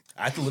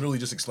I had to literally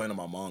just explain to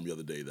my mom the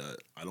other day that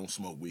I don't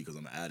smoke weed because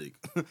I'm an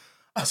addict.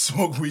 I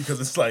smoke weed because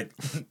it's like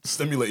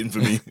stimulating for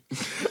me.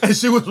 And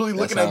she was really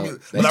looking at me.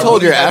 You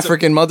told your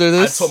African mother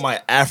this? I told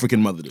my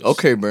African mother this.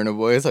 Okay, Burna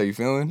Boy, that's how you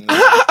feeling?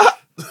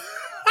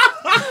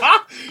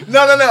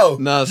 No.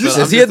 No,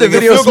 so he had the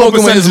video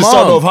smoking with his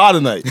mom. Off high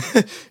tonight.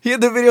 He had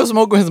the video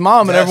smoking with his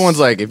mom, and everyone's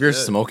like, if you're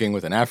smoking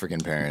with an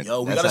African parent.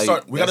 Yo, we gotta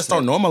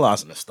start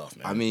normalizing this stuff,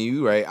 man. I mean,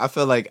 you right. I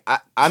feel like,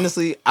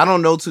 honestly, I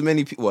don't know too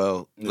many people.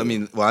 Well,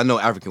 I know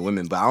African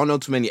women, but I don't know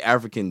too many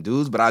African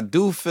dudes. But I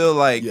do feel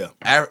like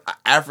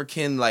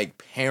African like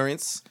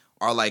parents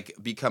are like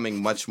becoming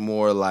much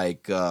more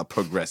like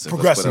progressive.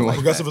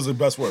 Progressive is the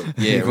best word.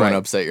 Yeah, You're going to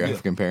upset your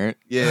African parent.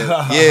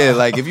 Yeah.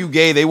 Like if you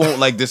gay, they won't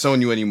like disown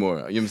you anymore.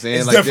 You know what I'm saying?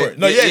 It's like, different.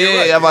 You're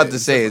right. I'm about to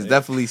say it's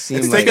definitely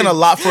seems It's like taking a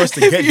lot for us to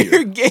get If you're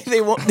here. gay,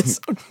 they won't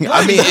disown you.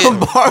 I mean, You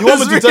want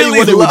me to tell you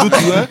what they will do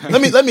to you?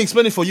 Let me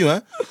explain it for you.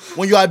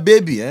 When you are a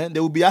baby, they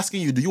will be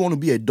asking you, do you want to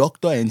be a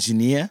doctor,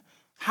 engineer?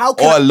 or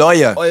a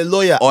lawyer.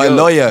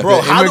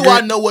 Bro, how do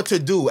I know what to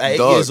do at 8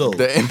 years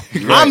old?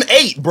 I'm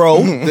 8, bro.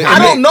 I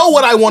don't know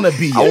what I want to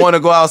be. I want to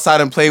go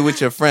outside and play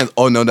with your friends.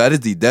 Oh no, that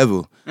is the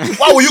devil.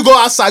 Why will you go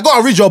outside? Go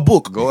and read your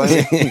book. Go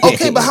ahead.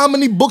 Okay, but how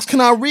many books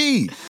can I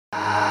read?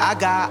 I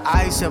got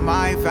ice in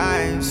my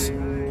veins.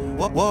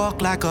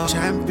 Walk like a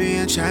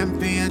champion.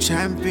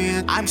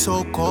 I'm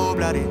so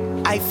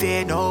cold-blooded, I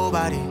fear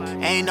nobody.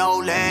 Ain't no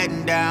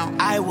letting down,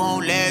 I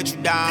won't let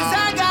you down. Cause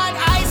I got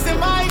ice in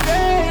my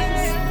veins.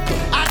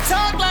 I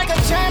talk like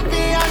a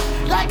champion.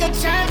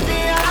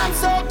 I'm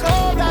so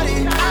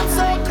cold-blooded, I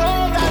fear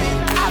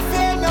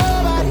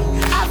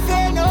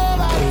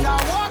nobody. I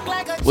walk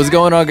like a What's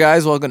going on,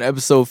 guys? Welcome to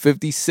episode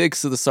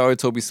 56 of the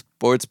Saratobi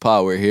Sports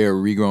Pod. We're here,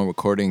 Regrown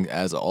Recording,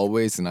 as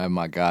always, and I have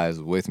my guys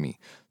with me.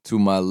 To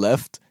my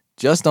left,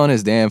 just on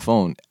his damn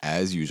phone,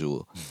 as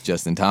usual,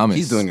 Justin Thomas.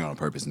 He's doing it on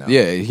purpose now.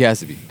 Yeah, he has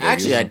to be.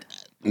 Actually,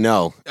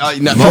 no.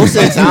 No. Most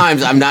of the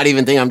times, I'm not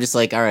even thinking. I'm just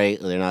like, all right,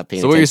 they're not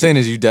paying So attention. what you're saying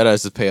is you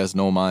deadass just pay us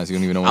no minds. You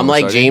don't even know when I'm we're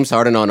like starting? James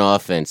Harden on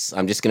offense.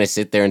 I'm just going to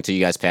sit there until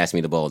you guys pass me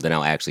the ball. Then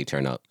I'll actually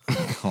turn up.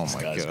 Oh,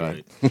 my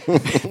God.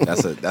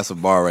 That's a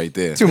bar right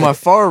there. To my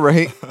far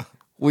right,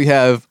 we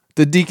have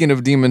the Deacon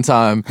of Demon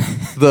Time,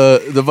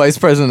 the Vice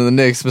President of the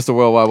Knicks, Mr.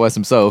 Worldwide West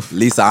himself.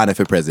 Lisa Honor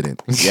for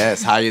president.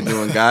 Yes, how you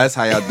doing, guys?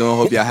 How y'all doing?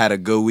 Hope y'all had a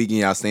good week and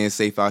y'all staying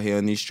safe out here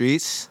on these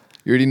streets.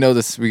 You already know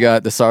this. We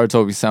got the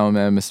Saratobi sound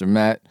man, Mr.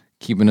 Matt,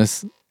 keeping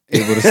us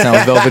able to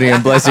sound velvety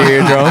and bless your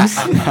eardrums.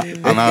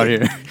 I'm out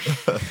here.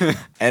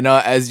 And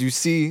as you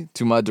see,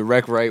 to my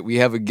direct right, we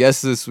have a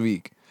guest this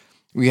week.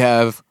 We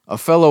have a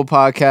fellow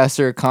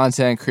podcaster,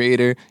 content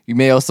creator. You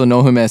may also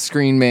know him as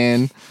Screen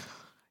Man.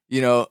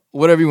 You know,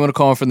 whatever you want to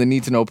call him from the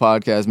Need to Know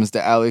podcast, Mr.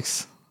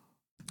 Alex.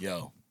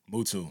 Yo,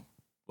 Mutu.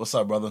 What's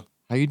up, brother?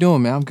 How you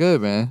doing, man? I'm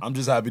good, man. I'm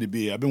just happy to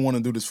be here. I've been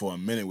wanting to do this for a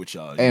minute with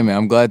y'all. Hey, man,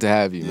 I'm glad to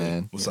have you,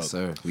 man. What's Yes, up?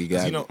 sir. We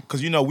got it.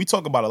 Because we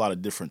talk about a lot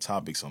of different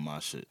topics on my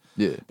shit.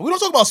 Yeah. But we don't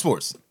talk about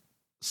sports.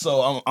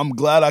 So I'm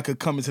glad I could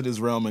come into this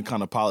realm and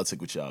kind of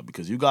politic with y'all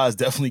because you guys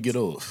definitely get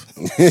off.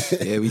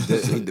 Yeah, we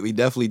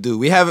definitely do.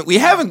 We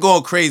haven't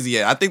gone crazy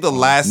yet. I think the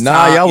last Nah,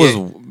 time, y'all was.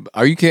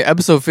 Are you kidding?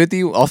 Episode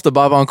 50 off the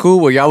Bob on Cool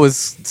where y'all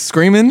was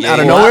screaming out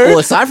of Well, nowhere? well,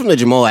 aside from the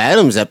Jamal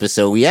Adams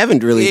episode, we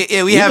haven't really.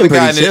 we haven't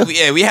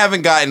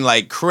gotten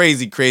like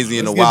crazy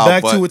in a while. Get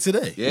back but, to it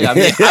today. Yeah,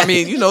 I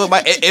mean,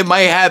 it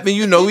might happen.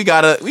 We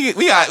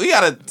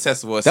gotta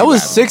test for us. That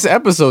was 6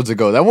 episodes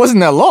ago. That wasn't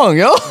that long,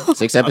 yo.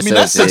 6 episodes. I mean,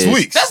 that's 6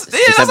 weeks.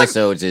 Six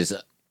episodes is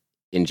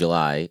in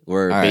July.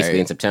 We're All basically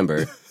right. in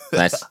September.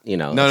 That's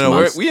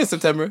No, we in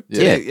September.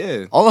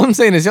 Yeah. All I'm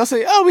saying is y'all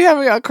say, oh, we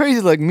haven't got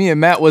crazy. Like me and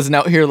Matt wasn't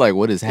out here like,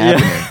 what is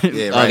happening?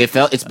 Yeah, right. It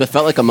felt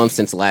like a month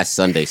since last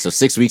Sunday. So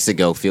 6 weeks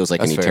ago feels like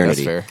That's an fair.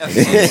 eternity.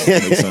 That's fair.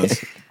 Makes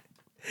sense.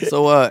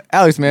 So,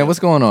 Alex, man, what's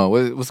going on?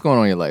 What's going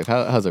on in your life?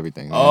 How's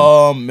everything?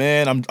 Man?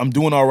 Man, I'm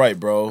doing all right,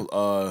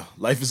 bro.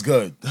 Life is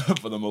good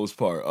for the most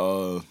part.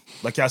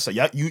 Like y'all said,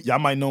 y'all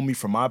might know me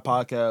from my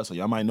podcast, or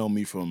y'all might know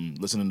me from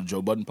listening to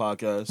Joe Budden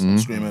podcast. I'm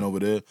screaming over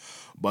there.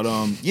 But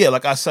yeah,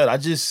 like I said, I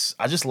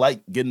just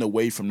like getting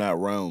away from that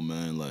realm,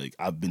 man. Like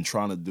I've been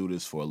trying to do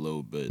this for a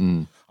little bit.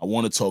 I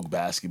want to talk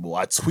basketball.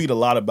 I tweet a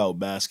lot about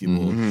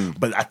basketball,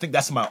 but I think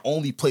that's my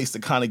only place to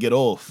kind of get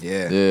off.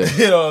 Yeah.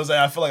 You know what I'm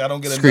saying? I feel like I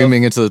don't get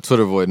Screaming into the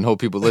Twitter void and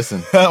hope people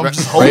listen. I'm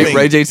just hoping.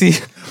 Right,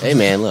 JT? Hey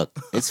man, look,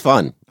 it's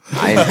fun.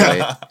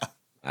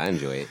 I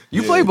enjoy it.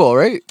 You play ball,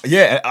 right?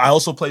 Yeah, I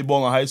also played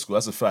ball in high school.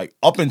 That's a fact.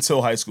 Up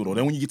until high school, though.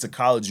 Then when you get to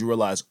college, you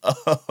realize,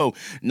 oh,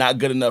 not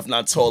good enough,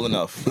 not tall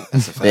enough.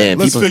 Man,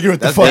 Let's people, figure it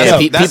the That's, fuck that's,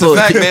 out. that's a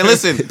fact, man.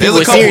 Listen, people there's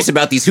are a couple. serious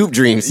about these hoop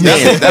dreams.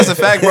 That's a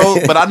fact, bro.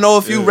 But I know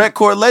a few rec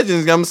court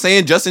legends. I'm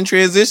saying just in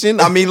transition.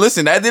 I mean,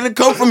 listen, that didn't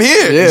come from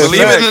here. Yeah,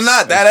 Believe facts. it or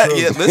not,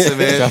 listen,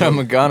 man. Shout out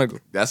McGonagall.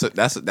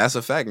 That's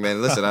a fact,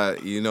 man. Listen,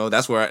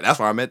 that's where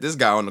I met this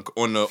guy on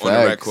the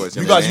rec courts.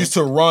 You guys used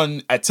to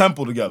run at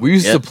Temple together. We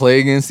used Yeah. to play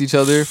against each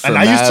other together for And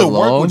I used to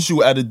work long. with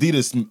you at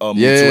Adidas.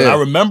 Yeah. And I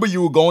remember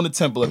you were going to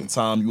Temple at the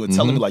time. You were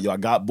telling me like, yo, I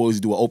got boys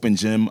who do an open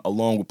gym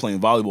along with playing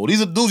volleyball.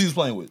 These are the dudes you was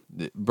playing with.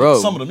 Bro,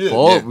 Some of them, yeah.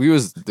 all, Yeah.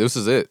 this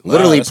is it.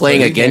 Literally that's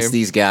playing crazy. against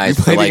these guys.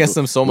 We played for, like, against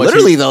them so much.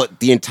 Literally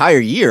the entire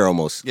year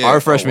almost. Yeah.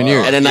 Our freshman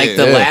year. And then like Yeah.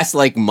 the Yeah. last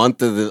like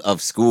month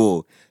of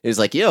school, it was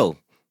like, yo,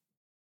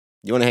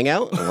 you want to hang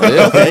out? I'm like,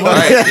 Yeah. okay.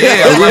 Right,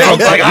 yeah. We went from,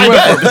 We I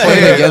went from bet.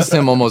 playing Yeah. against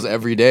him almost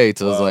every day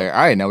to it's like, all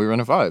right, now we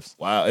running fives.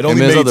 Wow, it Him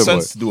only and his made other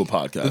sense boy. to do a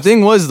podcast. The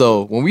thing was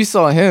though, when we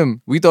saw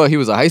him, we thought he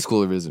was a high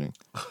schooler visiting,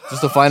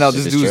 just to find out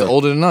this Shit is dude's true.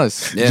 older than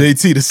us. Yeah.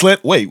 JT, the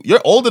slant. Wait,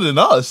 you're older than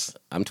us.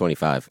 I'm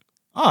 25.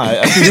 All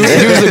right. He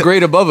was a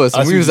grade above us,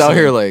 I and see we was what out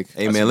you're here saying. like,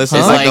 Hey man, listen,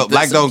 It's black, like don't,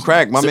 black this- don't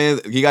crack. My man,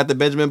 he got the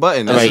Benjamin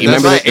Button. All right, you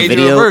That's remember right, the Adrian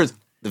video? Reverse.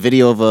 The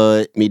video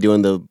of me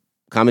doing the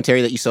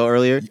commentary that you saw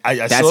earlier? I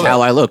That's saw that.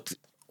 how I looked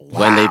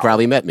when they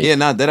probably met me. Yeah,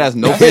 nah, that has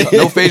no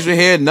no facial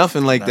hair,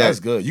 nothing like That's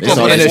that. good. You It's can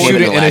all in that a shit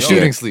shooting in the in a last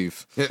shooting year.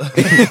 sleeve.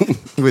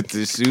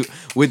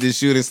 with the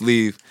shooting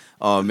sleeve.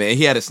 Oh man,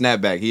 he had a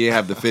snapback. He didn't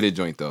have the fitted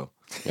joint though.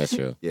 That's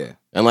true. Yeah,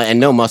 And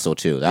no muscle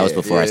too. That was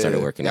before I started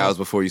Yeah. working That out. was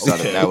before you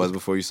started. That was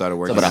before you started It's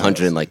working. about out.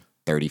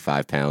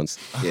 135 pounds.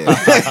 Yeah.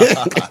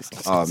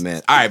 Oh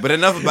man. All right, but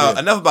enough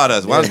about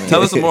us. Why,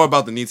 tell us some more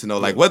about the need to know.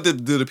 Like, what do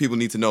the people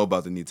need to know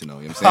about the need to know?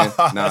 You know what I'm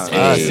saying?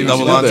 Nah, Hey. see what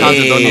double you did there.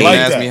 entendre. Don't Hey. even I like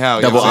ask that. me how.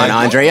 you Double know what on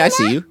I'm saying? Andre, I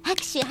see you.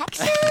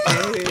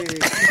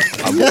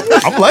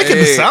 I'm liking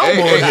the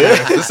soundboard.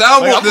 Yeah. The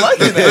soundboard. I'm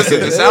liking that. Listen,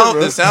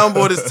 the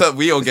soundboard is tough.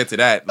 We don't get to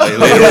that like,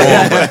 later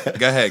on. But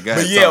go ahead.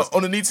 But yeah,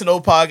 on the Need to Know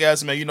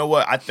podcast, man, you know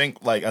what? I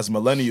think like as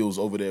millennials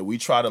over there, we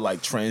try to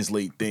like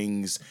translate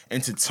things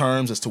into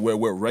terms as to where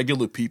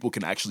regular people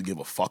can actually give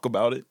a fuck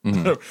about it.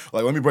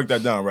 Like, let me break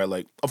that down, right?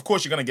 Like, of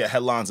course, you're gonna get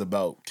headlines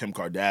about Kim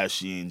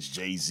Kardashian's,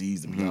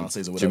 Jay-Z's, the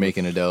Beyonce's, or whatever.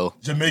 Jamaican Adele.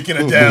 Jamaican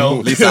Adele,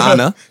 Lisa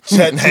Anna.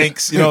 Chet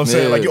Hanks. You know what I'm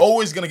saying? Yeah. Like, you're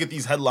always gonna get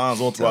these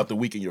headlines all throughout the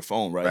week in your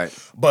phone, right?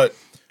 Right. But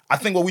I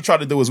think what we try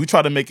to do is we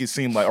try to make it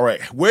seem like, all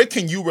right, where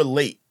can you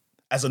relate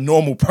as a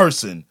normal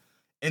person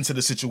into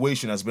the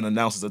situation that's been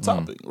announced as a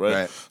topic, right?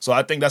 Right. So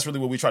I think that's really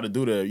what we try to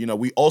do there. You know,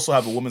 we also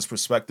have a woman's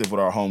perspective with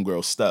our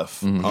homegirl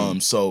Steph.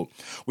 So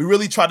we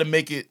really try to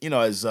make it, you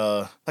know, as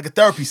like a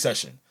therapy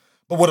session,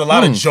 but with a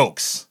lot of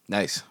jokes.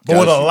 Nice. But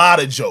with a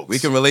lot of jokes. We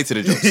can relate to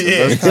the jokes.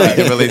 Yeah. We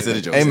can relate to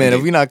the jokes. Hey man,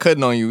 if we not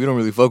cutting on you, we don't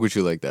really fuck with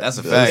you like that. That's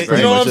a fact, You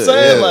right? know what I'm much it.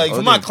 saying? Yeah. Like, if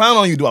I'm not clowning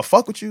on you, do I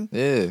fuck with you?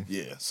 Yeah.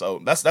 Yeah, so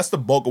that's the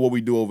bulk of what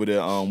we do over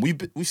there.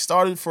 We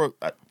started for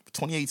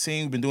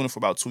 2018. We've been doing it for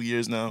about 2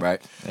 years now.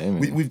 Right. Hey,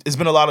 man. We've it's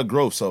been a lot of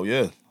growth. So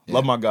yeah,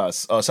 love my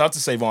guys. Shout out to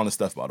Savon and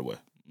Steph, by the way.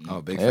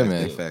 Oh, big Yeah, facts,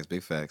 man. big facts,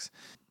 big facts.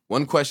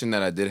 One question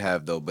that I did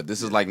have though, but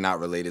this is like not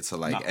related to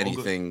like Nah, all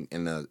anything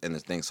in the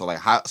thing. So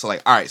like all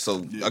right,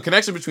 so a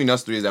connection between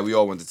us three is that we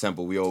all went to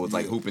Temple. We all was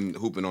like hooping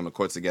on the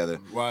court together.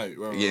 Right.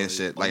 Yeah, and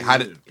shit. Like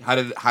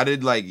how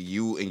did like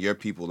you and your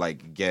people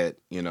like get,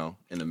 you know,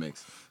 in the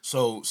mix?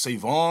 So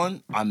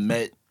Savon, I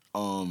met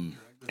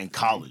in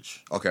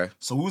college. Okay.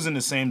 So we was in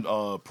the same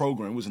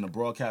program. We was in the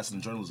broadcasting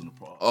and journalism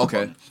department.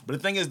 Okay. But the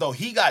thing is though,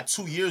 he got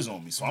 2 years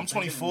on me. So I'm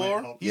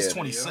 24. He's Yeah.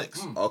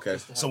 26. Okay.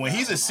 So when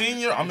he's a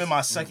senior, I'm in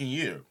my second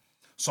year.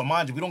 So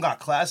mind you, we don't got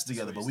classes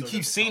together, but we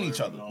keep seeing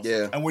each other.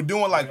 Yeah. And we're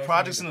doing like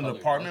projects in the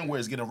department where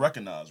it's getting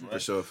recognized, right? For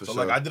sure. So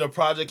like I did a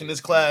project in this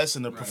class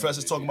and the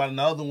professor's talking about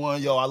another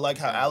one. Yo, I like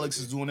how Alex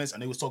is doing this,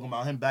 and they was talking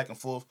about him back and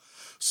forth.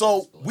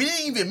 So we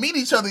didn't even meet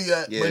each other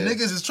yet, but Yeah.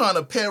 niggas is trying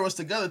to pair us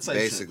together type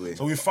Basically. shit.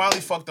 So we finally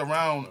fucked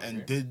around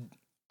and did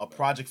a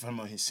project for him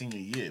on his senior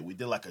year. We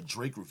did like a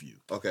Drake review.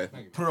 Okay.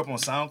 Put it up on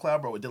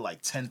SoundCloud, bro. It did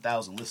like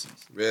 10,000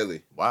 listens.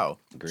 Really? Wow.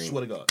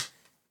 Swear to God.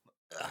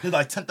 Did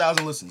like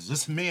 10,000 listens.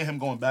 Just me and him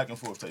going back and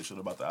forth type shit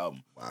about the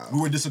album. Wow.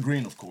 We were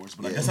disagreeing, of course,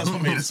 but I guess that's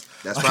what made us.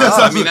 That's I fine. guess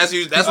I mean,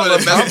 that's where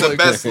the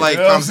best like You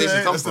know what I'm conversation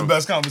saying? comes It's from. the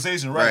best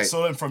conversation, right? Right.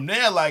 So then from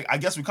there, like, I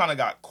guess we kind of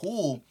got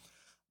cool.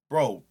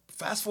 Bro,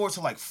 fast forward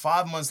to like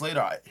 5 months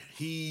later,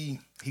 he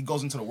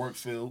goes into the work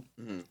field.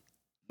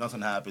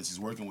 Nothing happens. He's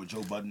working with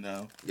Joe Budden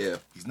now. Yeah.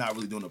 He's not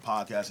really doing the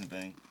podcasting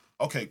thing.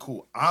 Okay,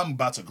 cool. I'm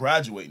about to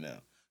graduate now.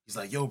 He's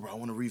like, yo, bro, I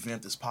want to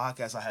revamp this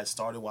podcast I had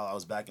started while I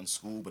was back in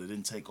school, but it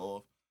didn't take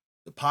off.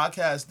 The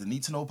podcast, the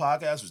Need to Know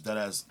podcast, was that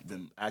has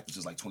been active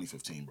since like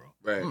 2015, bro.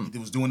 Right. He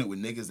was doing it with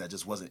niggas that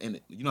just wasn't in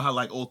it. You know how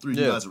like all three of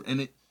Yeah. you guys are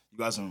in it? You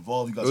guys are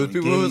involved. You guys It are was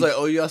people who was engaged. like,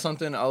 "Oh, you got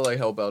something? I'll like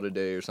help out a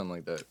day or something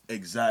like that."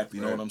 Exactly.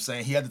 You know what I'm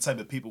saying? He had the type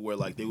of people where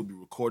like they would be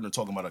recording and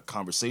talking about a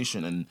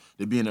conversation and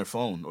they'd be in their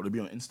phone or they'd be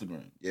on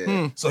Instagram.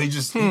 Yeah. So he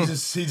just chill,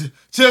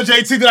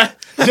 JT. Did I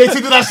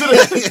should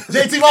have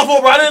JT my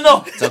fault, bro. I didn't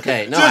know. It's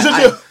okay. No,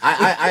 Chill.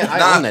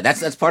 I own that.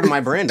 That's part of my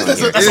brand on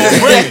here. That's on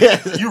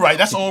brand. You're right.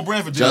 That's on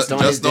brand for Just JT.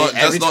 on his Just on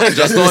every just on time-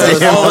 just on his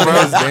phone, bro.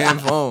 His damn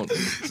phone. You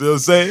know what I'm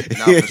saying?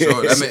 Nah, for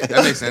sure.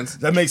 That makes sense.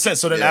 That makes sense.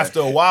 So then Yeah. after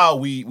a while,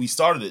 we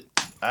started it.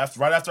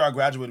 Right after I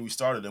graduated, we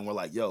started and we're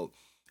like, yo,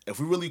 if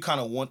we really kind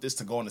of want this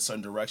to go in a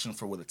certain direction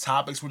for what the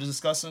topics we're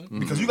discussing,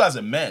 because you guys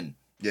are men,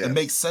 Yeah. it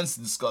makes sense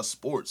to discuss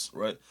sports,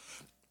 right?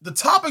 The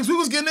topics we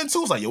was getting into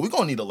was like, yo, we're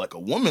gonna need a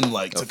woman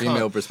like A to female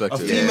kinda, perspective.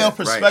 a female Yeah, right,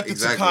 perspective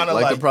exactly. to kind of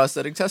Like like the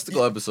prosthetic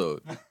testicle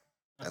episode.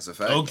 That's a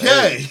fact.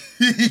 Okay.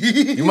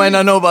 You might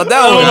not know about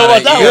that I don't one. know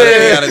about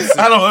that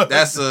Yeah, I don't.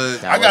 That's a.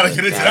 I gotta get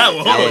into that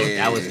one.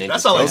 That was an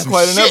That sounds like That's some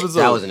quite an shit. episode.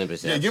 That was an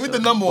episode. Yeah, give me the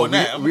number on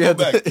that. I'm We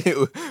gonna had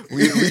go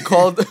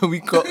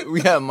back.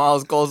 we had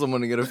Miles call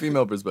someone to get a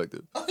female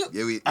perspective.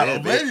 Yeah, I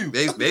don't blame you.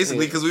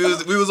 Basically, because we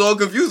was all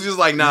confused. We was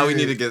like, nah, we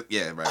need to get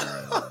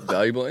right.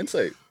 Valuable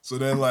insight. So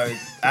then, like,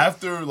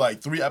 after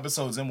like 3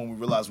 episodes in, when we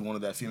realized we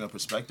wanted that female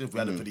perspective, we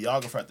had a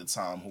videographer at the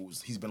time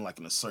he's been like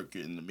in the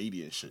circuit in the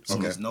media and shit. So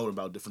he's known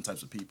about different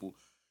types of people.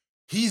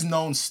 He's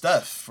known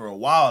Steph for a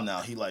while now.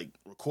 He like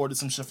recorded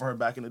some shit for her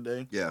back in the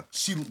day. Yeah.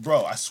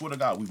 Bro, I swear to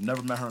God, we've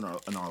never met her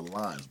in our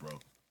lives, bro.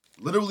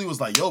 Literally was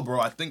like, yo,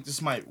 bro, I think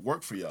this might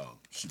work for y'all.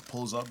 She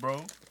pulls up,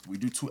 bro. We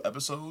do 2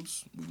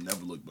 episodes. We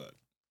never look back.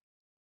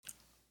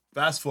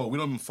 Fast forward, we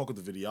don't even fuck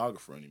with the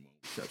videographer anymore.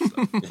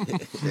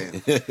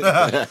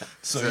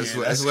 So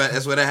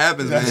That's what it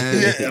happens, man.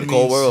 Yeah, I mean,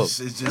 cold world. It's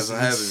just, That's what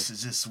happens.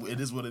 it's just,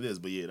 it is what it is.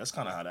 But yeah, that's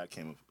kind of how that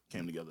came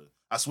together.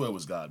 I swear it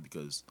was God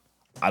because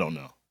I don't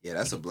know. Yeah,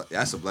 that's a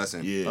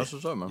blessing. Yeah, That's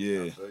what's up, man.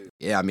 yeah.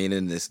 Yeah, I mean,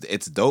 and it's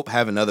dope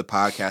having other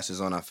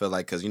podcasters on. I feel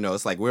like because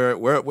it's like we're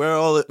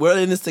all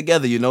in this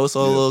together. It's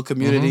all a little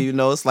community.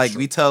 It's like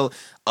we tell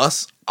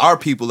our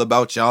people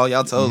about y'all.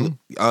 Y'all tell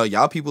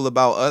y'all people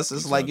about us.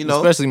 It's like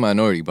Especially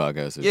minority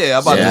podcasters. Yeah,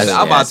 I'm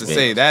about to big.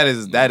 say that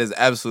is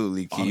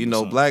absolutely key.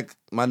 100%. Black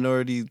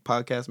minority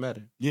podcasts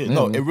matter. Yeah,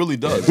 no, it really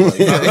does. Like,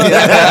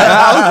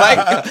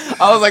 I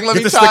was like, let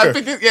me the try sticker.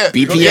 to pick it. Yeah,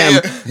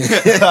 BPM.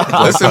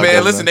 Listen,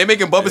 man, listen. They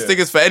making bumper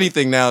stickers for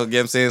anything now. You know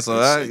what I'm saying? So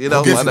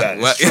We'll get to that.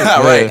 It's true.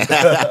 yeah,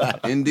 right.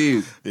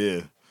 Indeed.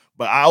 yeah.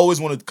 But I always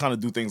want to kind of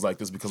do things like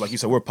this because, like you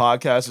said, we're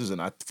podcasters,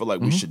 and I feel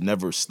like we should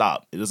never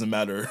stop. It doesn't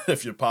matter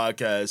if your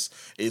podcast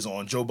is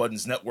on Joe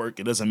Budden's network.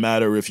 It doesn't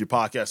matter if your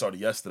podcast started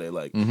yesterday.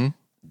 Like,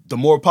 the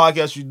more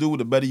podcasts you do,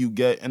 the better you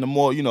get, and the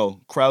more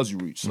crowds you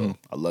reach. So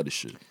I love this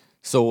shit.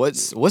 So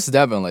what's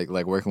that been like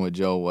working with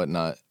Joe,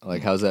 whatnot?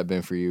 Like, how's that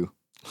been for you?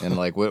 And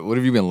like, what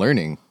have you been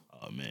learning?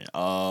 Oh man,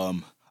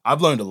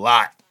 I've learned a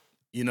lot.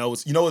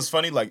 What's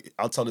funny? Like,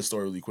 I'll tell this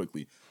story really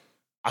quickly.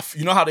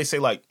 You know how they say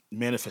like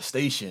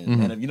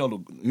manifestation, and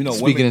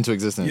Speaking women, into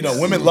existence.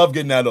 Women love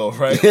getting that off,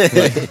 right?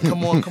 Like,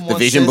 come on, The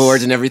vision sis.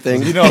 boards and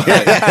everything.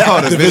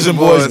 The vision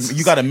boards.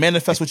 You got to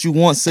manifest what you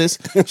want, sis.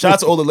 Shout out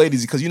to all the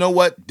ladies because you know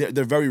what?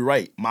 They're very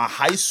right. My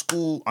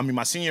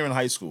senior year in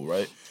high school,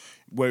 right,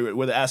 where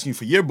they're asking you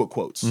for yearbook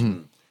quotes.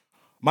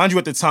 Mind you,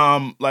 at the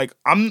time, like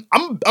I'm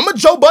a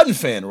Joe Budden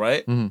fan,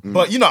 right?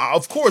 But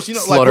of course,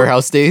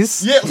 Slaughterhouse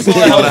Days. Yeah,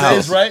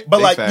 Slaughterhouse is right. But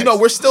Big like, facts.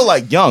 we're still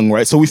like young,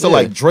 right? So we still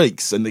like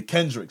Drakes and the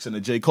Kendricks and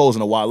the J. Cole's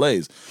and the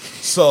Wale's.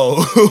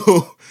 So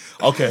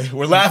okay,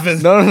 we're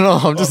laughing. No.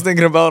 I'm just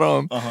thinking about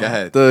Go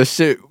ahead. the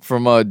shit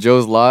from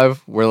Joe's live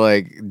where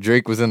like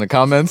Drake was in the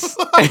comments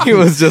and he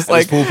was just At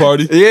his like pool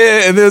party.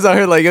 Yeah, and there's out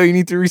here like, yo, you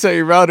need to reset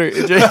your router.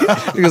 And Drake,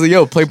 he goes like,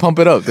 yo, play Pump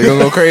It Up. They're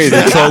gonna go crazy.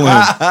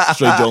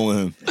 Straight trolling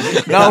him.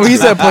 No, he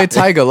said play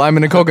Tiger, Lime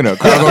and a Coconut.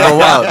 Crowd gonna go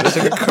wild. This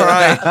nigga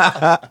crying.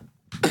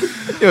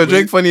 Yo,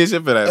 Drake funny as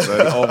shit for that,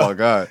 son. Oh my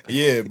god.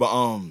 Yeah, but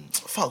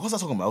fuck, what was I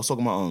talking about? I was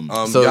talking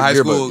about So your high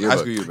yearbook.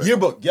 school yearbook.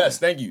 yearbook. Yes,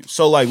 thank you.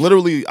 So like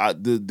literally,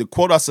 the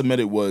quote I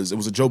submitted was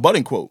a Joe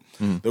Budden quote.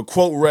 The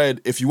quote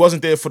read, "If you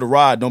wasn't there for the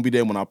ride, don't be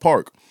there when I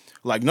park."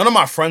 Like none of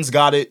my friends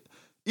got it.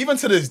 Even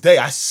to this day,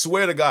 I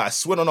swear to God,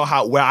 I don't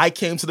know where I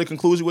came to the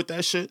conclusion with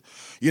that shit.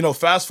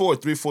 Fast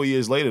forward 3-4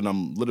 years later, and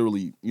I'm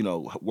literally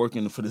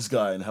working for this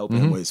guy and helping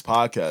him with his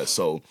podcast.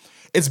 So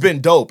it's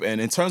been dope. And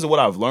in terms of what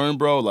I've learned,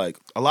 bro, like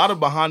a lot of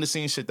behind the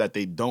scenes shit that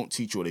they don't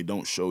teach you or they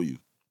don't show you.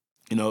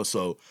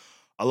 So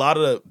a lot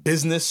of the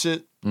business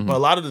shit, but a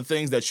lot of the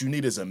things that you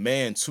need as a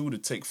man too to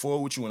take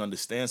forward with you and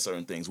understand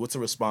certain things, what to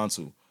respond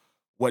to,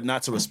 what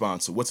not to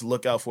respond to, what to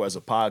look out for as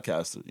a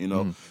podcaster,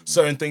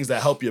 certain things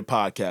that help your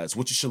podcast,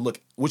 what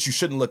you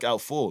shouldn't look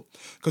out for.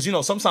 Because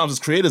sometimes as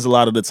creators, a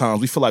lot of the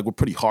times we feel like we're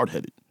pretty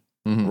hard-headed.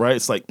 Right?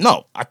 It's like,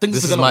 no, I think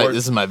this is gonna work.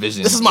 This is my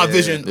vision. This is my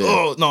vision. Yeah.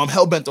 Oh no, I'm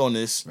hell bent on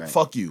this. Right.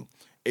 Fuck you.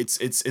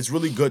 It's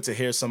really good to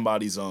hear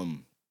somebody's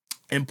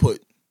input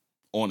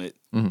on it,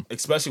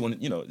 especially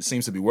when it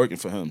seems to be working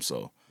for him.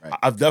 So Right.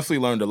 I've definitely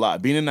learned a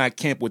lot. Being in that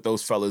camp with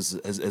those fellas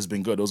has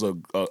been good. Those are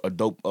a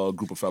dope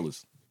group of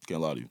fellas.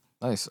 Can't lie to you.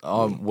 Nice.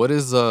 What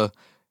is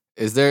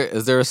is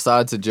there a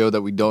side to Joe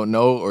that we don't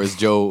know, or is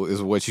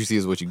what you see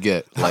is what you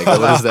get? Like, what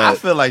is I that?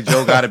 feel like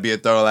Joe got to be a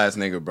thorough ass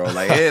nigga, bro.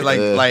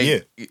 Like, Yeah.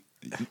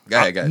 Go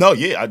ahead. No,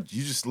 yeah,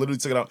 you just literally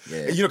took it out.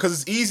 Yeah. Because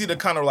it's easy to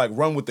kind of like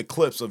run with the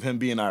clips of him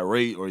being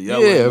irate or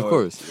yelling. Yeah, of or-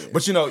 course.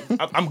 But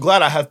I'm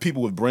glad I have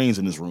people with brains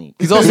in this room.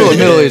 He's also a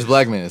middle-aged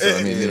black man, so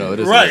I mean, it is Right.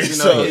 what it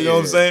is. So, yeah, you know what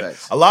I'm yeah, saying?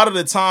 facts. A lot of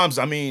the times,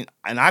 and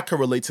I can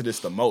relate to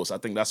this the most. I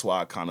think that's why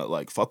I kind of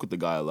like fuck with the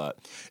guy a lot.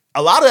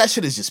 A lot of that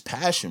shit is just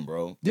passion,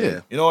 bro. Yeah.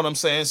 You know what I'm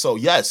saying? So,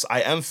 yes,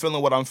 I am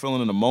feeling what I'm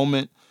feeling in the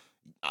moment.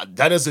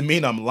 That doesn't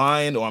mean I'm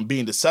lying or I'm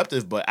being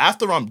deceptive, but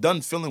after I'm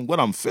done feeling what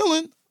I'm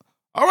feeling,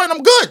 all right,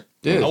 I'm good.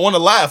 Yeah. I want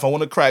to laugh. I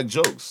want to crack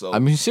jokes. So I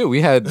mean, shit, we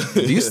had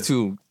these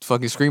two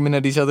fucking screaming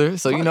at each other.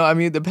 So, you know, I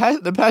mean, the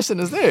passion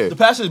is there. the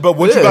passion, but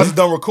what you guys have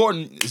done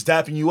recording is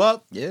dapping you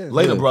up. Yeah.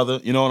 Later, Yeah. brother.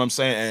 You know what I'm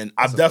saying? And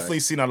I've definitely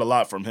seen that a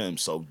lot from him.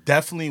 So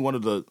definitely one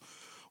of the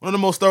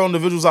most thorough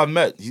individuals I've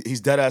met. He's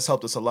dead ass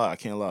helped us a lot. I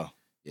can't lie.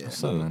 Yeah,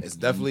 up, man? it's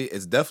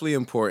definitely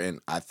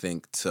important. I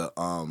think to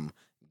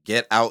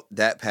get out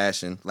that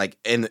passion, like,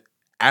 and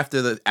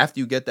after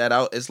you get that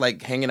out, it's like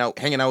hanging out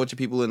with your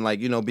people and like,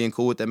 you know, being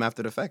cool with them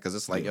after the fact, because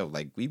it's like, yo,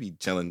 like we be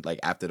chilling like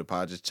after the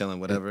pod, just chilling,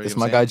 whatever. It's you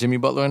know my what guy I'm saying? Jimmy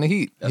Butler in the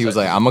Heat. He was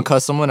right. like, I'm gonna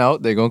cuss someone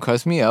out. They're gonna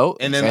cuss me out,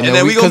 And then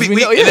we gonna be and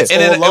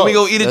then we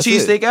go eat a That's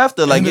cheesesteak it.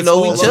 after, like, And you it's know,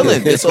 all we love.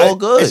 chilling. It's all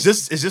good. It's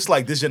just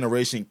like this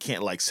generation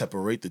can't like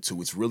separate the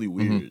two. It's really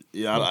weird.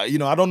 Yeah,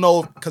 I don't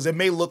know, because it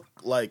may look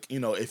like, you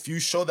know, if you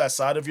show that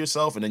side of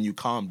yourself and then you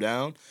calm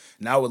down,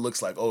 now it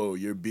looks like, oh,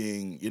 you're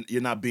being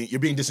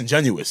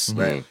disingenuous.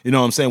 Right. You know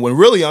what I'm saying? When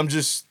really I'm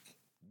just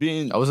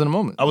being. I was in a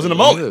moment. I was in a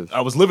moment.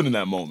 I was living in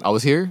that moment. I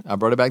was here. I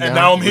brought it back down. And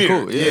now I'm We're here.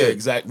 cool. Yeah,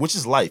 exactly. Which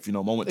is life, you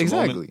know, moment to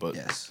Exactly. moment. But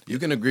Yes, you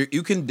can agree.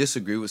 You can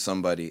disagree with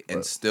somebody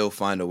and still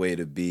find a way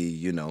to be,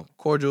 you know,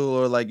 cordial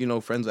or like, you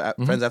know, friends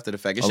after the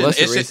fact. It Unless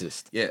shouldn't- you're it should-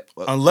 racist. Yeah.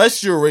 Well,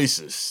 unless you're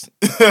racist,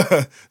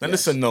 then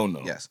it's a no.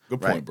 yes.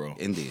 Good Right. point, bro.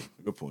 Indeed.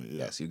 Good point.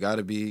 Yeah. Yes, you got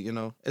to be. You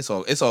know, it's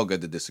all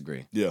good to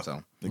disagree. Yeah.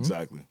 So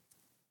Exactly.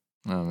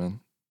 Oh man.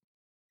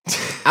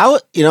 all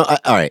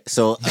right.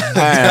 So,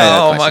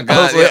 Oh my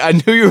God. I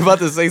knew you were about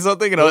to say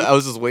something, and I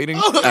was just waiting.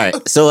 all right.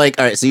 So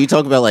you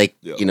talk about like,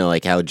 Yeah. you know,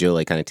 like how Joe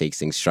like kind of takes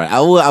things stride.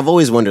 I've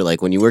always wondered,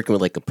 like, when you're working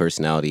with like a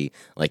personality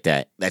like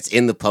that's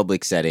in the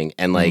public setting,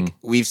 and like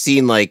we've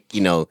seen like,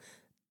 you know,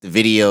 the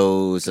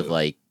videos of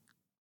like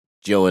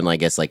Joe and, I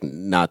guess, like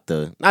not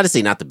to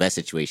say not the best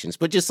situations,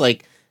 but just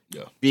like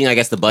being, I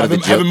guess, the butt of the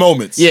joke. Having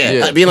moments.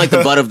 Yeah, being like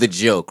the butt of the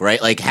joke,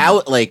 right? Like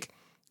how, like,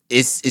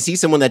 is he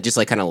someone that just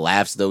like kind of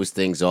laughs those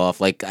things off?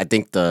 Like, I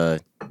think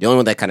the only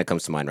one that kind of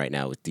comes to mind right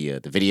now with the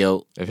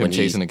video Of him when he's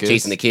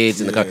chasing the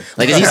kids? in the car.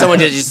 Like, is he someone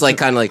that just like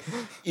kind of like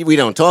we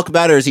don't talk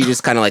about it, or is he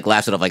just kind of like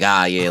laughs it off, like,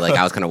 yeah, like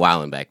I was kind of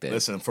wilding back then?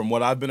 Listen, from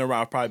what I've been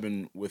around, I've probably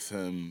been with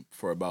him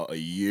for about a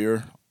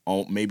year,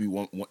 maybe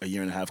a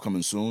year and a half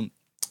coming soon.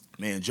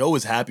 Man, Joe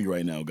is happy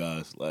right now,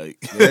 guys. Like,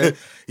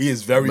 he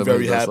is very, Living very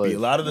his best happy. life. A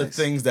lot of the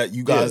things that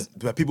you guys,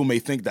 that people may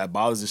think that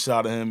bothers the shit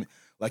out of him,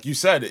 like you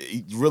said,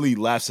 he really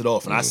laughs it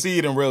off. And I see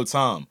it in real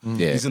time.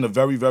 Yeah. He's in a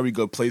very, very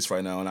good place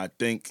right now. And I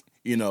think,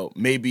 you know,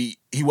 maybe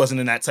he wasn't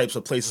in that types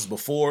of places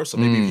before, so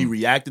maybe he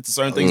reacted to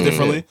certain things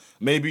differently.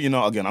 Maybe, you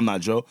know, again, I'm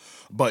not Joe,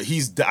 but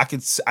I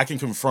can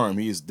confirm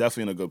he is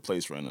definitely in a good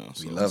place right now.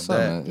 So. we love What's up,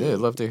 that. man? Yeah,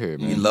 love to hear it,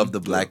 We man. love the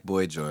black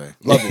boy joy.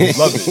 Love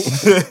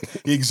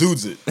it. He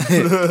exudes it.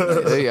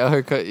 Hey, I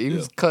heard he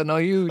was cutting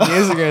on you in the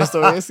Instagram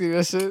story. I see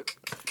that shit.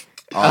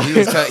 Oh, he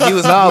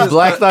was Nah,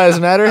 Black Lives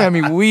Matter had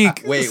me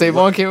weak. Wait,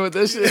 Savon came with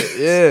this shit.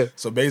 Yeah.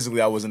 So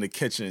basically, I was in the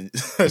kitchen.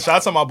 Shout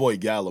out to my boy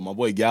Gallo. My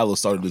boy Gallo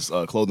started this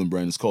clothing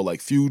brand. It's called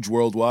like Fuge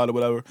Worldwide or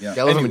whatever. Yeah.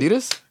 Gallo from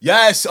Adidas?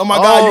 Yes. Oh my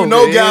God, Oh, you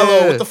know yeah.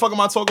 Gallo. What the fuck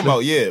am I talking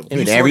about? Yeah. I mean,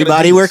 He's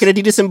everybody working at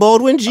Adidas and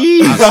Baldwin.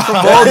 Jeez. From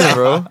Baldwin,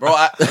 bro. Bro,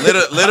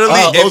 literally,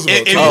 Roosevelt.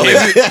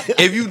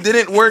 if you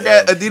didn't work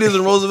at Adidas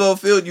in Roosevelt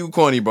Field, you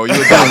corny, bro. You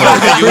were dumb.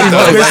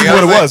 That's basically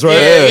what it was, right?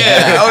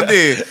 Yeah, I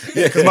did.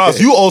 Yeah, because Miles,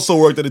 you also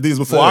worked at Adidas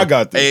before I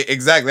got there. Hey,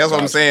 exactly. That's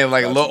what I'm saying.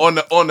 Like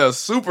on the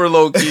super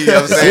low key. You know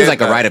what I'm saying? Seems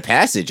like a rite of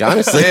passage,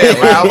 honestly. Yeah,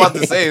 right, I'm about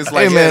to say it's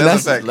like, Hey, man,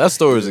 that's a fact. that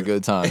story is a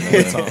good time, man.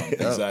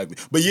 Exactly.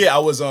 But yeah, I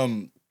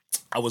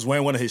was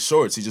wearing one of his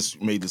shorts. He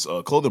just made this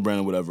clothing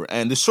brand or whatever.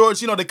 And the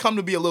shorts, you know, they come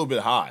to be a little bit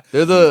high.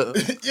 They're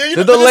the Yeah, you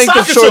they're know, the length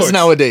of soccer shorts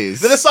nowadays.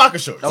 They're the soccer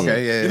shorts.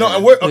 Okay, yeah, You know, yeah.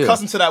 and we're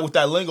accustomed to that with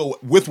that lingo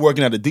with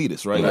working at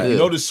Adidas, right? Right. You Yeah.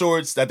 know the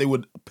shorts that they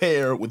would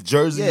pair with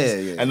jerseys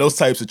Yeah. and those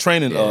types of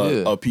training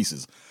Yeah.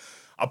 pieces.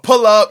 I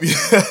pull up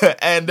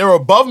and they're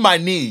above my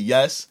knee,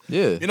 yes.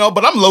 Yeah. You know,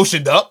 but I'm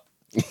lotioned up.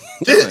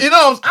 You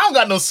know, I don't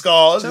got no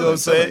scars. You know what I'm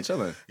saying?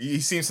 Chilling.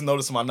 He seems to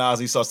notice my knives.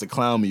 He starts to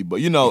clown me,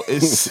 but you know,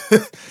 it's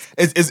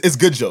it's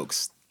good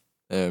jokes.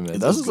 Yeah, man. It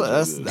That's, does good,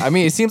 that's yeah. I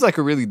mean, it seems like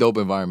a really dope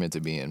environment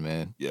to be in,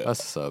 man. Yeah. That's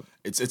what's up.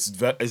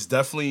 It's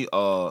definitely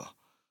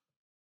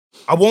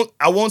I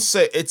won't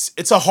say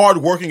it's a hard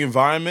working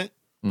environment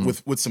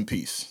with some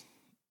peace,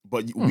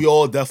 but we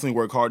all definitely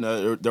work hard.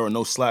 Now. There are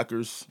no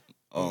slackers.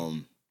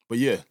 But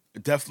yeah,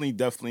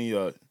 definitely.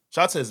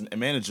 Shout out to his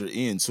manager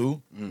Ian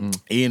too.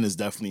 Ian is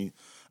definitely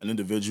an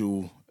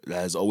individual that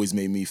has always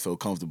made me feel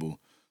comfortable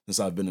since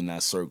I've been in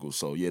that circle.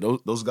 So yeah,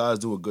 those guys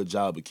do a good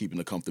job of keeping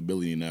the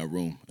comfortability in that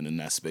room and in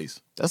that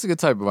space. That's a good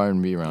type of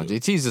environment to be around.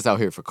 JT's just out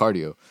here for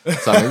cardio.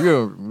 So I mean, we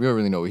don't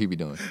really know what he be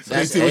doing.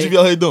 That's- JT, what you be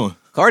out here doing?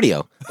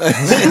 Cardio.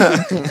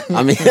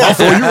 I mean, You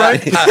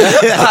right? He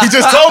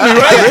just told me,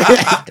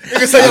 right?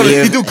 Nigga say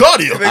Yeah. he do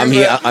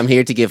cardio. I'm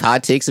here to give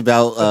hot takes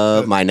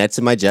about my Nets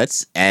and my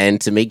Jets,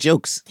 and to make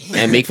jokes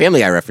and make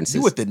Family Guy references.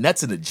 You with the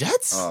Nets and the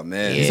Jets? Oh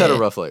man. He's had a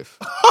rough life.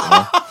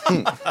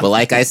 But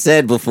like I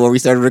said before we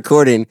started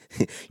recording,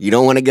 you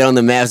don't want to get on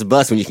the Mavs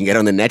bus when you can get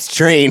on the Nets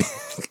train.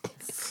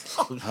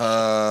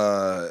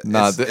 I'm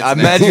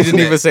mad you didn't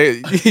even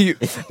say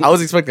it. I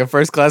was expecting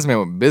first class, man,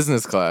 with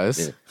business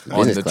class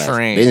on the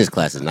train. Business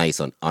class is nice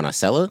on a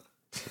cellar.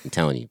 I'm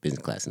telling you,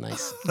 business class is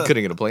nice. You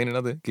couldn't get a plane or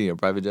nothing? Can you get a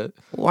private jet?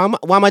 Why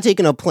am I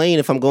taking a plane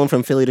if I'm going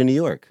from Philly to New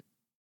York?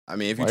 I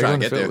mean, if you try to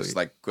get there, it's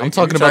like quick. I'm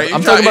talking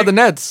about the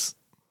Nets.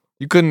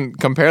 You couldn't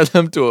compare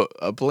them to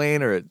a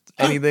plane or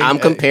anything. I'm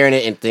comparing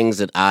it in things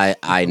that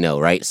I know,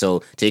 right?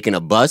 So taking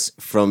a bus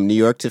from New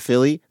York to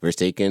Philly versus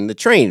taking the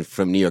train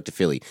from New York to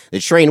Philly. The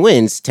train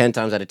wins 10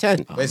 times out of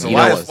 10. Wait, so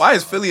why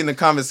is Philly in the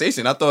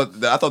conversation? I thought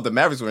the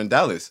Mavericks were in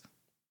Dallas.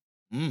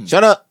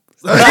 Shut up.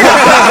 all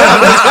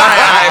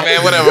right,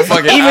 man, whatever.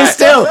 Fuck it. Even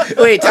still,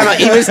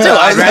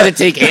 I'd rather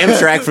take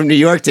Amtrak from New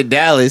York to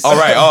Dallas. All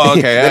right. Oh,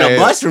 okay. Than a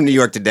bus from New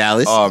York to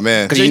Dallas. Oh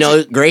man,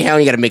 because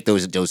Greyhound, you got to make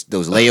those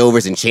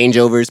layovers and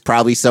changeovers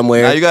probably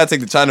somewhere. Now you gotta take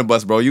the China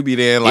bus, bro. You be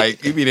there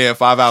in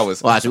 5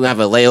 hours. Watch, we have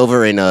a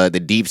layover in the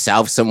deep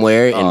south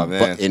somewhere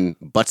in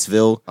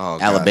Buttsville,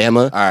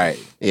 Alabama. All right.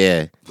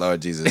 Yeah.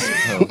 Lord Jesus.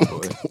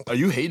 Are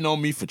you hating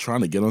on me for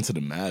trying to get onto the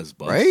Mavs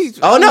bus? Right?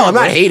 Oh no, I'm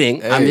not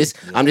hating. Hey.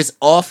 I'm just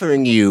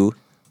offering you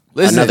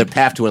another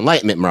path to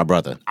enlightenment, my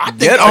brother.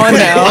 Get on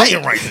now.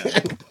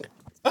 Right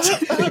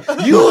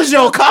now. Use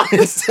your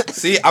comments.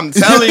 See, I'm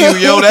telling you,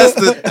 yo, that's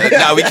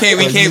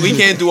we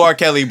can't do R.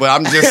 Kelly, but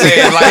I'm just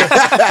saying,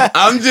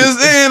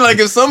 like,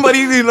 if somebody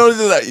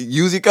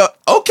use your cup,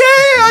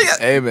 okay.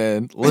 Hey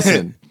man,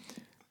 listen.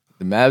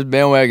 The Mavs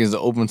bandwagon is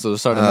open to the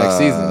start of next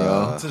season,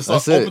 yo.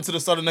 Open to the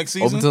start of next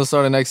season? Open to the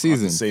start of next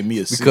season. Say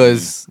me a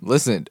because,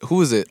 listen,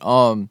 who is it?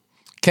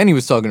 Kenny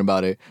was talking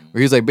about it, where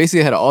he was like,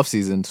 basically had an off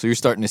season, so you're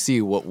starting to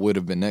see what would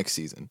have been next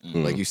season.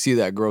 Like, you see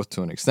that growth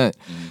to an extent.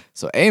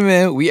 So, hey,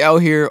 man, we out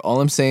here. All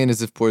I'm saying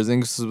is if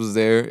Porzingis was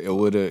there, it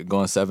would have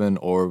gone 7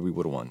 or we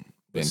would have won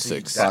in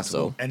 6.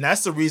 So, and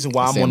that's the reason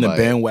why I'm on the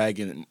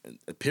bandwagon,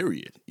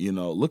 period. You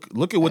know,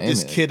 look at what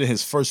this kid in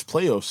his first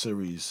playoff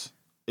series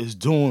is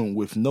doing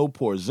with no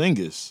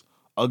Porzingis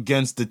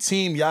against the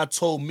team y'all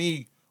told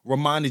me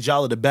reminded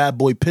y'all of the bad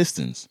boy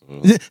Pistons.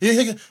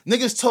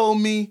 Niggas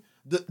told me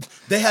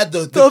they had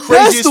the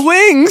best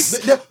wings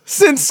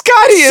since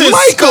Scotty and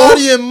Michael.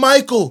 Scotty and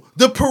Michael.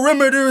 The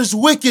perimeter is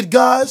wicked,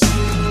 guys. But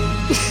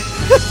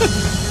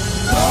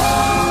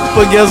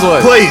guess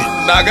what? Play it.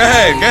 Nah, go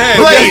ahead.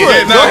 Play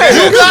it. Go ahead.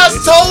 You guys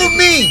told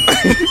me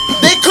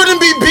they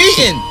couldn't be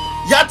beaten.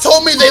 Y'all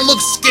told me they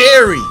looked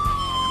scary.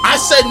 I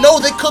said no,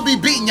 they could be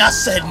beaten. Y'all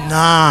said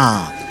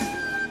nah.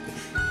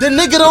 The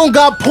nigga don't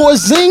got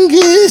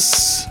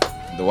Porzingis.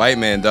 The white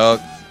man, dog.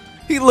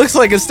 He looks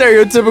like a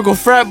stereotypical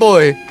frat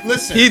boy.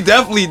 Listen, he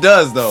definitely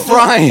does though.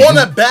 Frying on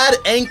a bad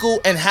ankle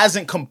and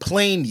hasn't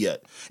complained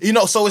yet. You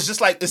know, so it's just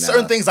like there's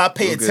certain things I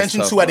pay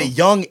attention to at a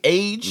young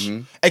age,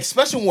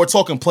 especially when we're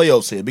talking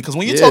playoffs here. Because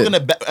when you're talking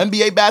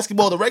NBA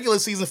basketball, the regular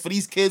season for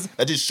these kids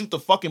that just shoot the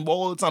fucking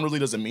ball all the time really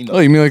doesn't mean nothing.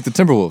 Oh, you mean like the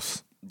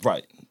Timberwolves?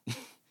 Right.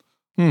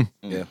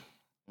 Yeah.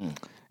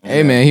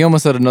 Hey man, he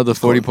almost had another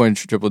 40-point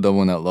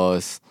triple-double in that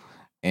loss.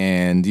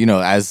 And, you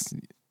know,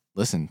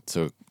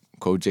 to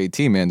quote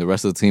JT, man, the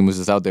rest of the team was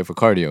just out there for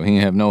cardio. He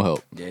didn't have no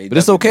help. Yeah, but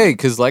it's okay,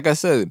 because like I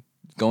said,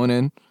 going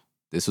in,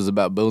 this was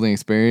about building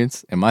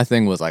experience. And my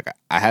thing was, like,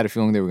 I had a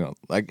feeling they were going to,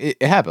 like,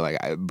 it happened.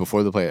 Like,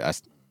 before the play,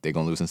 they're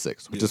going to lose in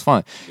 6, which is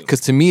fine.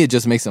 Because to me, it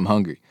just makes them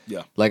hungry.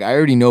 Yeah. Like, I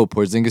already know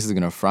Porzingis is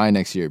going to fry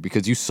next year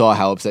because you saw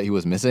how upset he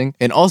was missing.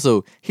 And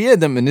also, he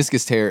had the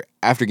meniscus tear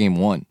after game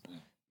 1.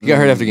 He got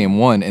hurt after game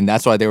 1, and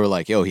that's why they were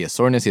like, yo, he has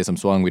soreness, he has some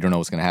swelling, we don't know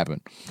what's going to happen.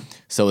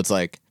 So it's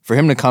like, for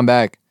him to come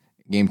back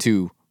game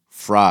 2,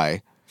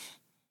 fry,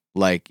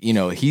 like, you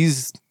know,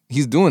 he's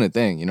doing a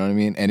thing, you know what I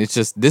mean? And it's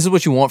just, this is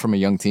what you want from a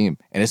young team.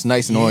 And it's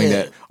nice knowing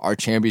that our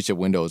championship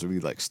window is really,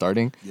 like,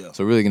 starting. Yeah.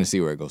 So we're really going to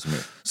see where it goes from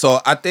here.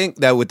 So I think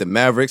that with the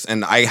Mavericks,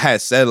 and I had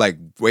said, like,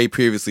 way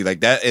previously, like,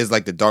 that is,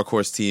 like, the dark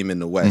horse team in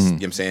the West, you know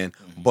what I'm saying?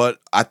 But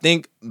I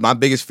think my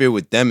biggest fear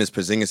with them is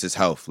Porzingis'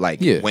 health. Like,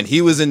 when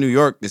he was in New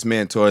York, this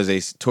man tore his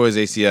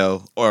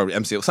ACL or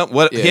MCL. Something.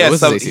 What? Yeah, he had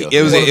some. ACL.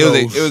 It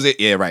was.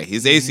 Yeah, right.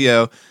 His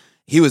ACL.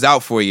 He was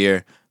out for a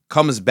year.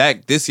 Comes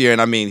back this year,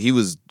 and I mean, he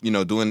was, you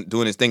know, doing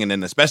his thing, and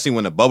then especially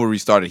when the bubble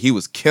restarted, he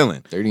was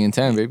killing.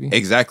 30-10, baby.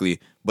 Exactly.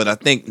 But I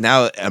think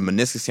now a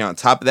meniscus here on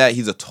top of that,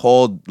 he's a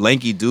tall,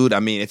 lanky dude. I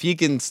mean, if he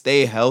can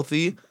stay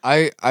healthy,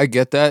 I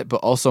get that, but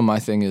also my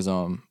thing is,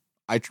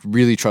 I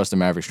really trust the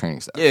Mavericks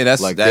training staff. Yeah,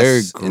 that's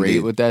they're great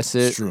indeed. with that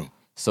shit. It's true.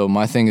 So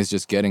my thing is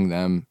just getting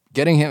him,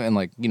 and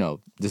like, you know,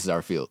 this is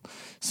our field.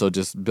 So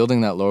just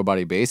building that lower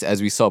body base.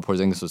 As we saw,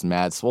 Porzingis was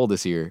mad swole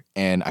this year,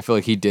 and I feel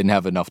like he didn't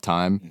have enough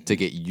time to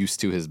get used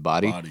to his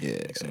body.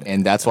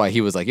 And that's why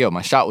he was like, yo,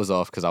 my shot was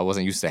off because I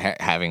wasn't used to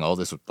having all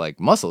this like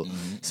muscle.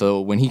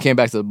 So when he came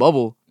back to the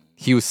bubble,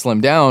 he was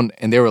slimmed down,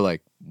 and they were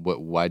like,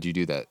 why'd you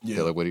do that?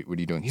 They're like, what are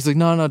you doing? He's like,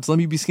 no, just let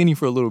me be skinny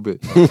for a little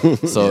bit.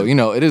 So, you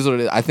know, it is what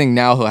it is. I think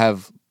now he'll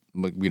have,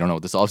 we don't know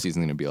what this offseason is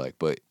going to be like,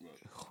 but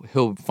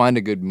he'll find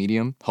a good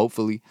medium,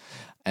 hopefully.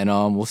 And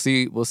we'll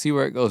see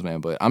where it goes, man.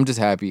 But I'm just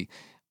happy.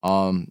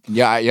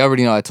 You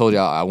already know I told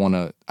y'all I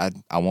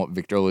want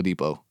Victor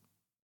Oladipo.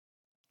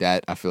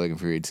 that I feel like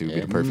infuriated too would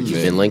be the perfect You've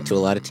fit. been linked to a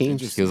lot of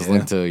teams. He was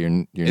linked to your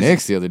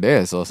Knicks the other day.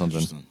 I saw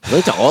something.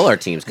 Linked to all our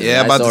teams.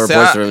 Yeah, I about saw to say,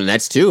 reports from the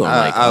Nets too.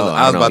 I'm like,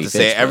 I was about he to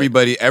say fits,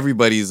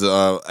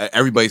 but-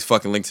 everybody's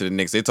fucking linked to the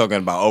Knicks. They're talking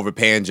about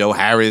overpaying Joe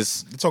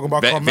Harris. They're talking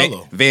about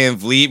Carmelo. Van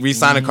Vliet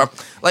re-signing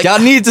like Y'all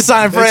need to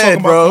sign They're talking Fred,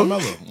 about bro.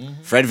 Carmelo.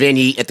 Fred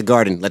VanVleet at the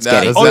Garden. Let's Nah,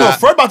 get it. that's Oh no, Nah.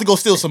 Fred about to go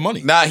steal some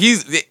money. Nah,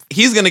 he's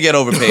gonna get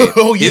overpaid.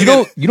 Oh yeah, He's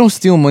gonna- You don't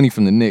steal money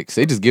from the Knicks.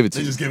 They just give it to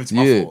They you. just give it to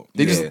my yeah. fault.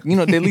 They Yeah.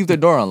 just they leave their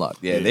door unlocked.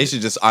 Yeah, they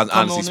should just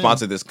honestly on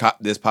sponsor this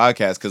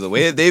podcast because the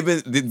way they've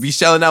been be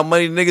shelling out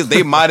money to niggas,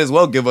 they might as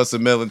well give us a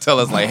mill and tell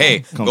us like,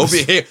 hey, go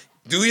be here,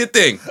 do your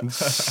thing,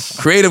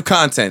 creative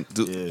content.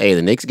 Hey,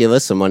 the Knicks give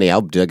us some money.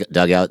 I'll dig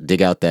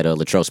out that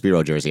Latrell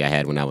Spiro jersey I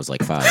had when I was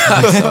like 5.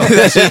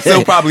 That shit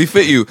still probably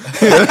fit you. All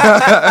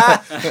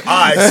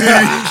right,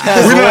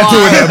 see, we're not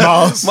doing that,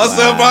 Miles. My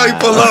son probably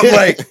pull up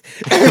like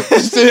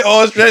this shit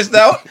all stretched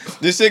out.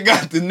 This shit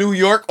got the New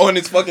York on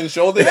its fucking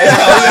shoulder.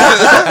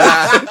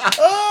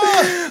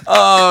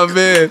 Oh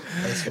man,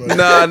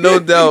 nah, no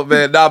doubt,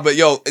 man. Nah, but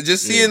yo,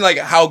 just seeing like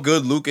how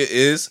good Luka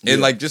is,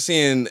 and like just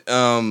seeing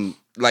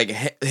like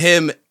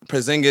him,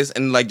 Porzingis,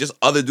 and like just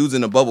other dudes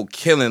in the bubble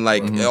killing.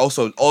 Like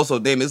also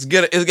Dame. It's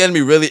getting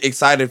me really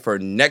excited for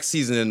next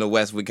season in the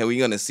West because we're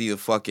gonna see the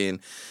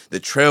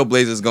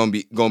Trailblazers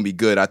gonna be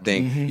good. I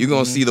think you're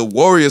gonna see the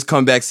Warriors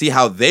come back, see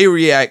how they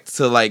react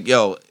to like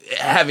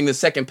having the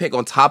second pick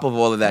on top of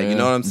all of that. You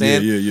know what I'm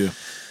saying? Yeah.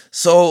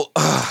 So.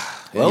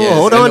 Well, Yes,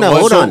 hold and on the now. one-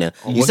 Hold so- on now.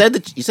 You said the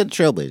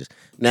Trailblazers.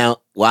 Now,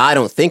 while I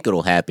don't think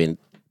it'll happen,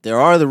 there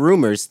are the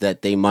rumors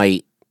that they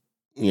might,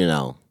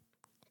 You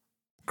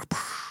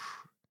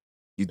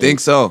think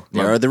so?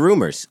 there are the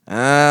rumors.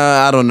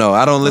 I don't know.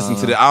 I don't listen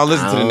to the. I don't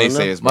listen to the I don't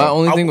naysayers, My bro.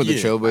 only thing with the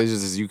yeah. Trailblazers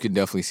is you could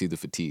definitely see the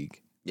fatigue.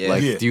 Yeah.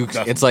 Like Yeah, you,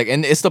 definitely. it's like,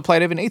 and it's the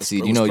plight of an 8th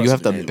seed. You know, you have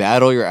to precedent.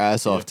 battle your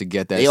ass off to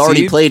get that. They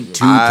already seed. played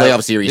 2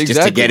 playoff series just to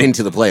exactly. get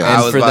into the I playoffs.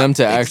 was And for them about-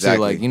 to actually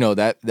exactly.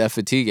 like that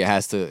fatigue, it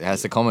has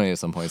to culminate at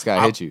some point. It's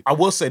gotta hit you. I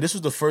will say this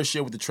was the first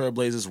year with the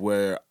Trailblazers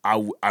where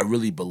I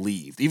really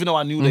believed, even though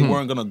I knew they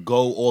weren't gonna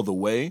go all the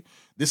way.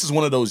 This is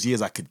one of those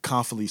years I could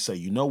confidently say,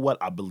 you know what,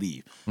 I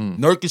believe.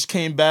 Nurkic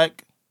came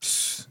back.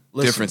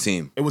 Listen, Different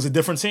team. It was a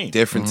different team.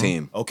 Different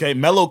team. Okay,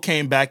 Melo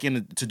came back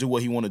in to do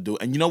what he wanted to do,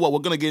 and you know what? We're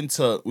gonna get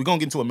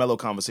into a Melo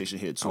conversation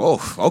here too.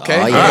 Oh, okay.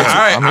 Oh, All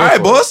yeah. I'm right, here for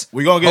it. boss.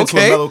 We're gonna get into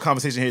Okay. a Melo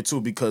conversation here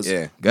too because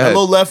Yeah, go ahead.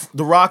 Melo left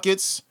the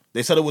Rockets.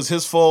 They said it was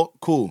his fault.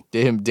 Cool.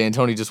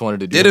 D'Antoni just wanted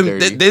to do Did him him?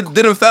 dirty.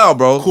 Didn't foul,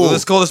 bro. Cool.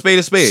 Let's call a spade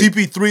a spade.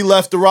 CP3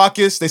 left the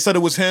Rockets. They said it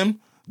was him.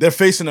 They're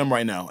facing them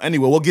right now.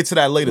 Anyway, we'll get to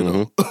that later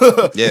though.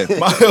 Yeah.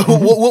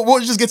 We'll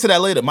just get to that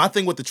later. My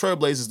thing with the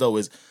Trailblazers though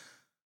is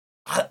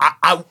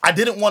I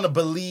didn't want to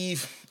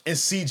believe in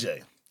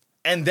CJ,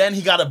 and then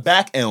he got a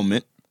back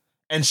ailment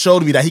and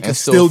showed me that he can and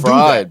still do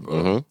fried, that.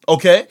 bro.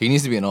 Okay, He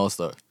needs to be an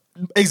all-star.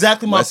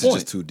 exactly my West is point.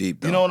 just too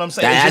deep, though. You know what I'm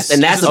saying? That's, It's just-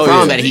 and that's it's the just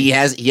problem too that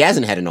deep. he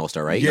hasn't had an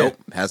All-Star, right? Yeah. Nope,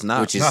 has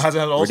not. Which is No, hasn't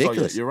had an All-Star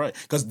ridiculous. yet. You're right.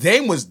 Because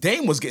Dame was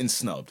getting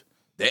snubbed.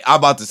 I'm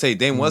about to say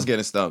Dame was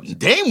getting snubbed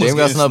Dame was Dame got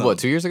getting snubbed, what,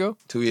 2 years ago?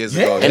 2 years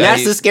Yeah. ago. And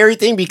that's the scary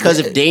thing because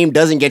if Dame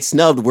doesn't get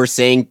snubbed, we're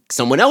saying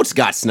someone else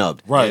got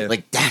snubbed. Right.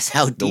 Like that's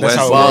how deep. West-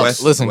 how it Well, is.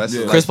 West- listen, West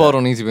is Chris like Paul that.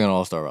 don't need to be on an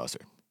all-star roster.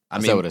 I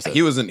That's mean, what I said.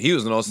 he was an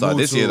all-star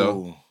this year though.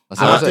 Mutu. That's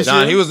what I Not said. this John,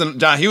 year?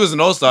 he was an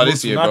all-star this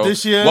Mutu, year, not bro.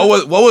 this year? What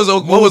was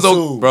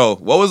Mutu. bro?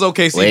 What was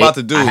OKC Wait, about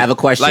to do? I have a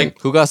question. Like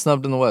Who got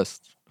snubbed in the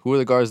West? Who are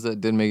the guards that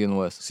didn't make it in the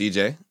West?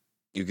 CJ,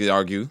 you could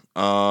argue.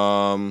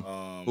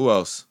 Who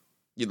else?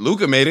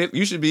 Luka made it.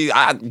 You should be.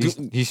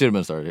 He should have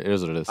been started. It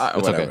is what it is. It's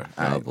whatever. okay.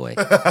 Oh boy.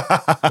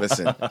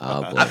 Listen,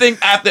 Oh boy. I think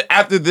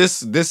after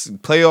this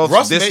playoffs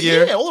Russ this made-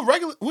 year, Yeah, all the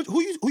regular.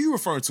 Who you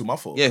referring to? My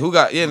fault. yeah, who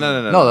got? Yeah,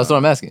 no. No, that's what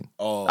I'm asking.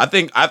 Oh, I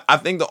think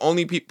the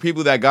only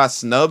people that got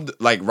snubbed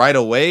like right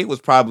away was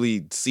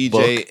probably CJ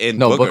Book. and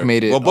No, Booker. Book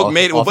made it Well, Book off-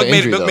 made it. off Book of made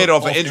injury, it. Book made it though.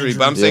 off of Off injury, injury.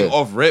 but I'm saying Yeah.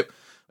 off rip.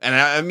 And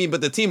I mean,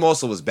 but the team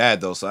also was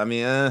bad though. So I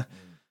mean,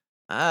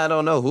 I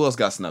don't know who else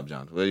got snubbed,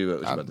 John. What you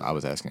about to I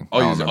was asking. Oh, I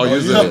you don't was- remember. oh, you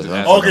was- Yeah, yeah,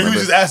 yeah. yeah. okay. You was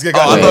just asking. Oh,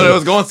 I guys. thought it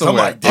was going I'm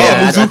somewhere. like,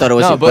 Yeah, damn. I thought it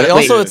was. No, but wait,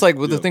 also it's like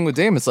with the thing with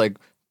Dame, it's like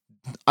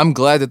I'm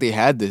glad that they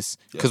had this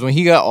because when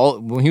he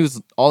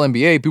was all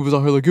NBA, people was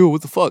out here like, yo,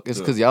 what the fuck? It's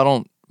because y'all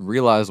don't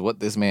realize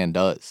what this man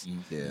does.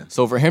 Yeah.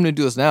 So for him to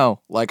do this now,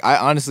 like I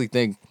honestly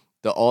think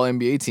the All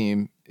NBA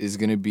team is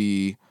gonna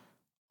be,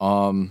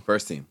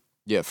 First team.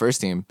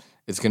 first team.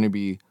 It's gonna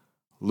be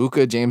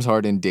Luka, James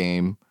Harden,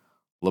 Dame,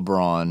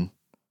 LeBron,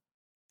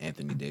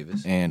 Anthony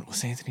Davis. and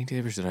was Anthony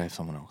Davis? Or did I have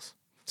someone else,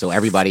 so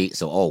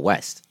all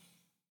West.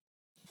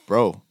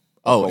 bro?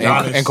 Oh,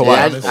 Giannis. and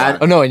Kawhi. Yeah,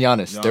 Oh no, and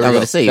Giannis. There we I was go.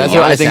 gonna say, That's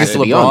what I Giannis think. has It's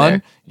to be on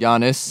LeBron,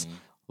 Giannis,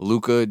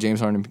 Luka, James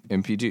Harden,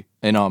 and PG,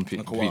 and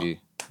Kawhi. PG.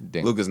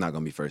 Dang. Luka's not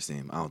gonna be first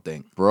team. I don't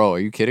think. Bro, are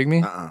you kidding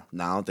me? Nah,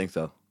 I don't think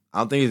so. I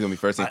don't think he's gonna be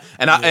first team.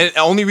 And the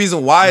only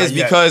reason why is Not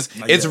yet. because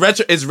Not it's yet.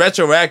 it's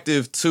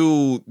retroactive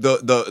to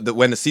the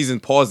when the season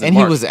paused in And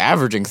March. he was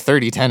averaging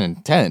 30, 10,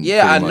 and 10.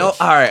 Yeah, I pretty know.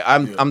 much. All right,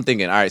 I'm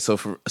thinking. All right, so All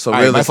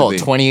right, my fault. realistically,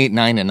 28,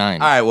 9, and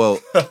 9. all right, well,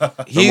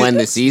 From when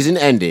the season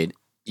ended,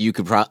 you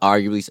could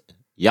arguably say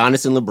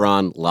Giannis and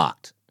LeBron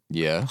locked,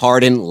 Yeah.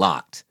 Harden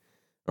locked,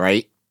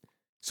 right?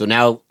 So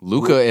now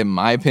Luka, in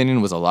my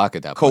opinion, was a lock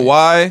at that point.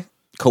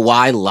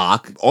 Kawhi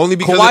lock. only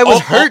because Kawhi was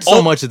hurt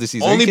so much of the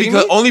season.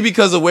 Only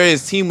because of where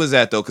his team was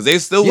at though, because they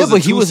still was. Yeah,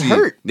 but he was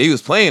hurt. He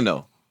was playing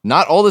though.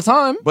 Not all the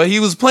time. But he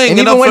was playing. And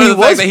Even when he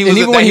was, he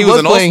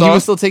was playing, he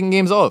was still taking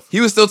games off.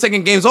 He was still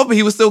taking games off, but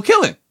he was still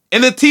killing.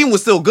 And the team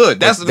was still good.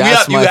 That's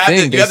my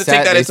thing. You have to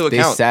take that into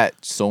account. They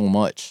sat so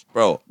much,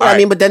 bro. Well, I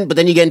mean, but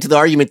then you get into the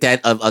argument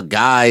that of a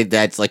guy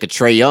that's like a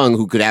Trae Young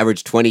who could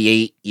average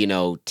 28,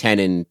 10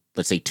 and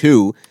let's say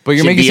 2. But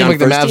you're making it seem like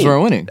the Mavs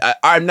weren't winning.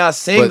 I'm not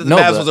saying that the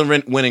Mavs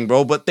wasn't winning,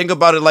 bro. But think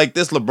about it like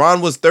this: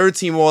 LeBron was third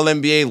team All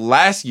NBA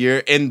last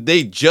year, and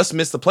they just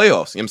missed the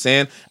playoffs. You know what I'm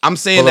saying? I'm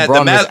saying that the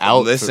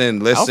Mavs.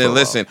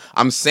 Listen.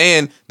 I'm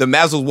saying the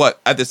Mavs was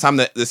what at this time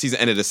that the season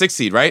ended a 6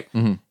 seed, right?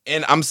 Mm-hmm.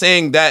 And I'm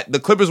saying that the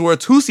Clippers were a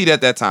 2 seed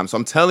at that time. So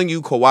I'm telling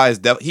you, Kawhi is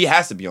he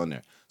has to be on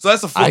there. So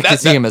that's a. I could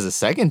see him as a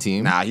second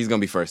team. Nah, he's gonna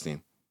be first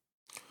team.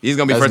 He's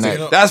gonna be first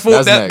team. That's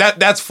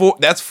 4.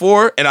 That's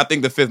 4, and I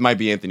think the 5th might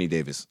be Anthony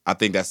Davis. I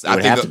think that's. I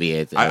think have to be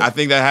Anthony. I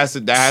think that has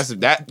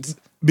to.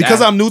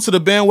 Because I'm new to the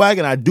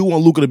bandwagon, I do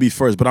want Luka to be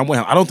first, but I'm with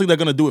him. I don't think they're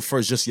gonna do it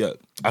first just yet.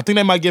 I think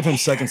they might give him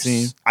second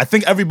team. I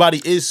think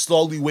everybody is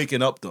slowly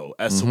waking up though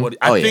as to what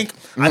I think.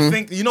 I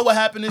think you know what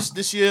happened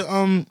this year,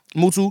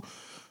 Mutu.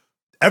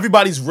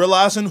 Everybody's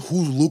realizing who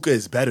Luka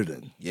is better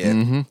than.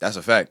 Yeah, that's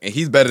a fact, and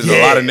he's better than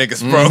a lot of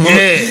niggas, bro.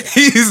 Yeah,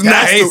 he's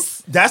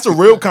nice. That's a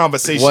real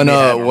conversation.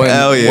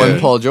 When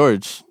Paul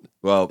George.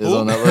 Well, is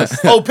on that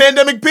list. Oh,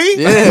 Pandemic P?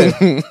 Yeah.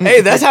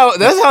 Hey, that's how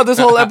this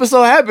whole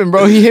episode happened,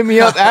 bro. He hit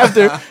me up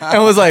after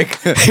and was like,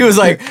 he was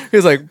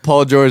like,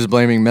 Paul George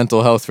blaming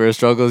mental health for his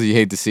struggles. You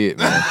hate to see it,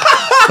 man.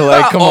 So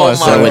like, come on.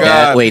 So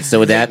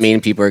would that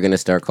mean people are gonna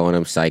start calling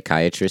him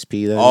Psychiatrist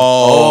P then?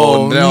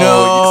 Oh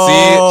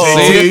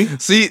no!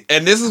 See,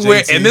 and this is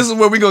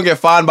where we're gonna get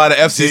fined by the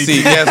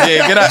FCC. Yes,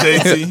 get out,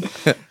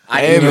 JT.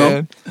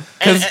 Man.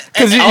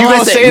 Because you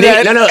gonna say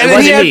that, and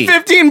then he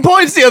had 15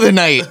 points the other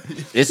night.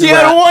 He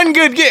had one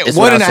good game,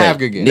 1.5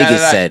 good games.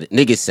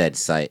 Niggas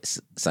said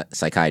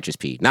Psychiatrist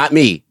P, not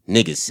me.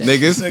 Niggas said.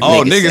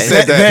 Niggas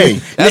said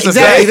that. That's a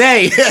fact.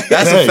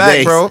 That's a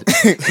fact, bro.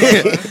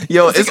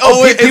 Yo, it's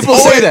always people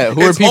say that.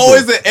 Who are people?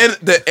 Always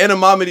the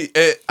anonymity.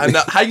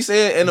 How you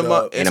say it?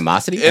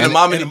 Animosity.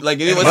 Anonymity. Like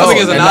something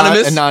is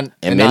anonymous.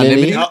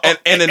 Anonymity.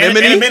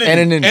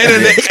 Anonymity.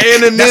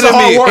 That's a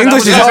hard word.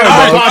 English is hard.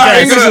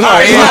 English is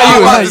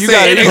hard. You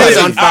got it. English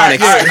on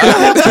phonics.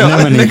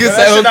 Niggas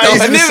say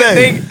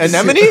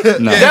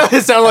anemone.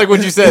 That sounded like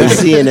what you said.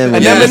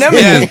 Anemone.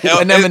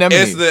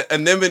 It's the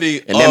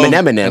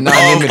anemone.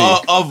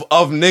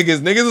 Of niggas.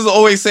 Niggas is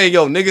always saying,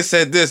 yo, niggas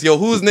said this. Yo,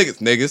 who's niggas?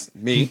 Niggas.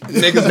 Me.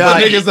 Niggas.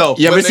 Niggas though.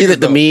 You ever see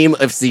the meme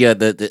of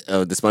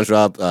the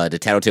SpongeBob, the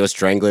Tattletale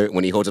Strangler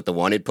when he holds up the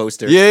wanted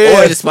poster?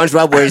 Yeah. Or the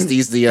SpongeBob where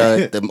he's the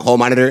hall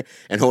monitor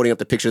and holding up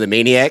the picture of the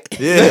maniac.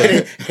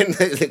 Yeah. And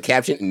the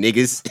caption,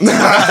 niggas.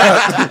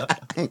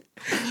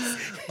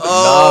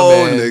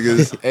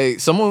 Niggas. Hey,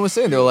 someone was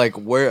saying, they're like,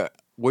 where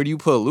do you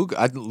put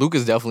Luka?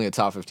 Luka's definitely a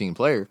top 15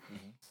 player.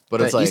 But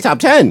it's like he's top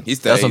 10.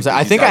 That's what I'm saying.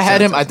 I think I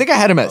had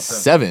him at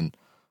 7.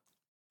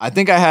 I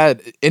think I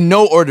had in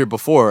no order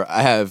before.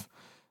 I have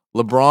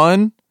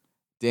LeBron,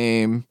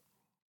 Dame,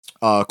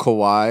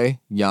 Kawhi,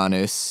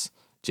 Giannis,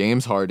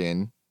 James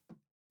Harden,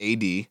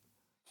 AD.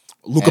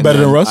 Luka better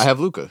than Russ? I have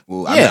Luka.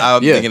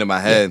 I'm thinking in my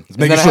head.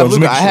 I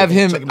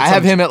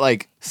have him at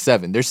like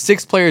 7. There's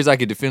 6 players I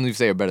could definitively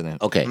say are better than him.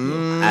 Okay.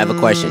 I have a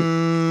question.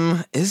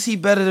 Is he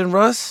better than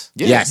Russ?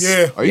 Yes.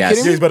 Yeah. Are you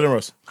kidding me? He's better than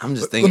Russ. I'm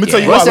just thinking. Let me tell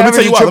you Russ why.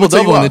 averaged a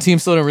triple-double and the team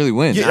still didn't really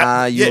win.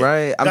 Nah, you're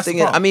right. I'm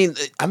thinking. I mean,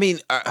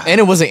 and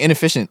it wasn't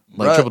inefficient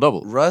like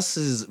triple-double.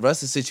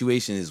 Russ's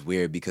situation is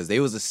weird because they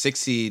was a 6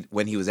 seed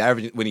when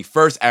he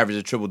first averaged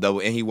a triple-double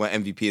and he won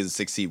MVP as a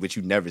 6 seed, which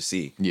you never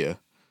see. Yeah.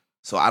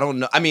 So I don't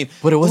know. I mean,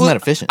 but it wasn't that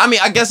efficient. I mean,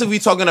 I guess if we're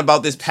talking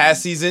about this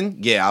past season,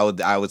 yeah,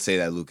 I would say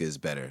that Luka is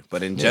better.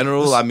 But in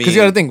general, I mean, because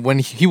you got to think when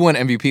he won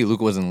MVP,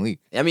 Luka was in the league.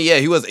 I mean, yeah,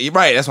 he was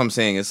right. That's what I'm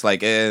saying. It's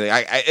like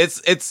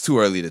it's too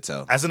early to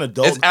tell. As an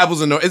adult, it's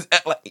apples and oranges.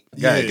 Go.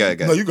 No,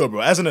 you go,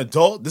 bro. As an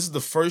adult, this is the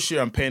first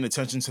year I'm paying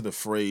attention to the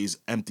phrase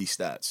 "empty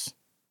stats."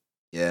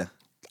 Yeah.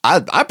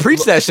 I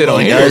preach that shit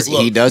on here.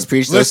 He does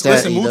preach those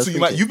stats. Listen,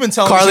 Mutu, you've been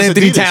telling Karl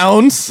Anthony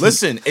Towns.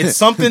 Listen, it's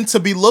something to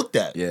be looked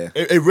at. Yeah,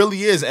 it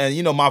really is. And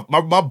you know, my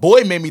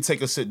boy made me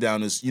take a sit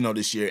down this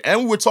year, and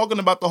we were talking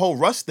about the whole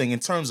Russ thing in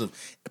terms of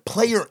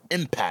player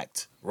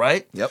impact.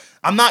 Right? Yep.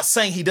 I'm not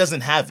saying he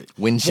doesn't have it.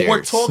 Win shares. But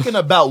we're talking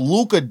about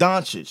Luka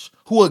Doncic,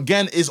 who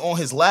again is on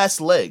his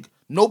last leg,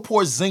 no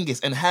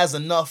Porzingis, and has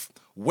enough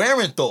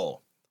Werenthal,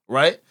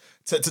 right,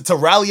 to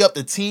rally up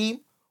the team.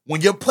 When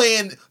you're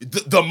playing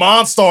the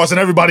Monstars and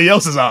everybody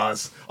else's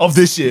eyes of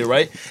this year,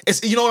 right?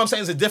 It's you know what I'm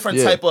saying. It's a different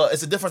type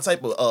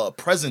of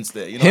presence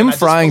there. You know? Him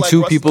frying like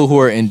 2 people who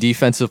are in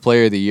Defensive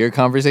Player of the Year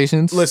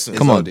conversations. Listen,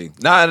 come on.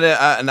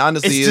 And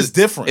honestly, it's just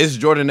different. It's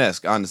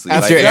Jordan-esque, honestly.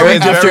 After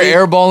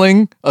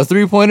airballing a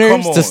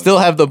 3-pointer to still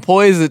have the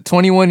poise at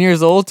 21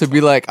 years old to be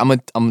like, I'm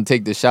gonna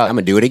take this shot. I'm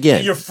gonna do it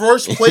again. In your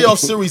first playoff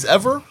series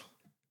ever.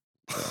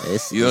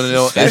 You don't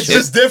know. It's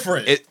just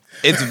different.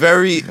 it's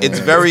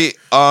very.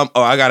 Oh,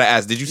 I gotta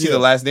ask. Did you see The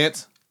Last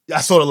Dance?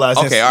 I saw The Last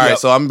Dance. Okay, all right. Yep.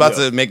 So I'm about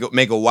to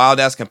make a wild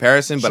ass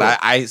comparison, but Sure.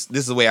 I this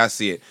is the way I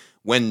see it.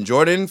 When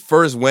Jordan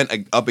first went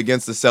up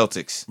against the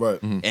Celtics, Right.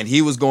 and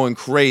he was going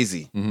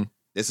crazy.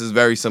 This is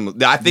very similar.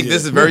 I think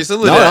this is very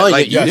similar. No, to that. no,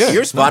 Like,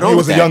 you're spot on. He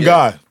was with a that. young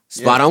guy.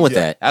 Spot on with Yeah.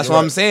 that. that's You're what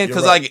I'm right. saying. You're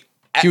Because right. like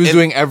He was and-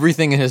 doing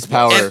everything in his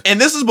power. And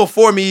this is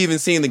before me even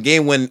seeing the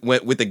game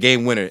with the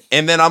game winner.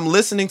 And then I'm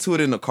listening to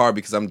it in the car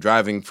because I'm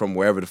driving from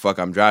wherever the fuck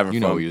I'm driving You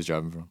from. know where he was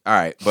driving from. All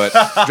right, but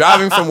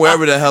driving from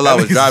wherever the hell I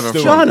was driving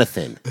from.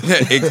 Jonathan.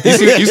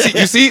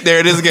 you see, there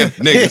it is again.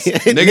 Niggas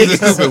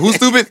is stupid. Who's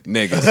stupid?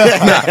 Niggas.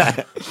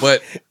 Nah.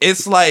 But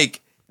it's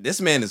like this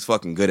man is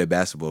fucking good at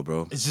basketball,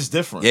 bro. It's just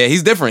different. Yeah,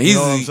 he's different. You He's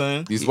know what I'm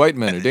saying? These white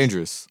men are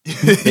dangerous.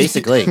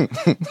 Basically.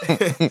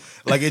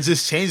 Like it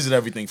just changes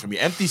everything for me.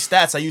 Empty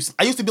stats.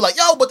 I used to be like,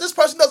 yo, but this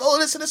person does all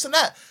of this and this and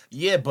that.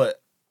 Yeah,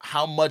 but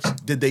how much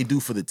did they do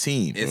for the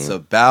team? It's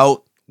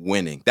about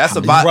winning. That's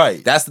about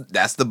Right. That's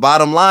the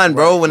bottom line,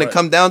 bro. When it right.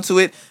 comes down to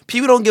it,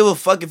 people don't give a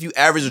fuck if you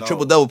average a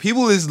triple double.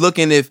 People is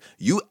looking if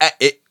you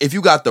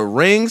got the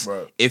rings,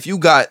 Right. if you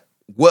got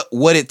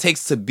what it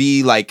takes to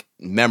be like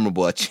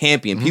memorable, a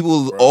champion.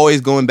 People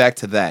always going back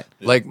to that.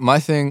 Like my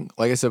thing,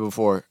 like I said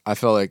before, I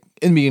felt like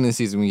in the beginning of the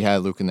season we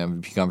had Luke in the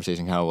MVP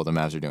conversation how well the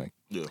Mavs are doing.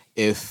 Yeah.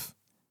 If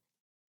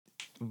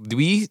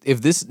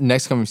this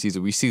next coming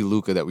season we see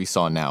Luka that we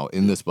saw now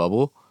in this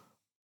bubble,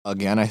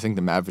 again I think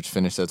the Mavericks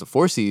finish as a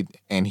 4 seed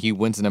and he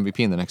wins an MVP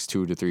in the next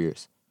 2 to 3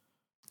 years.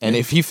 And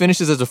if he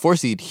finishes as a 4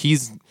 seed,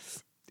 he's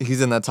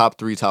in that top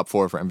 3, top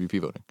 4 for MVP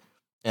voting.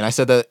 And I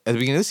said that at the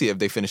beginning of this year, if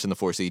they finish in the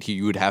 4 seed,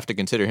 you would have to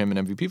consider him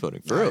in MVP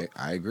voting. For real.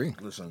 I agree.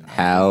 Listen,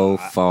 How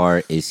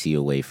far is he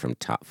away from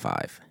top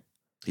 5?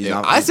 He's Yeah,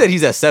 not- I said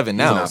he's at 7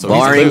 now. not- So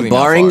he's clearly not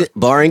far.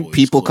 barring Boy,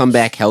 people he's come close.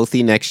 back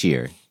healthy next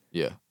year.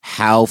 Yeah.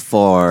 How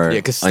far? Yeah,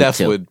 because Steph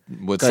until-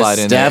 would slide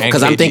in Steph- there. and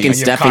 'cause I'm KD. thinking and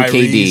your Steph and Kyries,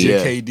 KD. your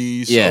Yeah.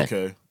 KDs.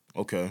 Yeah.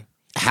 Okay.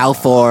 How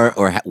far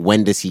or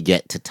when does he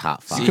get to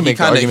top 5? You can He make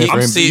the kinda- argument for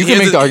I'm him. see- You can here's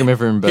make the- the argument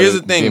for him better. Here's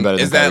the thing: being better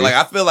is than that Kyrie. like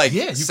I feel like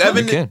Yeah, you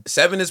seven can.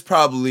 seven is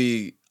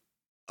probably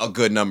a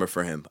good number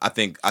for him. I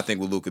think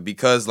with Luka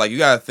because like you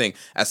gotta think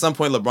at some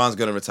point LeBron's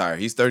gonna retire.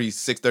 He's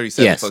 36,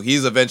 37. Yes. So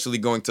he's eventually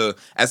going to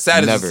as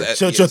sad Never. as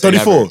You're yeah,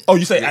 34. never. Oh,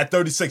 you say at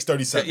 36,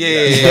 37.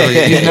 Yeah.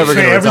 He's never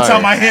gonna Every retire.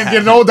 time my hand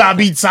getting older, I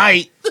be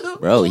tight.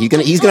 Bro,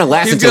 he's gonna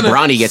last He's until gonna-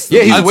 Bronny gets.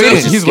 Yeah, he's Until waiting.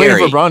 it's He's scary.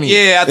 waiting for Bronny.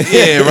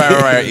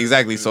 Yeah, right,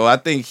 exactly. So I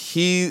think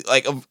he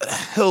like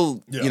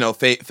he'll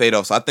fade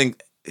off. So I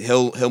think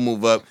he'll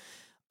move up.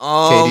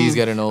 KD's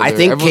getting older. I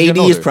think Everyone's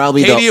getting KD is older.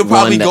 probably KD the will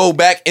probably one that, go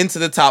back into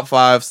the top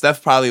 5.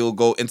 Steph probably will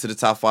go into the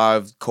top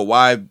 5.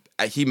 Kawhi,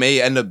 he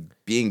may end up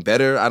being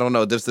better. I don't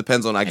know. It just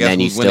depends on I guess then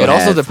you who's still winning. It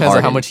also have depends on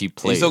how Harden. much he You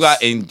plays. still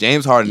got and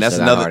James Harden. You That's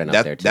still got another. Harden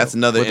up there, too. That's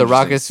another. with the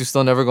interesting- Rockets, who's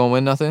still never going to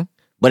win nothing.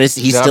 but he's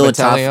Got still a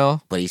top.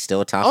 Bentalio. But he's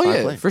still a top Oh 5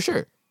 yeah, player. for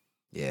sure.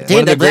 Yeah. Damn, One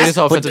of the that- greatest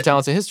but offensive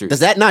talents in history. Does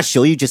that not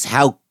show you just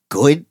how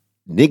good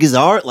niggas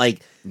are? Like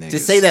to Niggas.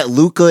 say that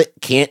Luka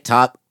can't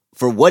top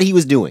for what he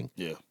was doing.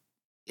 Yeah.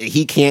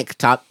 He can't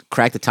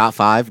crack the top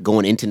 5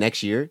 going into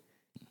next year.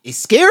 It's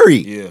scary.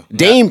 Yeah.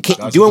 Dame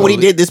That's doing what he totally-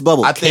 did this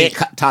bubble. I can't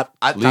think- top.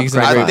 League's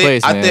in a I great think-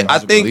 place, I man. think- I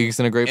think- League's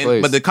in a great And-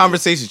 place. But the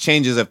conversation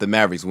changes if the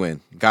Mavericks win.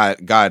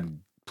 God,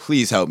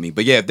 please help me.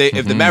 But yeah,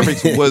 if the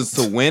Mavericks was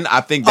to win, I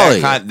think Oh,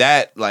 that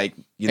yeah. like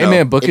you hey know.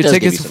 man, book it your does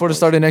give tickets you some before the points.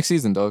 start of next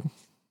season, dog.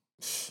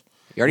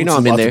 You already know Who's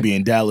I'm in about there. to be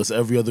in Dallas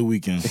every other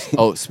weekend.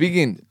 Oh,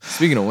 speaking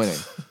of winning,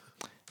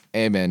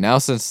 hey man, now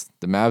since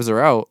the Mavs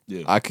are out,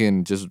 Yeah. I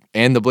can just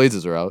and the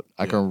Blazers are out,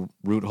 I can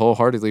root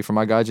wholeheartedly for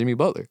my guy Jimmy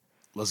Butler.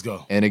 Let's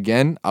go. And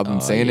again, I've been Oh,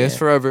 saying this yeah.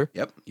 forever.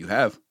 Yep, you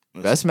have.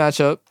 Best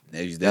matchup.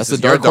 This That's is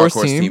the your dark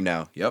horse team.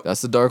 now. Yep.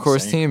 That's the dark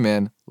horse Same. team,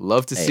 man.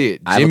 Love to Hey, see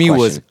it. I have a Jimmy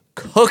was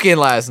question. cooking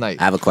last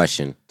night. I have a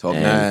question. Talk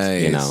And,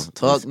 nice. You know,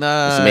 Talk this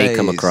may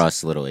come nice.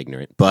 across a little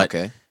ignorant, but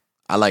Okay.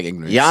 I like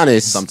ignorance.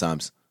 Giannis-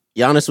 sometimes.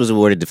 Giannis was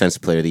awarded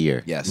Defensive Player of the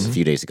Year. Yes. a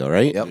few days ago,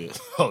 right? Yep. Yeah.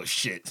 Oh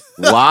shit.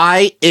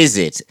 Why is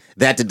it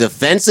that the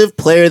Defensive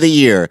Player of the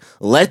Year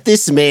let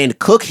this man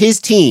cook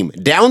his team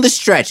down the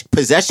stretch,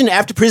 possession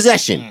after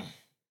possession,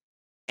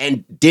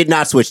 and did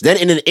not switch? Then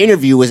in an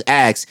interview was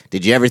asked,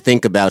 did you ever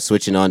think about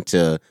switching on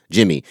to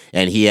Jimmy?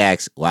 And he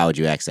asked, why would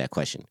you ask that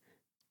question?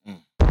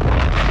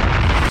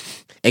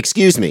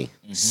 Excuse me,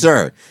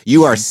 sir.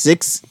 You are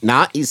 6'9",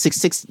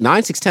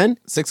 6'10",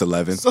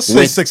 6'11". Let's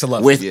say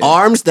 6'11". with Yeah.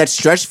 arms that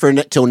stretch for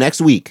till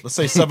next week. Let's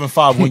say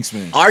 7'5"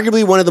 wingspan.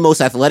 Arguably one of the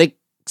most athletic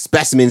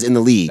specimens in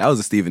the league. That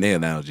was a Stephen A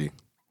analogy.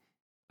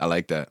 I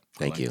like that.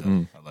 Thank you.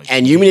 I like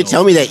And that. you mean to He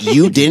tell me knows. that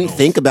you He didn't knows.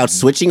 think about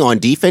switching on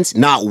defense?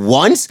 Not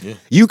once? Yeah.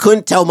 You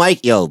couldn't tell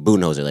Mike, yo,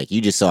 Budenholzer, like, you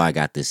just saw I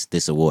got this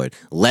award.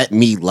 Let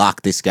me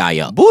lock this guy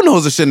up.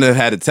 Budenholzer shouldn't have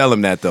had to tell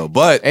him that though.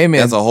 But Hey, man.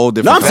 that's a whole No,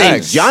 different. I'm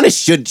saying Facts.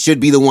 Giannis should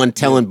be the one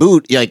telling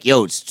Boot, like,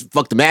 yo,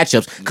 fuck the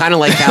matchups. Kind of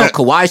like how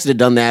Kawhi should have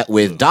done that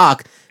with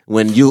Doc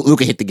when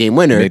Luka hit the game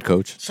winner. Mid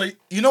coach. So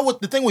you know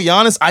what the thing with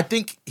Giannis? I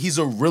think he's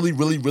a really,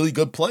 really, really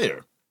good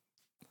player.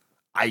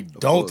 I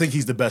don't think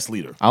he's the best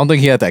leader. I don't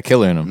think he had that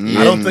killer in him.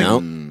 I don't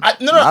think. I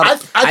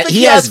think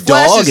he has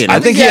dog in him. I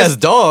think he has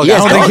dog. He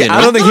has dog in him.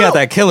 I don't think he had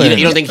that killer in him.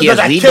 You don't think he Because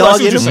has that lead killer, I dog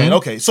see what in you're him? saying.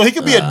 Okay, so he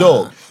could be a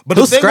dog. But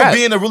the he'll thing scrap. of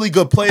being a really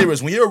good player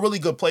is when you're a really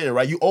good player,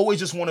 right? You always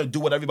just want to do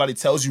what everybody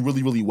tells you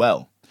really, really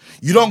well.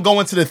 You don't go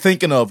into the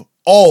thinking of,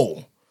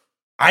 oh,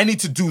 I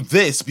need to do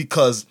this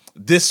because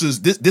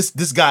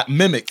this got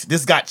mimicked,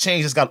 this got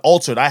changed, this got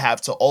altered. I have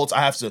to alter.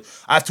 I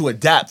have to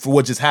adapt for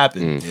what just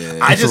happened.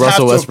 I just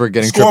Russell have Westbrook to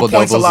getting score triple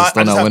points a doubles lot. is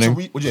still I just not have to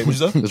winning. what'd you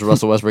say? Is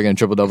Russell Westbrook getting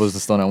triple doubles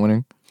is still not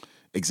winning?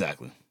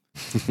 Exactly.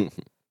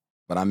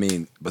 But I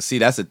mean, see,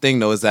 that's the thing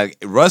though, is that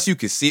Russ, you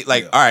can see,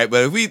 like, all right,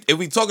 but if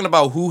we talking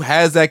about who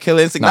has that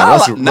killer instinct,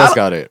 Russ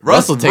got it.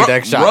 Russell take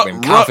that shot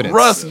in confidence.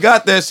 Russ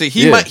got that shit.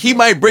 He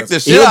might break the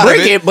shit He'll out break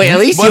of it, but at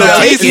least he'll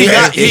take he it.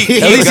 got, he At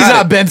least he's got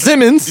not it. Ben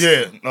Simmons.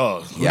 Yeah. Oh,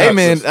 Hey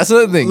man, that's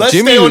another thing. Let's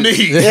Jimmy stay on the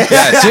Heat.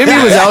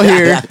 Jimmy was out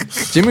here.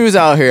 Jimmy was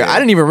out here. I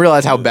didn't even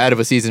realize how bad of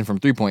a season from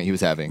 3-point he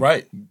was having.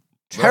 Right.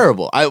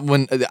 Terrible.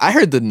 When I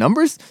heard the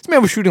numbers, this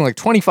man was shooting like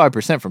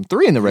 25% from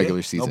 3 in the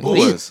regular season.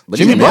 was. But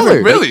Jimmy he's never-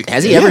 Butler. Really?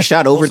 Has he ever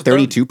shot over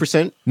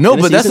 32%? No, in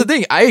a but that's the season?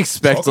 thing. I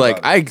expect Talk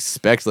about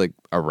it.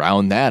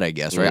 around that, I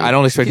guess, right? I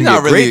don't expect him He's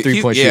to be not a really- great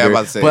 3-point yeah, I'm shooter.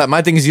 about to say. But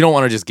my thing is you don't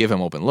want to just give him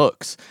open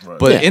looks. Right.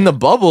 But Yeah. in the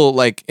bubble,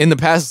 like in the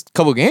past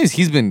couple games,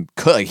 he's been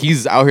like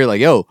he's out here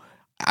like, yo,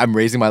 I'm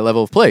raising my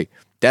level of play.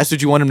 That's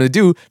what you want him to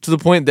do, to the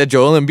point that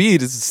Joel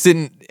Embiid is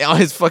sitting in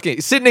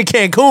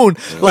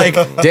Cancun, like,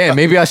 damn,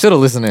 maybe I should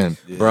have listened to him.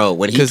 Bro,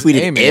 when he 'Cause,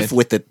 tweeted hey, man. if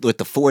with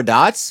the 4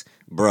 dots,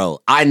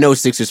 bro, I know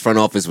Sixers front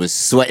office was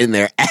sweating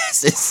their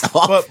asses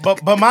off.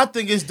 But my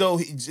thing is though,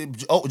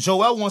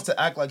 Joel wants to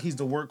act like he's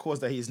the workhorse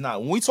that he's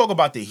not. When we talk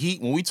about the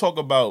Heat, when we talk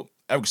about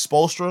Eric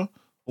Spoelstra,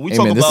 when we Hey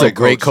talk man, this about is a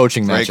great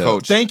coaching Great matchup.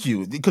 coach. Thank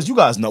you, because you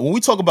guys know when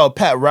we talk about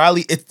Pat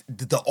Riley, it's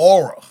the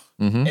aura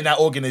in that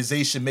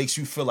organization makes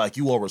you feel like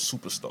you are a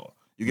superstar.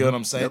 You get what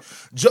I'm saying?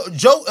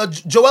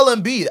 Joel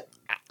Embiid.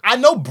 I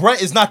know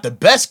Brett is not the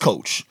best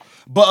coach,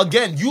 but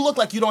again, you look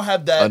like you don't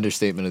have that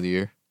Understatement of the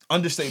year.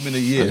 understatement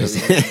of the year.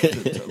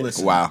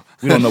 Listen, Wow.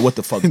 we don't know what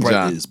the fuck Brett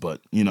John. is,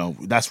 but you know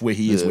that's where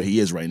he is. Where he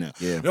is right now.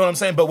 Yeah. You know what I'm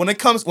saying? But when it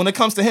comes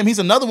to him, he's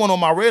another one on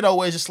my radar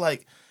where it's just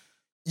like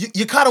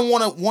you kind of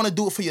want to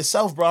do it for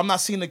yourself, bro. I'm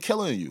not seeing the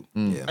killer in you,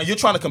 and you're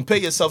trying to compare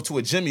yourself to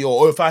a Jimmy,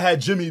 or if I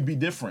had Jimmy, it'd be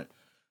different.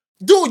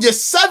 Dude, you're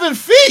 7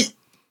 feet.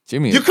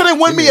 Jimmy, You couldn't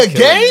win me a Jimmy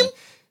killer, game. man.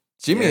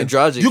 Jimmy and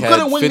Dragic You had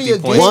couldn't win me 50 a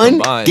points One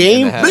combined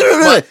game? and a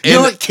half. You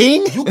know what,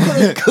 King? You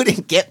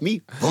couldn't get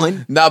me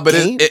one Nah, but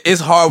game?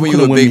 it's hard when You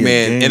you're a couldn't big win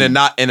me a man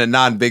game. in a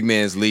non-big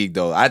man's league,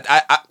 though.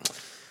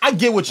 I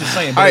get what you're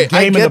saying, but All a right,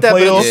 I game get in the that,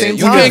 but at playoffs, the same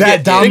you time, get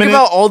that dominant. think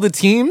about all the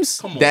teams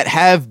Come on. that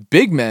have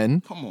big men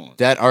Come on.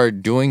 that are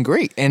doing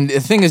great. And the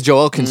thing is,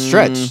 Joel can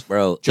stretch.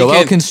 Bro,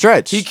 Joel can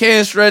stretch. He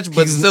can stretch,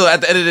 but still, at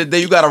the end of the day,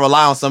 you got to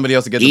rely on somebody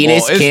else to get the Enes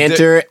ball. It's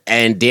Kanter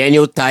and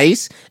Daniel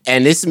Tice,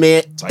 and this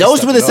man,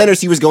 those were the stepping centers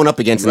he was going up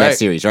against in that Right,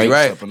 series, right?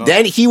 right. Stepping up.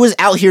 Then he was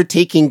out here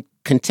taking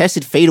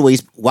contested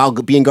fadeaways while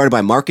being guarded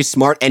by Marcus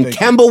Smart and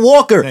Kemba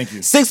Walker. Thank you.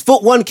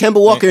 6'1" Kemba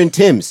Walker and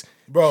Tim's.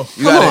 Bro,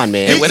 Come on,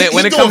 man. And when it He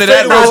comes to doing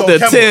that, fadeaways bro, on the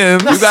Kemba. Tim,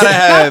 you gotta Not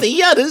have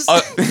the others.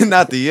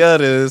 not the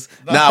others.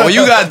 Nah, when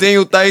you got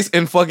Daniel Theis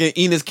and fucking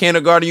Enes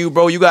Kanter guarding you,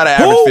 bro, you gotta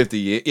average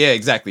 50. Yeah,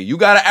 exactly. You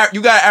gotta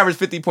average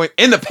 50 points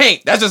in the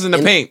paint. That's just in the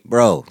paint.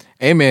 Bro,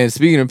 Hey man,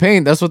 speaking of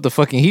paint, that's what the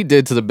fucking Heat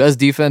did to the best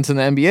defense in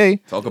the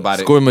NBA. Talk about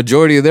it. Scored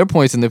majority of their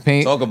points in the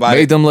paint. Talk about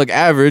made it. them look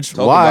average.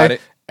 Talk Why? about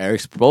it.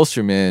 Eric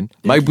Spoelstra, man.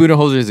 Mike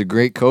Budenholzer is a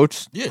great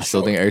coach. Yeah, I still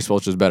sure. think Eric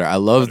Spoelstra is better. I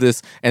love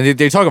this. And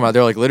they're talking about,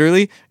 they're like,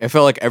 literally, it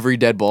felt like every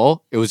dead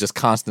ball, it was just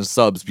constant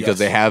subs because Yes.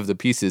 they have the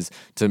pieces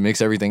to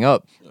mix everything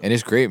up. And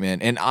it's great, man.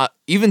 And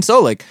even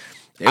so, like,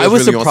 It I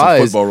was really on some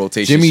surprised football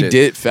rotation Jimmy shit.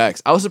 did facts.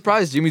 I was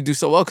surprised Jimmy do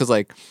so well because,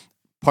 like,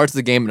 parts of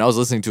the game, and I was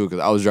listening to it because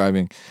I was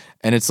driving,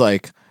 and it's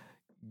like,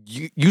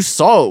 you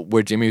saw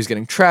where Jimmy was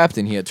getting trapped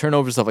and he had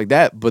turnovers, stuff like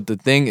that. But the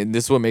thing, and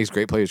this is what makes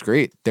great players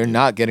great, they're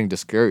not getting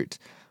discouraged.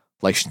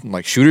 Like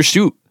shooters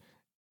shoot.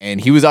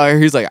 And he was out here,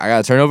 he's like, I got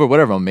a turnover,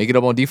 whatever. I'm going to make it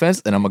up on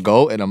defense, and I'm going to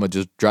go, and I'm going to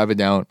just drive it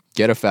down,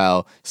 get a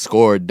foul,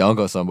 score, dunk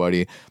on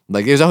somebody.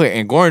 Like, he was out here.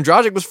 And Goran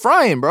Dragic was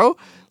frying, bro.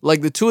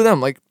 Like, the two of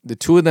them,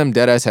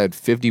 deadass had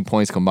 50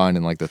 points combined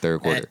in, like, the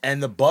third quarter.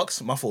 And the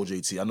Bucks, my fault,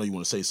 JT. I know you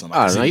want to say something.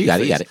 I can don't see know. it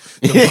in You your got it.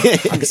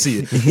 face. I can see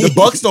it. The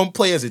Bucks don't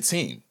play as a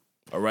team.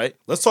 All right?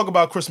 Let's talk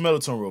about Chris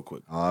Middleton real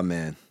quick. Oh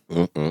man.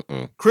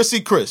 Chris.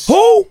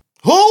 Who?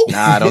 Who?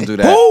 Nah, don't do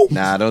that.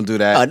 Nah, don't do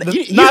that.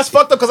 Nah, it's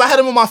fucked up because I had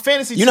him on my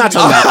fantasy You're team. not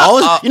talking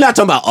about you're not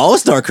talking about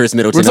All-Star Chris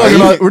Middleton.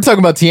 We're talking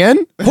about Tien?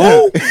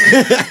 Who?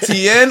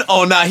 Tien?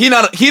 Oh nah, he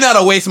not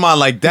a waste man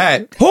like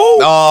that. Who?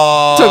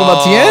 Oh, Talking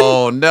about Tien?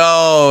 Oh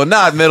no,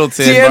 not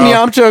Middleton. Tien, bro.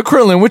 Yamcha,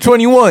 Krillin. Which one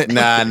you want?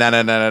 Nah.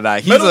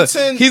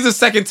 Middleton- He's a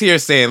second tier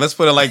Saiyan. Let's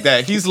put it like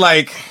that. He's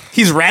like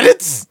He's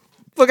Raditz?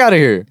 Fuck out of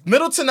here.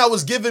 Middleton that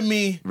was giving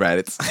me.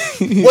 Raditz.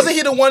 Wasn't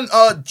he the one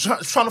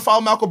trying to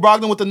follow Malcolm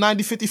Brogdon with the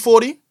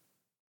 90-50-40?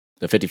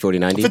 The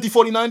 50-40-90?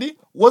 50-40-90?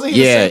 Wasn't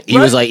he? Yeah, the same, he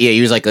was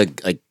like a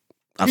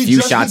He few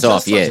just- shots he off.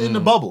 just Yeah, touched it in the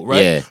bubble,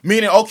 right? Yeah.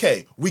 Meaning,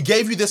 okay, we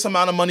gave you this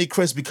amount of money,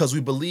 Chris, because we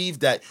believe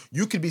that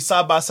you could be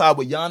side by side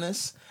with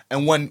Giannis,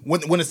 and when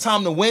it's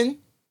time to win,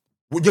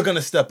 you're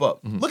gonna step up.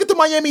 Look at the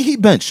Miami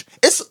Heat bench.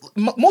 It's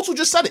Motul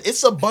just said it.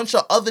 It's a bunch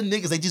of other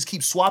niggas. They just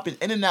keep swapping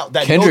in and out.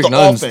 That Kendrick know the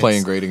Nunn's offense.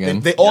 playing great again.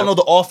 They all know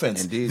the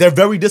offense. Indeed. They're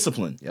very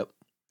disciplined. Yep.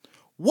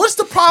 What's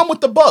the problem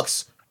with the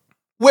Bucks?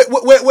 Where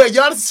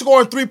Giannis is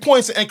scoring 3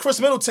 points and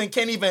Chris Middleton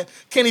can't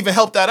even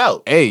help that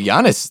out. Hey,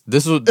 Giannis,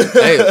 this was.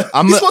 Hey,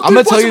 I'm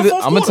gonna tell you.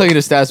 I'm gonna tell you the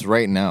stats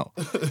right now.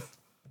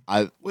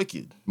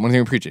 Wicked. One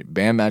thing we preach it.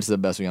 Bam matches the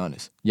best with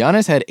Giannis.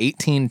 Giannis had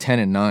 18, 10,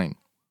 and 9.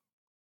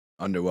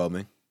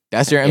 Underwhelming.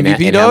 That's your In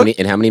MVP, dog.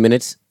 in how many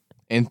minutes?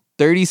 In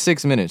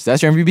 36 minutes.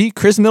 That's your MVP.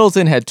 Chris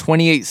Middleton had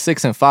 28,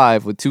 6, and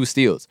 5 with 2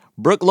 steals.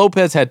 Brooke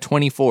Lopez had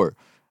 24.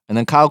 And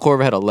then Kyle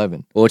Korver had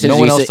 11. Well, no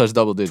one else touched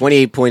double digits.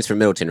 28 points for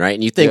Middleton, right?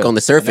 And you think Yeah. on the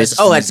surface, that's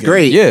just that's game.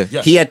 great. Yeah.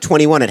 Yes. He had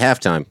 21 at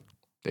halftime.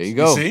 There you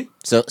go. See?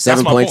 So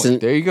 7 my points point. in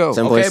There you go.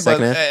 7 Okay, points but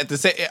second half. at the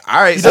same,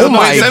 all right, doesn't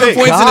 7 make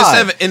points in the God.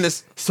 seven in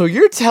this. So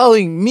you're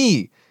telling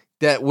me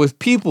that with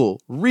people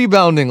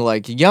rebounding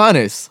like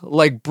Giannis,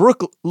 like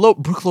Brooke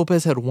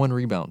Lopez had 1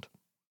 rebound.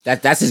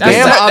 That's his Bam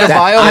game.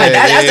 Adebayo had-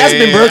 That's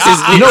been Brooks'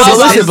 No, but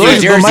listen,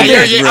 but my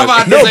jersey. man- I'm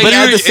about to No, say, but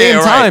at the same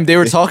right. time, they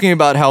were talking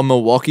about how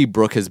Milwaukee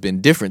Brooke has been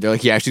different. They're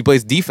like, he actually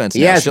plays defense now,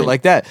 He has shit been.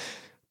 like that.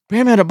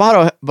 Bam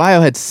Adebayo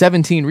had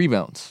 17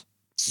 rebounds.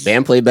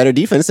 Bam played better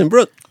defense than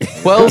Brook.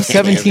 12,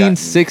 17,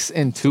 6,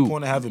 and 2.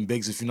 Point of having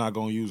bigs if you're not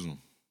gonna use them.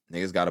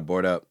 Niggas got to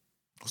board up.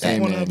 What's the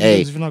point of having Hey,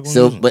 bigs if you're not gonna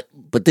so use them?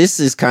 but this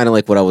is kind of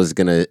like what I was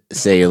gonna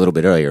say a little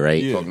bit earlier,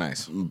 right? Yeah. Talk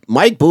nice.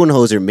 Mike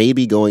Budenholzer may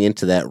be going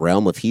into that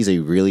realm of he's a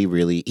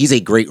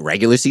great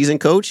regular season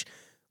coach,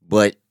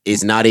 but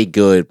is not a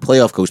good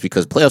playoff coach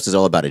because playoffs is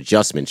all about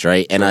adjustments,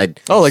 right? And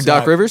Oh, like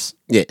Doc Rivers?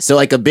 yeah, so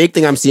like a big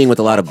thing I'm seeing with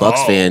a lot of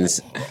Bucks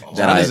fans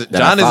that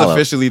John is follow.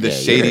 officially the Yeah,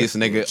 shadiest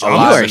nigga John,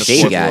 alive you are in a the shady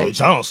sports guy. world.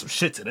 John on some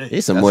shit today.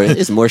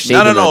 It's more shady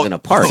No. than a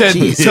park. To-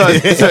 Jeez.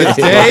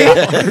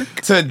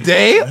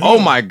 today, oh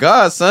my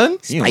God, son.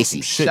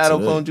 Spicy. Shadow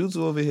clone jutsu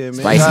over here,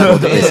 man. Spicy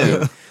God both of us damn.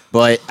 do.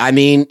 But I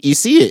mean, you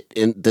see it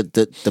in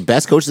the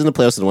best coaches in the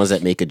playoffs are the ones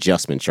that make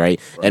adjustments, right?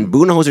 And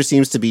Budenholzer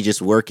seems to be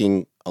just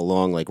working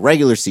along like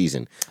regular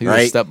season, He was a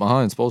right? step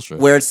behind Spoelstra.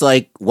 Where it's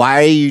like,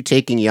 why are you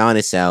taking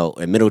Giannis out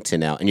and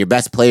Middleton out and your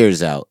best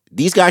players out?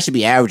 These guys should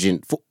be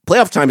averaging.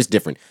 Playoff time is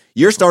different.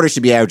 Your starters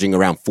should be averaging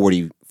around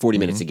 40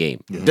 minutes a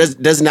game.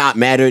 Does not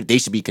matter. They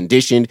should be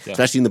conditioned,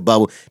 especially in the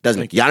bubble.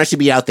 Doesn't Giannis should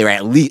be out there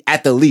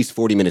at the least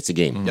 40 minutes a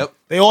game. Yep.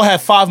 They all had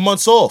 5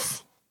 months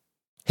off.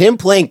 Him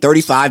playing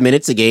 35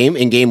 minutes a game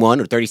in game 1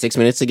 or 36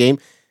 minutes a game,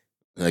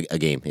 a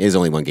game, it is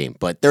only one game,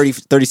 but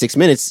 36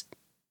 minutes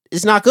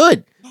is not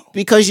good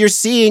because you're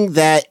seeing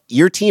that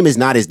your team is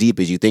not as deep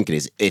as you think it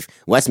is. If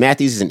Wes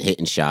Matthews isn't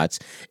hitting shots,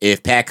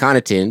 if Pat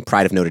Connaughton,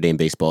 pride of Notre Dame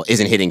baseball,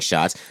 isn't hitting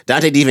shots,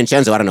 Dante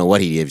DiVincenzo, I don't know what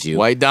he gives you.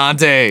 White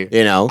Dante.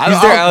 You know,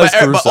 He's their Alex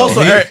but Caruso.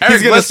 also Eric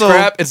He's gonna Bledsoe-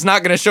 scrap. It's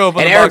not gonna show up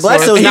on And the Eric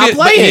box score. Bledsoe's not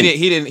playing.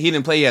 He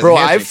didn't play. He has Bro, a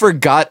I hamstring.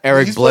 forgot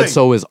Eric He's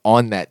Bledsoe is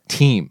on that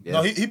team.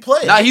 No, he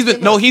played. Nah,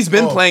 he's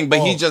been playing,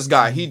 but he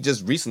oh.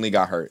 just recently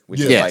got hurt,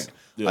 which Yes. is like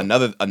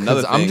another thing.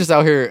 I'm just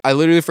out here. I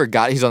literally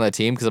forgot he's on that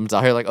team because I'm just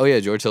out here like, oh yeah,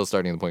 George Hill's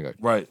starting the point guard.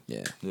 Right.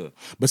 Yeah.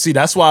 But see,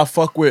 that's why I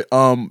fuck with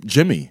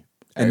Jimmy.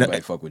 Everybody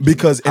fuck with Jimmy.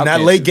 Because in How that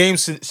can't late you? game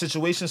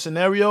situation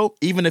scenario,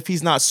 even if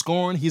he's not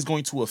scoring, he's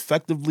going to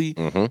effectively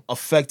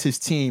affect his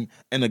team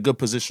in a good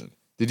position.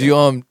 Did you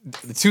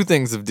the two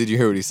things of did you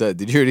hear what he said?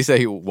 Did you hear what he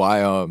said?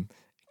 Why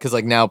because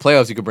like now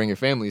playoffs you could bring your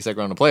family second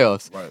round of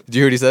playoffs. Right. Did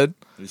you hear what he said?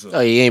 oh,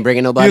 you ain't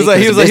bringing nobody. He was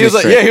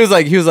like, yeah.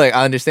 he was like,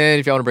 I understand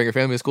if y'all want to bring your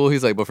family to school.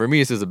 He's like, but for me,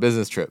 this is a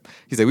business trip.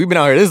 He's like, we've been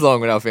out here this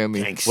long without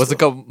family. Gangsta. What's a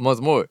couple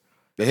months more?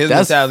 His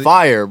That's mentality.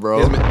 fire,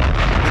 bro.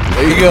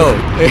 There you go.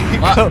 There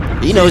you go.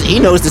 He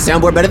knows the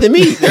soundboard better than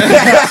me.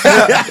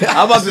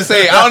 I'm about to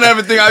say, I don't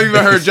ever think I've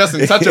even heard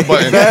Justin touch a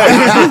button.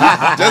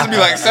 Just be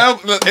like,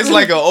 it's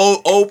like an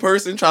old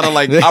person trying to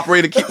like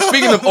operate a key.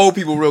 Speaking of old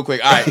people, real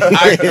quick. All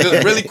right,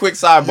 just really quick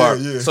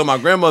sidebar. So my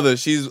grandmother,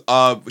 she's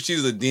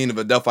the dean of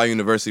Adelphi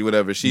University,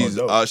 whatever. She's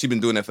been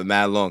doing that for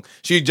mad long.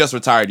 She just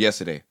retired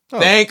yesterday.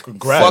 Thank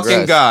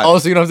fucking God. Oh,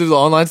 so you don't have to do the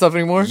online stuff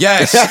anymore?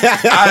 Yes,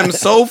 I'm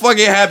so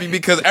fucking happy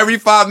because every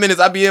 5 minutes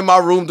I be in my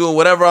room doing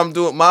whatever I'm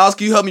doing. Miles,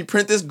 can you help me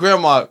print this?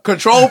 Grandma,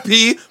 Control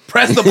P,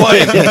 press the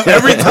button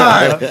every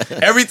time.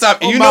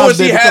 And you know what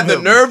she had the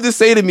nerve to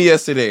say to me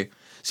yesterday?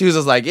 She was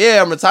just like,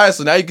 "Yeah, I'm retired,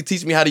 so now you can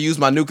teach me how to use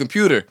my new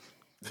computer."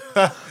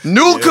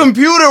 New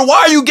computer?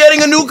 Why are you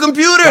getting a new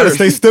computer? Gotta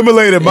stay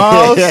stimulated,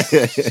 Miles.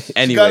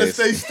 Anyways, Gotta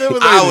stay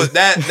stimulated. I was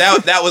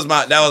that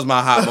was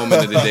my hot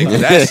moment of the day. 'Cause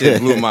that shit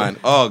blew mine.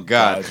 Oh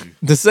God.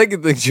 The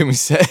second thing Jimmy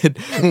said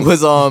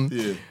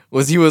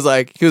was he was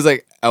like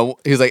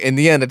in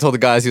the end I told the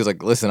guys, he was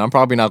like, listen, I'm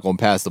probably not gonna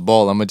pass the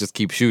ball, I'm gonna just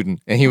keep shooting.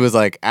 And he was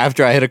like,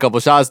 after I hit a couple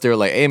shots, they were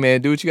like, hey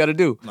man, do what you gotta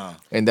do. Nah.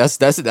 And that's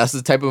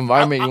the type of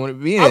environment you want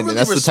to be in. I really And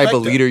that's the type respect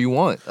of leader you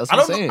want. That's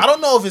what I'm saying. I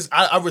don't know if it's.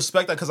 I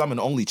respect that because I'm an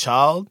only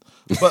child,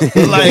 but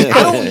like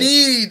I don't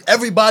need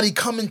everybody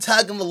coming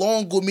tagging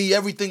along with me.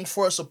 Everything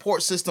for a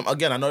support system.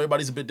 Again, I know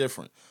everybody's a bit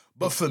different,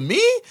 but for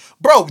me,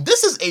 bro,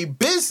 this is a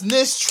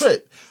business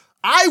trip.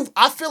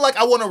 I feel like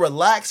I want to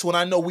relax when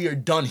I know we are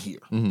done here.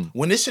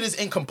 When this shit is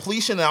in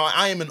completion, now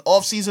I am in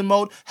off-season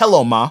mode.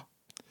 Hello, ma.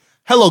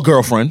 Hello,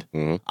 girlfriend.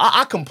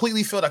 I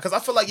completely feel that because I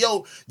feel like,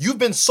 yo, you've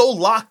been so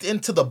locked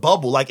into the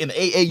bubble, like in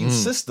AAU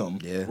system,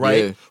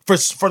 right? Yeah.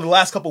 For the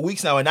last couple of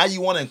weeks now, and now you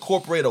want to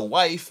incorporate a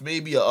wife,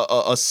 maybe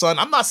a son.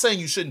 I'm not saying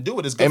you shouldn't do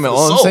it. It's good Hey man, for the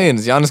all soul. I'm saying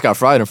is Giannis got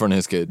fried in front of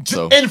his kid.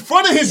 So In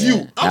front of his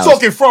youth. I'm That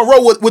talking was- front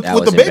row with that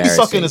the was baby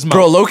suck in his mouth.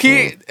 bro, low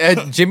key,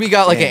 Jimmy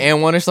got like an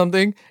and one or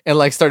something, and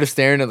like started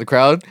staring at the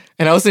crowd.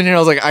 And I was sitting here, I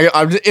was like,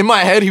 I'm just, in my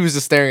head, he was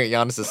just staring at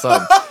Giannis'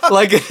 son.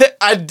 Like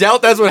I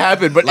doubt that's what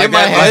happened, but Like in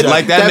my that- head,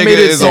 like that that nigga made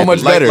it is so a-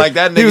 much like- better. like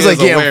that he was nigga like,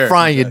 is "Yeah, aware." I'm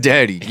frying your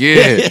daddy.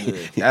 Yeah,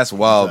 That's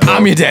wild, bro.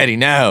 I'm your daddy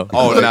now."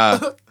 Oh, nah.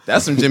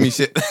 That's some Jimmy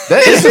shit.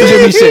 That is some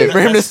Jimmy shit for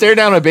him to stare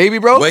down a baby,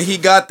 bro. But he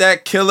got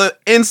that killer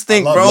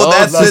instinct, I bro. love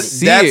That's to it.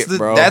 see That's it, the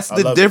bro. that's I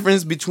the love it.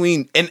 difference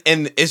between and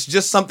it's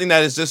just something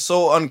that is just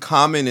so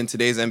uncommon in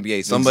today's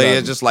NBA. Somebody is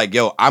Exactly. just like,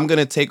 yo, I'm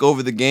gonna take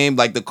over the game,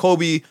 like the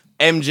Kobe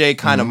MJ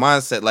kind of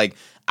mindset. Like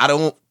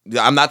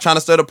I'm not trying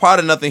to stir the pot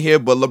or nothing here,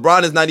 but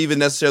LeBron is not even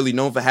necessarily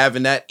known for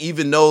having that.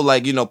 Even though,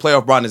 like, you know,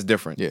 playoff Bron is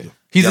different. Yeah.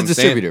 He's You a know what I'm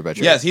saying? distributor, by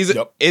trade. Yes, he's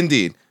Yep.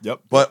 indeed. Yep.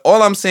 But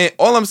all I'm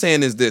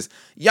saying is this: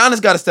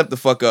 Giannis got to step the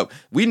fuck up.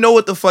 We know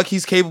what the fuck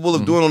he's capable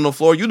of doing on the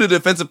floor. You the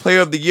defensive player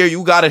of the year.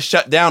 You got to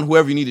shut down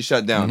whoever you need to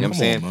shut down. You know what I'm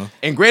saying? man.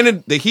 And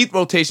granted, the Heat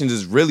rotations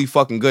is really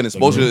fucking good. And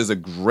Spoelstra is a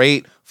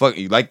great fuck.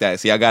 You like that?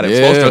 See, I got it.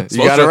 Yeah, Spoelstra,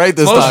 you got it right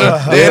this Spoelstra.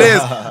 time. There it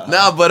is.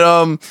 Nah,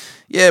 but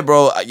yeah,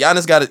 bro.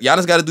 Giannis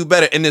got to do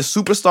better. In this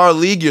superstar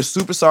league, your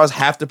superstars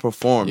have to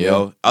perform, Yeah.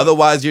 yo.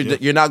 Otherwise,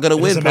 you're not gonna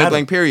It win. doesn't Point matter.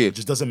 blank. It Period.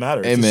 just doesn't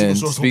matter. Hey If the man,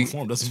 superstars don't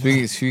perform, doesn't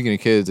matter. speaking of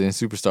kids and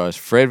superstars,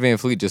 Fred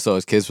VanVleet just saw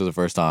his kids for the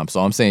first time. So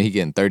I'm saying he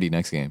getting 30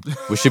 next game,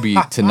 which should be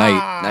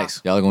tonight.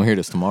 Nice. Y'all are gonna hear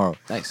this tomorrow.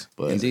 Nice.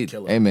 But Indeed.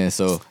 hey man,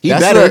 so He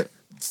that's better. what-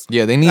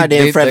 yeah, they need.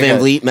 Goddamn Fred they got-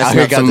 VanVleet out messing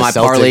here up got some of the my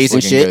Celtics parlays and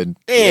looking shit. good.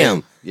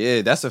 Damn.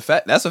 Yeah, that's a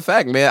fact. That's a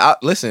fact, man.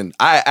 Listen,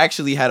 I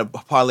actually had a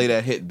parlay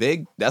that hit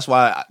big. That's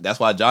why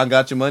John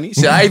got your money.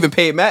 Shit, I even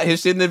paid Matt his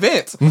shit in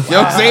advance. You know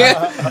what I'm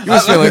saying? You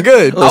was feeling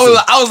good.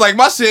 I was like,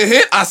 my shit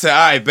hit. I said, all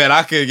right, bet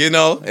I could, you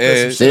know.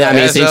 And, Shit, I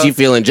mean, and, since you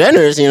feeling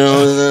generous, you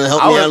know,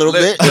 help me out a little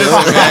bit.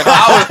 Listen, man,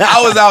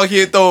 I was out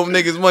here throwing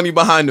niggas money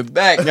behind the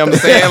back. You know what I'm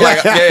saying?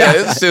 Like, yeah,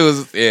 this shit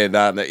was, yeah,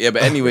 nah. Yeah,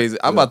 but anyways,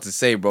 I'm about to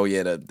say, bro,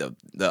 yeah, the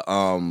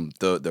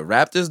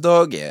Raptors,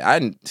 dog, yeah, I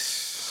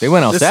didn't. They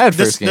went outside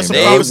There's first game. some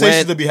They conversations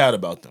went- to be had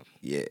about them.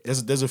 Yeah.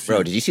 There's a few.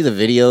 Bro, did you see the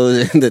video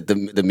that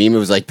the meme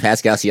was like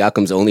Pascal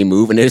Siakam's only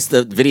move, and there's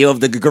the video of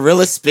the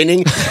gorilla spinning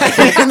in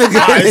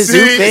the I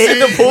zoo see, pit.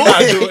 not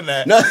doing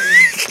that. No.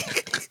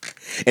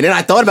 And then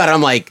I thought about it.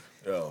 I'm like,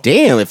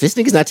 damn, if this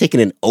nigga's not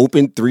taking an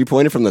open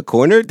 3-pointer from the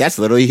corner, that's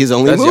literally his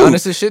only That's move.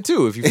 Giannis' shit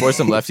too. If you force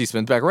him left, he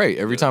spins back right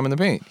every time in the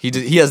paint.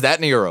 He has that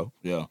in the Euro.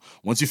 Yeah.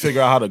 Once you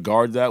figure out how to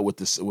guard that with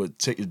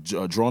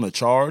drawing a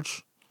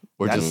charge,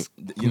 Or that's-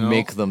 just you know,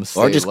 make them stay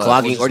Or just left.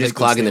 clogging, just or make just them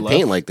clogging stay the paint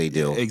left. like they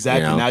do.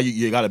 exactly. you know? Now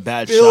you got a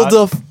bad Build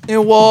shot. a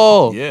f***ing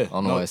wall. Yeah. I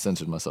don't know No. why I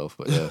censored myself,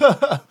 but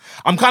yeah.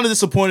 I'm kind of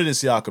disappointed in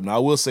Siakam. Now I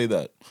will say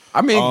that.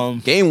 I mean,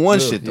 game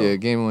one shit, though. Yeah,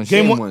 game one.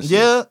 Game shit. one,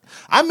 yeah.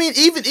 I mean,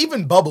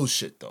 even Bubble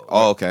shit though.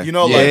 Oh, okay. You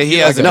know, Yeah, like he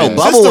has like a- No, Since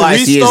bubble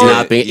wise, he has restart,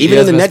 not been. he Even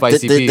has in the been net,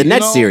 spicy the Pete. net You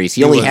know, series,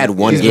 he only was- had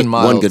one he's been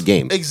one mild. good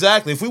game.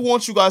 Exactly. If we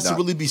want you guys to Nah,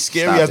 really be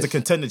scary stop as it. the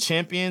contender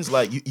champions,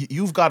 like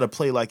you've got to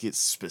play like it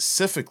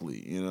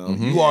specifically. You know,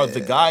 you are the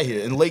guy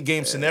here in late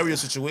game scenario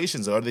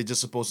situations. Are they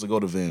just supposed to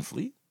go to Van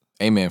Fleet?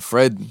 Hey man,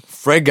 Fred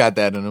got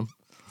that in him.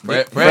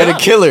 Fred a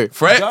killer.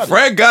 got it.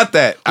 Fred got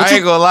that. I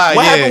ain't gonna lie.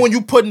 What yeah. happened when you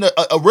put in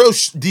a real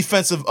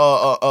defensive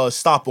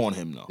stop on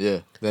him though? Yeah,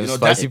 then You know,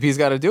 Spicy that- P's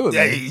got to do it.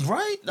 Yeah, Man.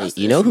 right. That's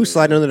the You know issue. who's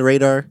sliding under the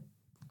radar?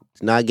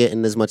 Not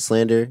getting as much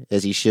slander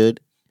as he should.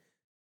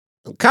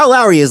 Kyle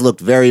Lowry has looked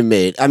very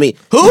mid. I mean,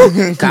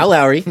 who? Kyle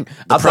Lowry,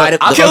 the pride of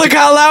Killer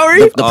Kyle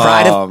Lowry. the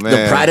pride Oh, of the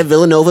man. pride of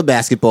Villanova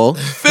basketball,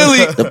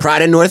 Philly. the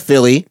pride of North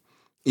Philly.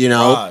 You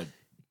know, God.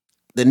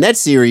 the net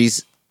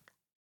series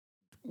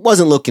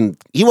wasn't looking.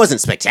 He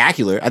wasn't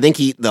spectacular. I think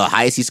the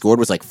highest he scored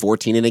was like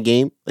 14 in a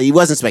game. He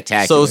wasn't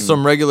spectacular. So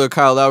some regular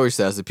Kyle Lowry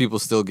stats that people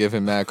still give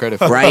him mad credit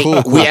for. right,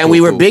 Cool, cool, we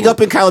cool, were cool, big cool.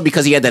 up in Kyle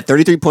because he had that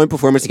 33-point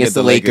performance against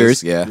the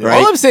Lakers. Yeah.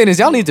 right. All I'm saying is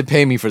y'all need to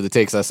pay me for the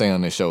takes I say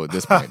on this show at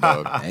this point,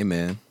 dog. Hey,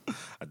 man.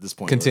 At this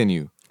point,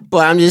 Continue.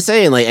 But I'm just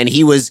saying, like, and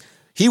he was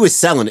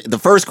selling the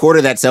first quarter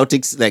of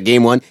that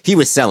game one. He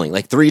was selling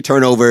like 3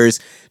 turnovers,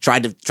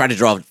 tried to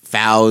draw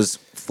fouls,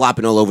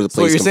 flopping all over the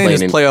So what place. you're saying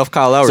is complaining. playoff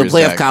Kyle Lowry. So is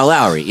playoff back. Kyle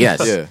Lowry,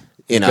 yes. Yeah.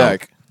 You know,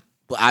 Back.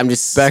 but I'm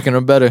just Backing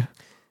him better.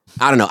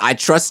 I don't know. I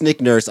trust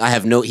Nick Nurse.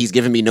 he's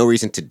given me no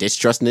reason to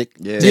distrust Nick.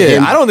 Yeah. Yeah,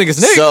 him. I don't think it's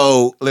Nick.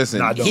 So Listen,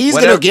 Nah, don't. he's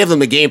whatever- gonna give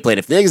them a game plan.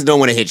 If niggas don't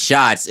want to hit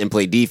shots and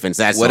play defense,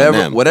 that's on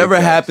them. whatever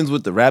happens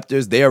with the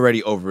Raptors, they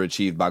already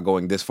overachieved by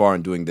going this far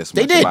and doing this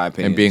much, did. in my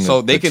opinion. And being so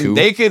a two.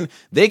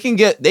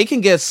 they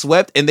can get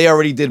swept, and they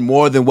already did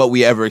more than what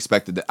we ever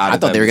expected. Out I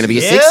of thought them they were gonna be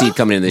a Yeah? 6 seed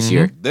coming in this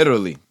year.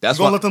 literally. That's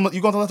You why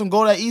gonna let them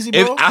go that easy,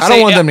 bro? If I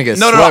don't want them to get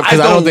swept because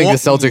I don't think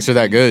the Celtics are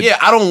that good. Yeah,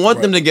 I don't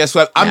want them to get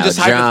swept. I'm Now, just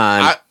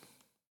John.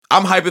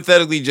 I'm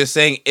hypothetically just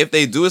saying if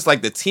they do, it's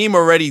like the team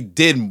already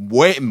did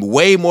way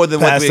more than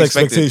what Past we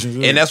expected, expectations,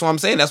 yeah. and that's what I'm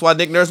saying. That's why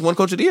Nick Nurse won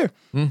Coach of the Year.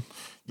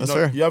 That's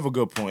fair. You have a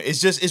good point.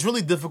 It's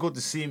really difficult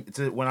to see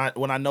when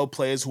I know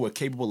players who are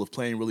capable of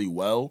playing really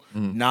well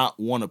not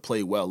want to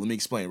play well. Let me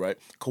explain, right?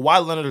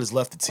 Kawhi Leonard has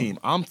left the team.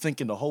 I'm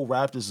thinking the whole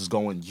Raptors is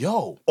going,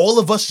 yo, all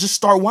of us just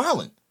start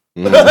wilding.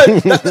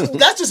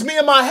 That's just me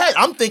in my head.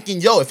 I'm thinking,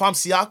 yo, if I'm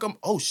Siakam,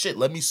 oh shit,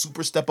 let me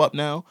super step up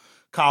now.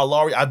 Kyle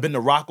Lowry, I've been the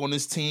rock on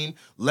this team.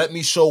 Let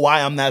me show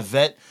why I'm that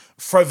vet.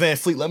 Fred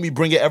VanVleet, let me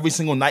bring it every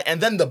single night.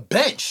 And then the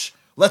bench,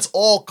 let's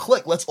all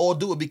click. Let's all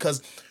do it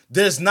because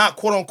there's not,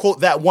 quote unquote,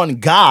 that one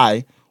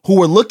guy who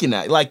we're looking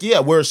at. Like, yeah,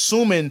 we're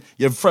assuming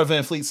your Fred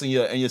VanVleets and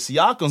your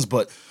Siakams,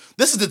 but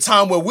this is the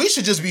time where we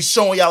should just be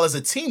showing y'all as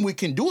a team we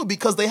can do it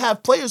because they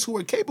have players who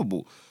are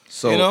capable.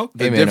 So you know,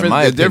 in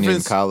my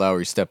opinion, Kyle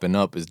Lowry stepping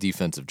up is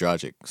defensive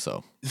Dragic.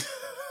 So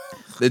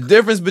the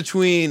difference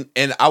between,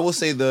 and I will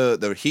say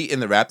the Heat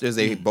and the Raptors,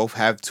 they both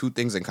have two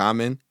things in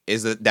common.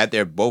 Is that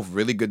they're both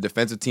really good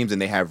defensive teams and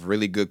they have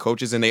really good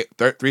coaches, and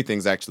three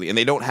things actually, and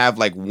they don't have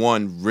like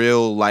one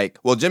real like.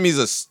 Well, Jimmy's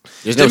a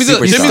He's not a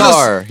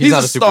superstar. He's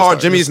not a star.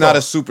 Jimmy's not a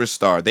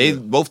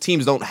superstar. Both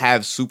teams don't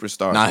have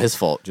superstars. not his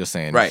fault. Just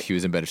saying, Right. He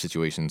was in better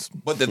situations.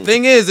 But the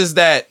thing is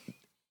that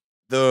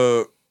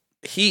the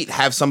Heat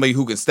have somebody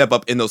who can step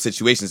up in those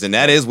situations, and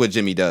that is what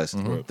Jimmy does.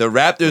 The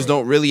Raptors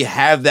don't really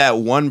have that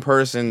one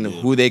person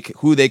who they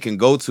can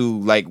go to.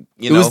 Like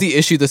It was the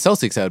issue the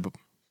Celtics had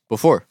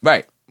before.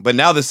 right. But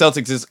now the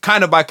Celtics is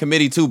kind of by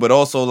committee too, but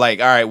also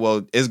like, all right,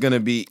 well, it's gonna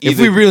be If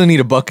either we really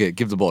need a bucket,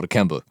 give the ball to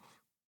Kemba.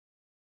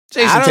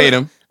 Jason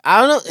Tatum.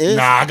 I don't know.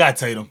 nah, I got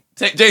Tatum.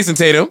 Jason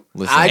Tatum.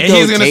 Listen, I And go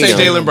he's gonna say Tatum.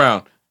 Jaylen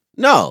Brown.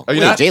 No. Are you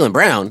Wait, not? Jaylen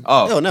Brown?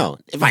 Oh. Hell no.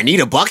 If I need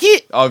a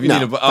bucket? Oh, if you no.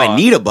 need a bu- If I oh.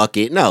 need a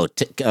bucket, no.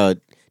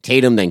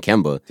 Tatum, then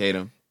Kemba.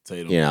 Tatum.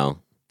 Tatum. You know,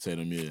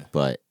 Tatum, yeah.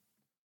 but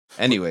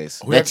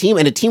Anyways. that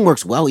team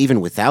works well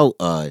even without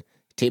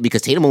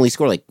because Tatum only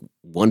scored like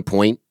 1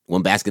 point,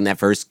 one basket in that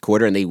first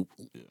quarter, and they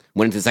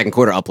went into the second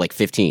quarter up like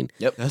 15.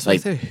 Yep. That's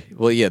like- what I say.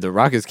 Well, yeah, the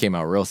Rockets came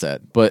out real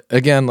sad. But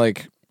again,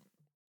 like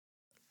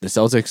the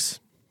Celtics,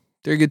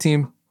 they're a good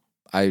team.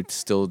 I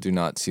still do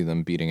not see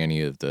them beating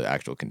any of the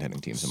actual contending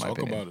teams, in my Talk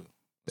opinion. about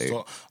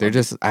it. They're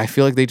just I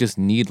feel like they just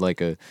need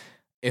like a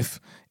if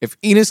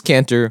Enes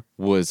Kanter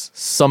was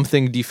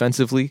something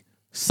defensively,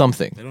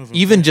 something.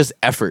 Even just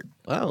effort.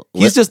 Well,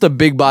 He's just a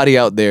big body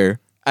out there,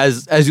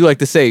 as you like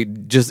to say,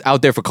 just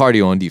out there for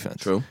cardio on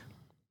defense. True.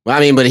 Well,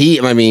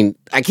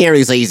 I can't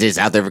really say he's just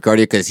out there for cardio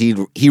because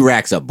he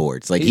racks up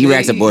boards. Like he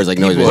racks up boards like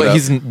no But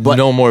he's But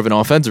no more of an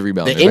offensive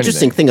rebounder. the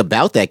interesting thing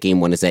about that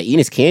game one is that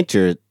Enes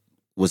Kanter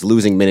was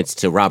losing minutes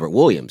to Robert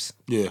Williams.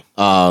 Yeah.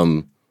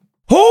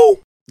 Who?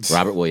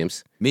 Robert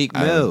Williams, Meek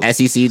Mill.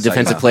 SEC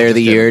Defensive Player of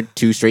the Year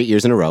 2 straight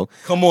years in a row.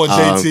 Come on,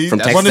 JT. from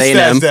Run the Texas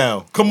stats A&M.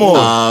 down. Come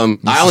on.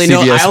 I only know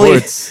Come know on,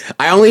 this.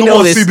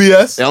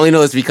 CBS. I only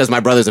know this because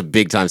my brother's a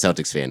big time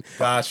Celtics fan.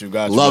 Got you. He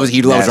loves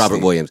Nasty. Robert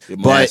Williams, You're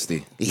but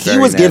nasty. he Very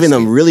was giving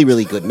nasty. them really,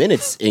 really good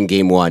minutes in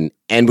game one,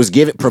 and was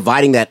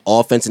providing that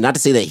offense. And not to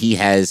say that he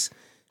has,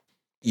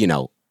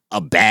 a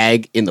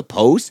bag in the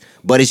post,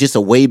 but is just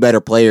a way better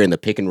player in the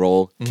pick and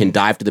roll. Can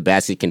dive to the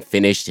basket, can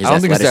finish. His I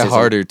don't think it's that athleticism.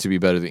 harder to be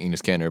better than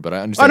Enes Kanter, but I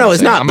understand. Oh, no, what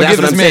it's you're not, saying. but that's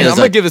what I'm saying. It's I'm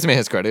gonna like- give this man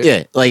his credit.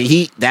 Yeah, like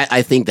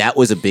I think that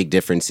was a big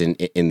difference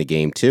in the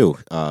game too.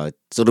 So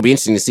it'll be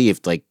interesting to see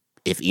if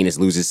Enes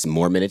loses some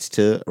more minutes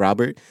to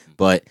Robert.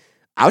 But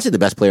I would say the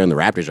best player on the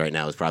Raptors right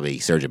now is probably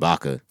Serge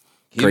Ibaka.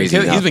 He's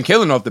been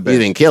killing off the bench.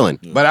 He's been killing.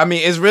 But I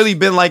mean, it's really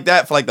been like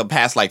that for like the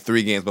past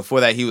 3 games. Before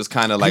that, he was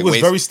kind of like He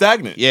was very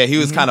stagnant. Yeah, he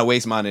was kind of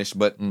waste manish,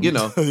 but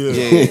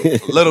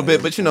a little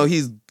bit. But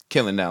he's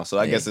killing now. So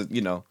I guess So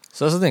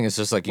that's the thing. It's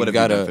just like you What have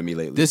you done gotta. for me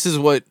lately? This is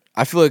what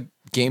I feel like.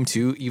 Game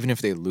 2, even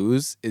if they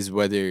lose, is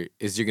you're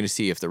going to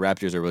see if the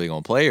Raptors are really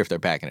going to play or if they're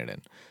packing it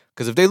in.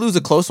 Because if they lose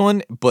a close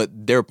one, but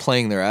they're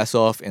playing their ass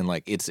off and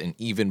like it's an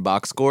even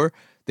box score,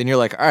 then you're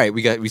like, all right,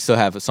 we still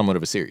have somewhat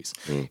of a series.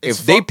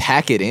 If they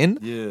pack it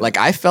in, like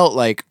I felt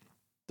like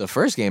the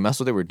first game, that's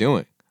what they were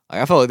doing.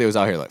 Like I felt like they was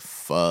out here like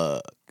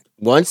fuck.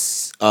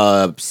 Once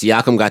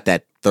Siakam got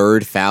that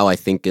third foul, I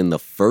think in the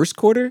first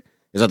quarter, it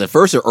was like the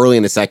first or early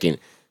in the second.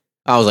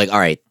 I was like, all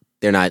right,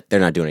 they're not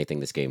doing anything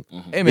this game.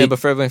 Hey man, but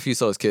Fred VanVleet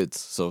saw his kids,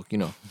 so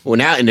Well,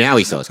 now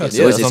he saw his kids.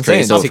 Yeah, So it's that's just what I'm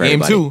crazy saying. for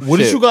Game everybody. 2.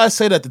 Wouldn't Shit. you guys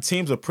say that the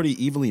teams are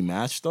pretty evenly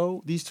matched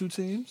though? These two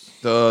teams.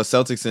 the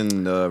Celtics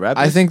and the Raptors.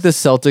 I think the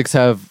Celtics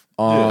have.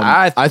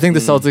 I think the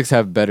mm. Celtics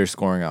have better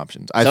scoring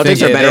options. I Celtics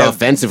think are better they have-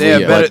 offensively, they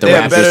have better- but the they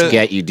have Raptors better-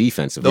 get you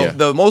defensively.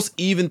 The most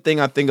even thing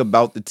I think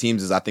about the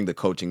teams is I think the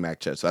coaching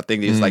matchup. So I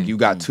think it's like you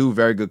got two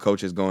very good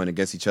coaches going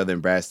against each other in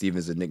Brad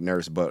Stevens and Nick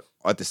Nurse, but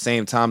at the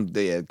same time,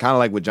 they kind of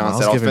like what John I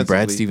said was giving offensively.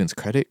 Brad Stevens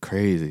credit.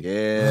 Crazy.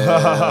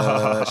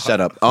 Yeah,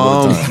 shut up.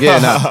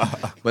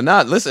 But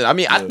not. Listen, I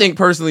mean, I think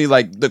personally,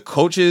 like the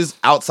coaches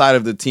outside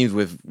of the teams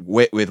with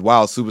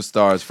wild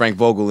superstars, Frank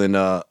Vogel and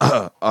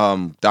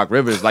Doc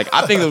Rivers. Like,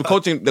 I think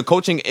the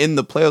coaching in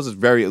the playoffs is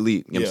very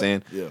elite. You know what I'm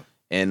saying? Yeah.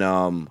 And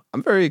I'm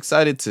very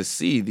excited to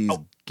see these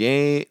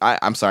game.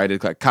 I'm sorry to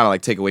kind of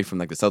like take away from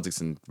like the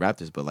Celtics and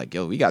Raptors, but like,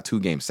 yo, we got 2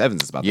 game 7s.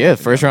 It's about to Yeah,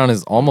 happen first now. round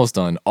is almost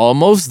done.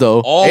 Almost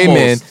though. Hey man,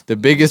 Almost. the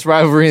biggest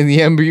rivalry in the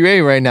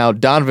NBA right now: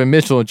 Donovan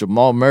Mitchell and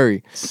Jamal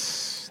Murray.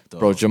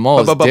 Bro, Jamal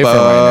is different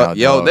right now.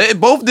 Yo, dog. they're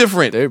both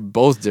different. They're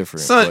both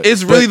different. Son, but-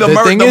 it's really but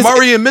the thing is,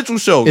 Murray and Mitchell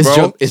show, It's,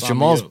 bro. it's Sign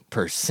Jamal's me up.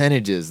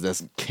 percentages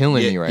that's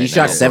killing me right He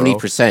now. shot bro.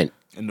 70%,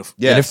 In the,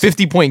 Yeah. In a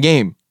 50-point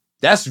game.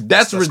 That's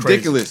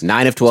ridiculous.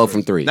 9 of 12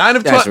 from 3. 9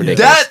 of That's 12.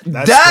 ridiculous.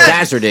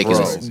 That's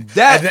ridiculous.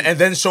 and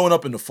then showing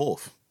up in the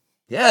fourth.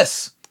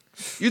 Yes.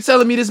 You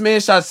telling me this man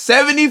shot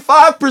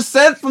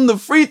 75% from the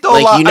free throw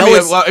Like, line? you know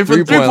it's from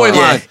three-point 3-point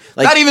line. line.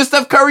 Like- Not even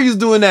Steph Curry is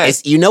doing that.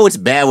 It's, it's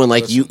bad when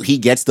like he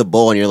gets the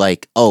ball and you're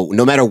like, oh,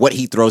 no matter what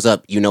he throws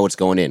up, it's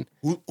going in.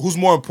 Who's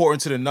more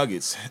important to the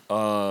Nuggets?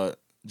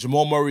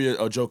 Jamal Murray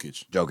or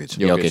Jokic? Jokic.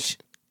 Jokic.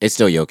 It's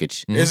still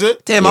Jokic. Is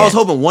it? Damn, I was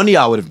hoping one of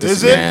y'all would have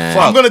Is disagreed. it?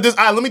 Nah. I'm gonna.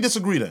 Let me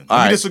disagree then. Let All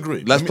me right.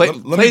 disagree. Let's Let me-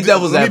 play- let play me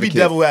devil's Let me advocate. be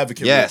devil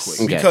advocate Yes. real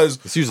quick Okay. because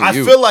It's usually I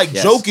you. feel like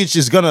Yes. Jokic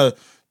is gonna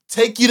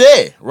take you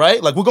there,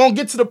 right? Like we're gonna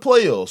get to the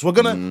playoffs. We're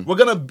gonna we're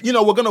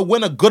gonna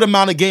win a good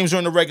amount of games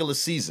during the regular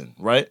season,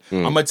 right?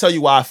 I'm gonna tell you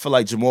why I feel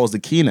like Jamal's the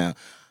key now.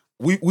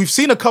 We've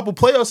seen a couple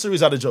playoff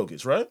series out of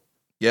Jokic, right?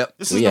 Yep.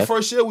 This is Yeah. the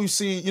first year we've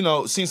seen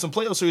some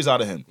playoff series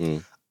out of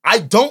him. I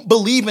don't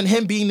believe in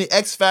him being the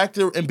X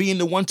factor and being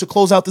the one to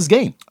close out this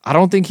game. I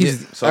don't think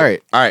he's... So, all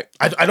right. All right.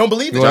 I don't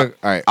believe it. You wanna-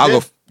 all right. I'll Yeah.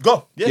 go.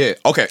 Go. Yeah. Yeah.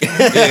 Okay.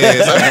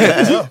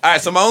 Yeah. All right.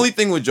 So my only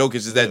thing with Jokic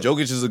is that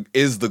Jokic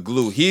is the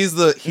glue. He is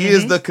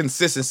the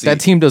consistency.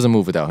 That team doesn't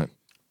move without him.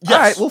 Yes. All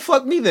right. Well,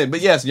 fuck me then.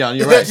 But yes, Jan,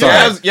 you're right.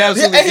 Yeah. Yeah.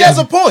 And he has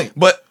a point.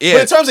 But yeah.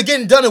 But in terms of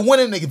getting done and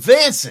winning and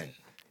advancing,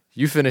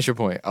 You finish your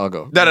point. I'll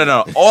go.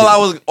 No. All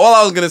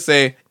I was gonna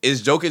say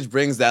is Jokic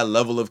brings that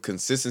level of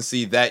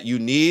consistency that you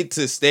need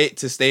to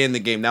stay in the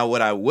game. Now,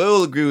 what I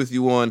will agree with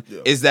you on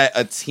is that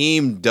a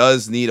team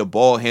does need a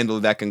ball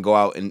handler that can go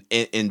out and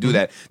do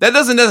that. That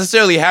doesn't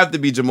necessarily have to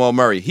be Jamal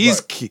Murray.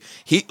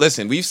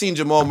 Listen, we've seen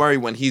Jamal Murray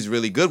when he's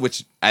really good,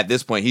 which at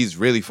this point he's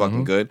really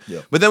fucking good.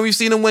 Yeah. But then we've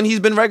seen him when he's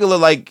been regular,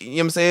 like, you know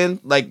what I'm saying?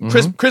 Like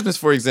Christmas,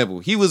 for example.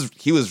 He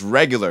was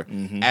regular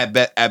at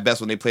best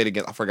when they played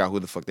against, I forgot who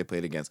the fuck they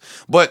played against.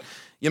 But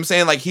you know what I'm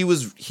saying? Like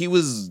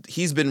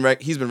he's been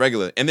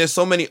regular. And there's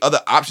so many other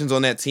options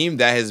on that team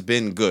that has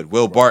been good.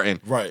 Will Barton.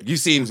 Right. You've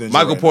seen Who's injured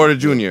Michael right Porter now.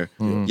 Jr. You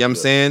know what I'm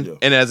saying? Yeah.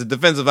 And as a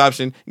defensive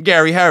option,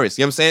 Gary Harris.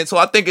 You know what I'm saying? So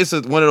I think it's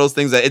one of those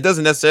things that it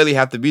doesn't necessarily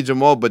have to be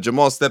Jamal, but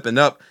Jamal stepping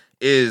up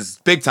is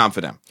big time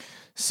for them.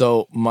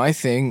 So my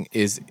thing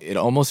is, it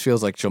almost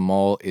feels like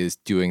Jamal is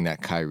doing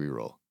that Kyrie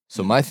role.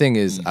 So my thing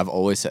is, I've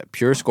always said,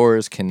 pure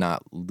scorers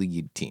cannot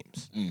lead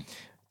teams.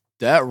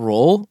 That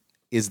role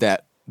is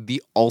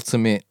the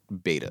ultimate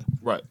beta,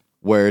 right.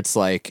 where it's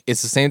like,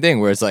 it's the same thing,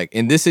 where it's like,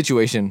 in this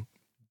situation,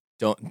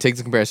 don't take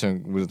the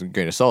comparison with a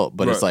grain of salt,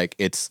 but it's Right. like,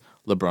 it's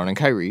LeBron and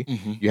Kyrie.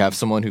 You have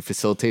someone who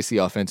facilitates the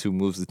offense, who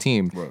moves the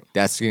team. Right.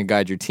 That's going to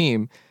guide your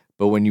team.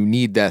 But when you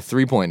need that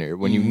 3-pointer,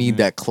 when you need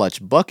that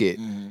clutch bucket,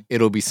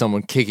 it'll be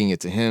someone kicking it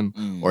to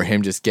him or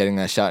him just getting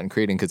that shot and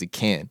creating because he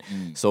can.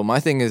 So my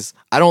thing is,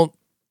 I don't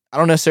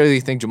necessarily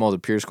think Jamal's a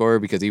pure scorer,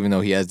 because even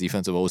though he has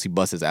defensive woes, he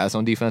busts his ass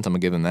on defense. I'm gonna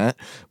give him that.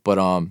 But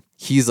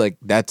he's like,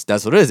 that's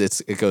what it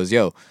is. It goes,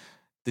 yo,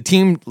 the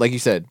team, like you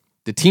said,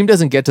 the team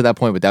doesn't get to that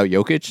point without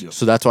Jokic.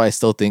 So that's why I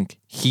still think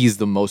he's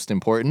the most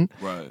important.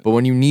 Right. But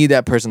when you need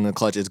that person in the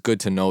clutch, it's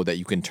good to know that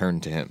you can turn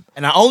to him.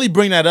 And I only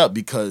bring that up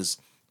because,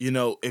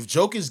 if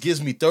Jokic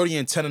gives me 30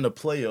 and 10 in the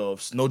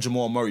playoffs, no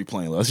Jamal Murray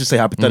playing. Let's just say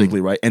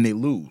hypothetically, right? And they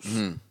lose.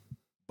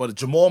 But if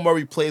Jamal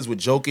Murray plays with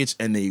Jokic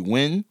and they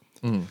win,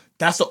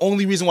 that's the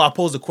only reason why I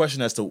pose the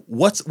question as to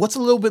what's a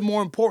little bit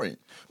more important.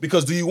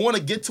 Because do you want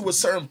to get to a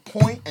certain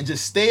point and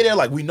just stay there?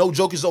 Like, we know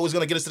Jokic is always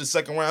going to get us to the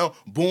second round.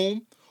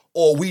 Boom.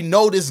 Or we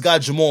know this guy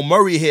Jamal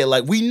Murray here.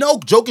 Like, we know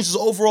Jokic is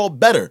overall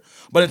better.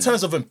 But in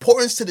terms of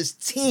importance to this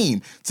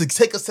team, to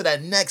take us to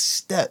that next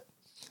step,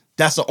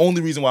 that's the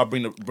only reason why I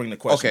bring the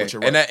question. Okay, But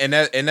you're right. and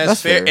that's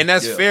That's fair, fair. and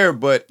that's Yeah. fair.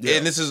 But Yeah.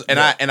 and this is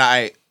Yeah.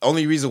 I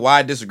only reason why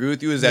I disagree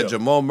with you is that Yeah.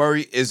 Jamal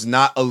Murray is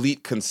not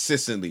elite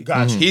consistently.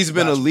 Gotcha. He's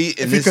been Gotcha. elite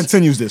in if this. he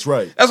continues this,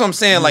 right? That's what I'm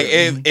saying. Like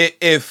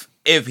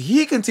if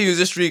he continues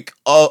this streak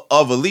of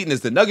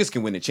eliteness, the Nuggets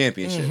can win the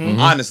championship.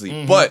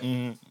 Honestly, but.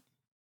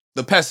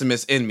 The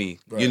pessimist in me,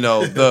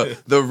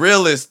 the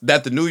realist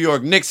that the New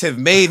York Knicks have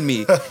made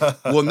me,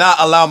 will not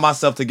allow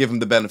myself to give him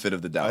the benefit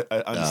of the doubt. I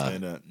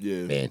understand that.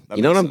 Yeah. Man, That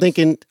you know what makes I'm sense.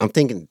 thinking? I'm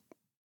thinking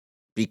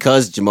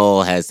because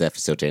Jamal has that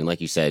facilitator, and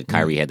like you said,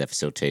 Kyrie had that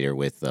facilitator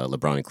with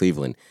LeBron in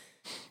Cleveland.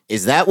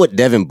 Is that what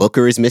Devin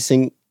Booker is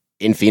missing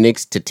in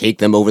Phoenix to take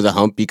them over the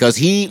hump? Because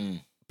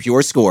he,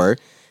 pure scorer,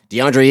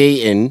 DeAndre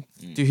Ayton.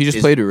 Dude, he just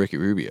played with Ricky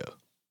Rubio.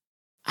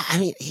 I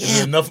mean, Is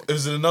yeah, it enough?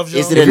 Is it enough,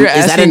 Is John? it If you're is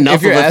that asking, enough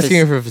if you're of a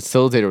asking for a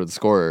facilitator with a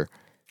scorer,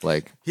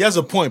 like, He has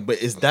a point, but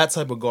is that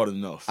type of guard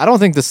enough? I don't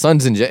think the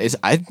Suns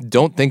I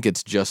don't think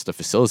it's just a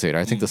facilitator.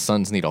 I think the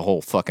Suns need a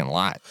whole fucking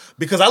lot.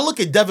 Because I look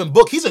at Devin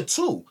Book, he's a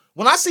 2.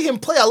 When I see him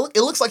play,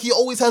 it looks like he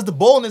always has the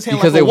ball in his hand.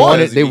 Because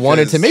like they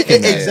wanted to make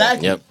him that.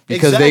 Exactly. Yep.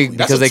 Because Exactly.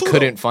 That's they a 2,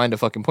 couldn't find a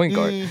fucking point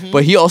guard.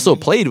 But he also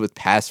played with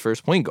past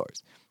first point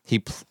guards. He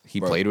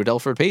played with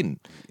Elfrid Payton.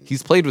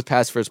 He's played with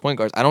pass first point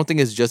guards. I don't think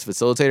it's just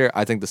facilitator.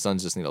 I think the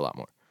Suns just need a lot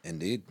more.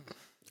 Indeed.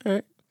 All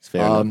right. It's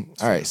fair enough.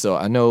 All right, so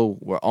I know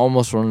we're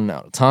almost running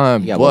out of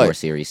time. You got but, one more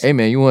series. Hey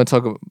man, you want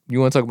to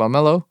talk about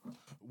Melo?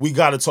 We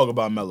got to talk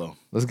about Melo.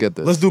 Let's get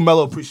this. Let's do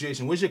Melo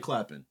appreciation. Where's your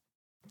clapping?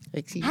 I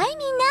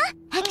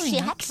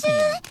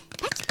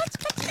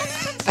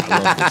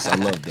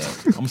love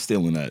that. I'm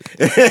stealing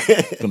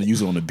that. Gonna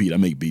use it on the beat. I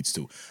make beats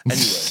too.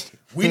 Anyway,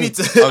 we need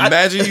to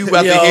Imagine you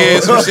about to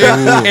hear some shit,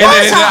 and then and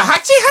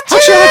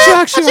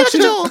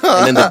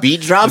then the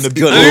beat drops. Good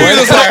You're lord.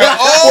 just like,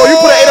 Oh, you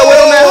put an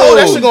 808 on that hole,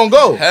 that shit gonna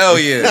go. hell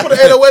yeah. Put an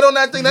 808 on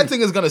that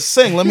thing is gonna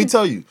sing. Let me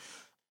tell you.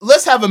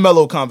 Let's have a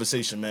Melo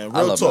conversation, man.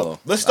 Real love talk. Melo.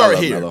 Let's start I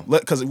love here. Melo.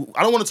 Because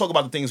I don't want to talk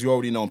about the things we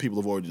already know and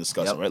people have already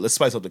discussed, Yep. right? Let's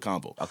spice up the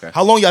combo. Okay.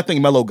 How long y'all think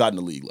Melo got in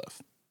the league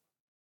left?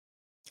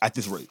 At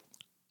this rate.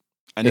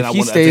 And If I he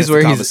wanna stays advance the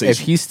where conversation.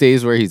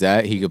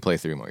 at, he could play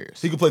 3 more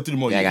years. He could play 3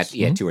 more Yeah, I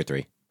years. got 2 or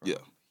 3. Yeah.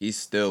 He's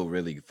still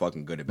really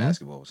fucking good at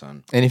basketball,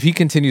 son. And if he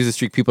continues the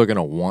streak, people are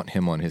gonna want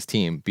him on his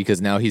team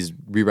because now he's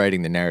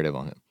rewriting the narrative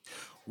on him.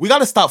 We got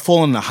to stop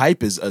falling in the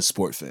hype as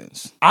sport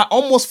fans. I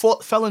almost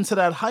fell into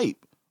that hype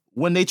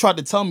when they tried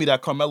to tell me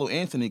that Carmelo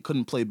Anthony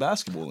couldn't play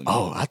basketball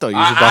anymore. I thought you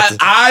was about to.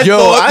 I Yo,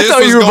 thought I this thought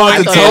was you were about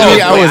going to in tell a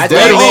me I was I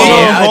dead thought-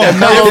 wrong. yeah, That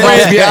Melo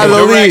might be out of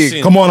the Direction.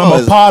 league. Come on,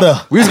 I'm a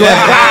Potter. We was going.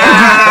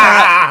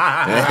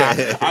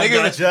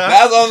 Nigga,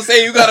 that's what I'm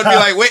saying. You gotta be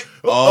like, wait.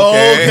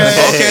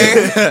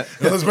 Okay.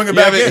 Let's bring it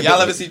back in.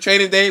 Y'all ever see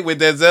Training Day with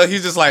Denzel?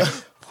 He's just like,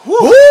 Woo!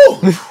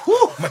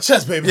 My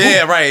chest, baby.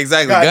 yeah, right,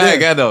 exactly. Go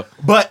ahead, though.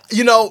 But,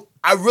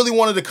 I really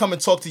wanted to come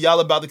and talk to y'all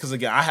about it because,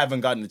 again, I haven't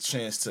gotten a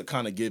chance to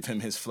kind of give him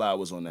his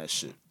flowers on that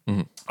shit.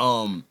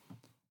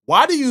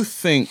 Why do you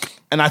think,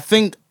 and I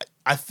think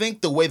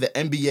the way the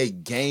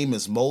NBA game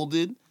is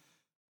molded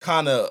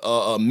kind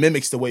of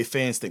mimics the way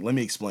fans think. Let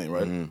me explain,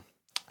 right?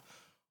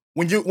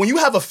 When you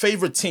have a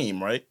favorite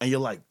team, right, and you're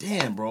like,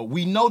 damn, bro,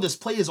 we know there's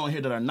players on here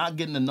that are not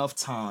getting enough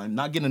time,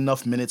 not getting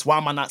enough minutes. Why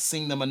am I not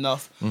seeing them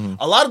enough?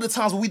 A lot of the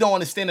times what we don't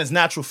understand as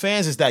natural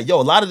fans is that, a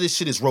lot of this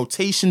shit is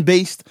rotation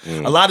based.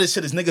 A lot of this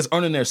shit is niggas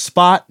earning their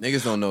spot.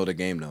 Niggas don't know the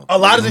game, though. A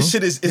lot of this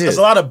shit is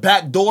a lot of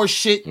backdoor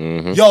shit.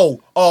 Yo,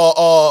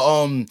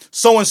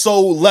 so and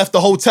so left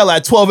the hotel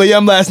at 12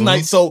 a.m. last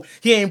night, so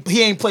he ain't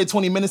played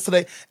 20 minutes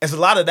today. There's a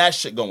lot of that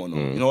shit going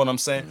on. You know what I'm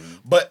saying?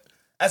 But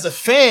as a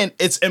fan,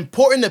 it's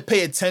important to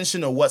pay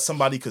attention to what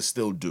somebody could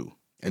still do.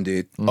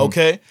 Indeed.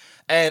 Okay?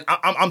 And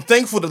I'm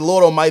thankful that the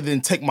Lord Almighty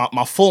didn't take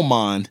my full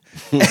mind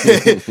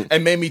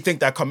and made me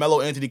think that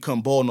Carmelo Anthony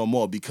couldn't ball no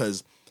more,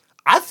 because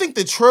I think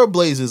the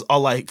Trailblazers are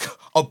like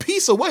a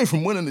piece away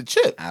from winning the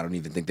chip. I don't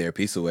even think they're a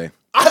piece away.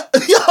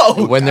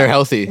 When they're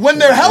healthy. When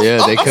they're healthy.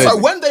 Yeah, they I'm could.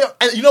 sorry, when they are,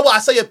 and you know what? I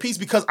say a piece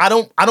because I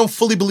don't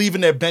fully believe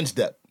in their bench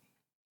depth.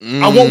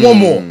 I want one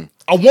more.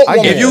 I want one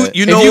more. If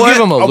you know if you what?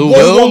 give him a I Lou want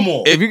Will, one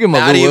more. if you give him a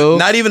not Lou even, Will,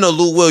 not even a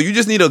Lou Will. You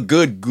just need a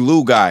good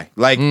glue guy.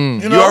 Like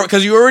know?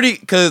 because you already I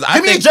Give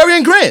me a think Jerry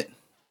and Grant.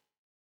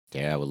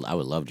 Yeah, I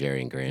would love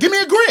Jerry and Grant. Give me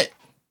a Grant.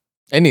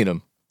 I need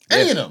him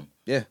Any of them.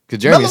 yeah.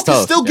 because Melo Jeremy's can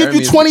tough. still give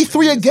you Jeremy's-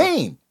 23 a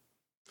game.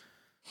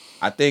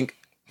 I think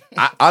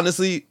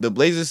honestly the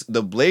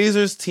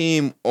Blazers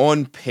team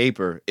on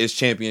paper is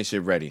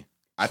championship ready.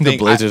 I The think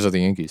Blazers are the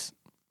Yankees.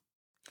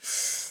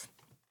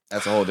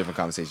 that's a whole different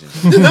conversation.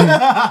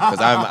 Because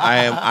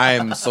I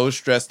am so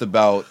stressed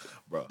about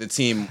the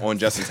team on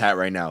Justin's hat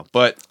right now.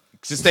 But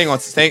just staying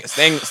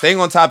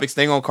on topic,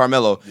 staying on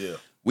Carmelo. Yeah.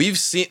 We've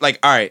seen all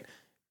right,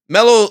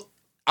 Melo.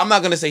 I'm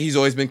not gonna say he's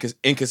always been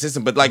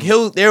inconsistent, but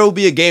there will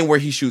be a game where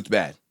he shoots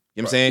bad.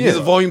 You know what I'm saying? Yeah. He's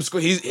a volume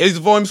scorer. He's a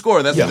volume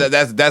scorer.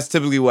 That's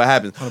typically what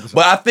happens. 100%.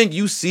 But I think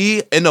you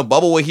see in the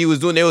bubble what he was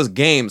doing. There was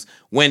games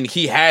when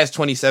he has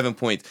 27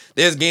 points.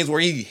 There's games where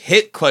he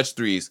hit clutch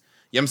threes.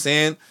 You know what I'm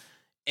saying?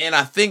 And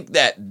I think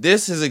that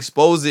this has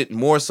exposed it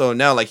more so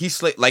now. Like he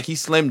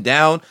slimmed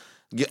down.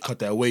 Cut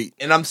that weight.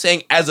 And I'm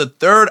saying as a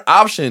third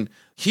option,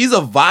 he's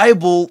a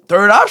viable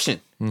third option.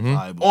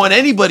 Viable. On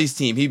anybody's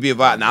team, he'd be a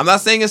viable. Now, I'm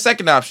not saying a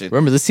second option.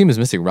 Remember, this team is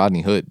missing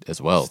Rodney Hood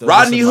as well. Still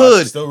Rodney missing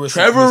Hood, Still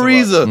Trevor missing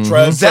Reza,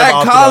 Trev Zach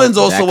opted Collins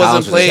out. also That wasn't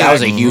Collins playing. That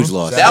was a huge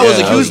loss. That was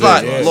a Yeah, huge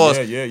that was loss.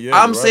 Yeah,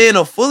 I'm you're saying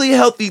a fully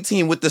healthy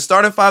team with the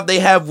starting five they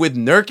have with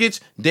Nurkic,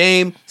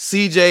 Dame,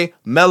 CJ,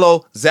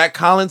 Melo, Zach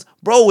Collins.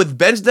 Bro, with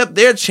bench depth,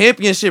 they're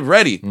championship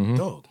ready.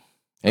 Dog.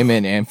 Hey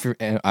man,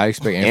 I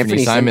expect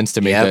Anthony Simons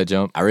to make Yep. that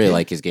jump. I really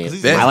like his game.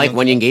 he's- I like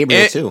Wenyen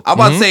Gabriel And too. I'm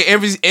about to say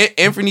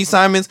Anthony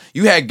Simons.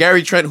 You had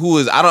Gary Trent, who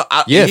was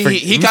Yeah, he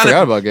we kind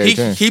forgot of about Gary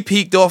Trent. he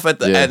peaked off at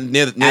the Yeah.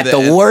 near At the the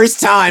end. worst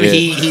time, Yeah.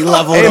 he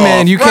leveled Hey off.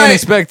 man, you can't Right.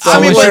 expect I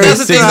mean, someone but that's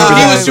the thing. shooting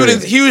Though.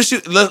 60%. He was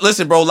shooting.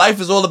 Listen, bro.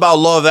 Life is all about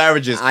law of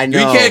averages. I know.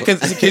 You can't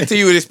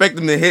continue to expect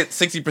him to hit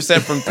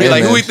 60% from three. Hey,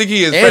 Like man. who you think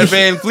he is? And Fred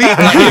Van Fleet? Like,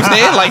 you know what I'm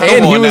saying? Like, And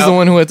come he on was now. the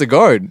one who had to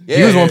guard. He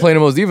Yeah, was the one yeah. playing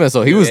the most defense,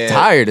 so he was Yeah.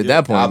 tired at that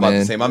I'm point, about to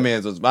man. say my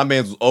man's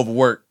was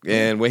overworked,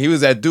 and when he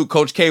was at Duke,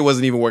 Coach K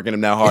wasn't even working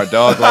him that hard,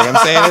 dog. Like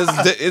I'm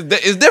saying,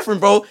 it's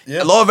different, bro.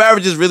 Yeah. Law of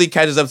averages really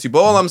catches up to you. But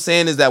all I'm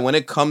saying is that when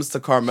it comes to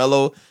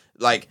Carmelo,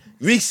 like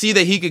we see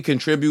that he could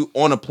contribute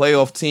on a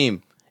playoff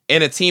team.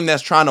 in a team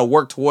that's trying to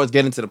work towards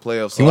getting to the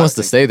playoffs. He wants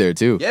to stay there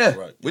too. Yeah,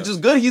 Right, which is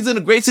good. He's in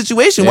a great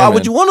situation. Yeah, Why man.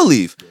 would you want to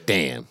leave?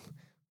 Damn.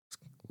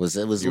 Was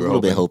a were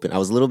little bit hoping. I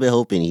was a little bit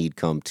hoping he'd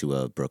come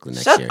to Brooklyn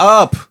next Shut year.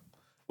 up.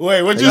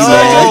 Wait, what'd you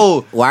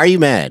No. say? Why are you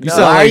mad?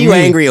 sound Why are like you me.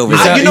 angry over You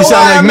that? sound, you know you sound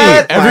why like I'm me.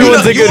 mad?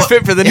 Everyone's a You good want-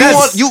 fit for the you Nets.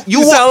 want-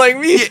 you sound want- like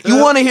me. You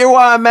want to hear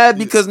why I'm mad?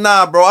 Because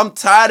nah, bro, I'm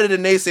tired of the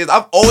naysayers.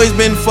 I've always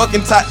been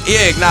fucking tired.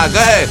 Yeah, nah, go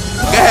ahead.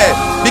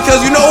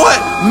 Because you know what?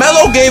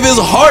 Melo gave his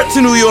heart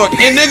to New York,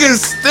 and niggas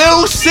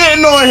still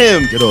shitting on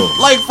him. Get off.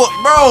 Like,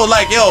 bro,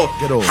 like, yo,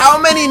 Get off. how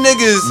many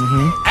niggas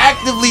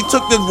actively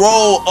took the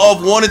role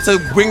of wanting to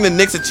bring the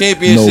Knicks a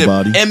championship?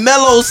 Nobody. And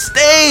Melo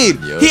stayed.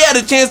 He had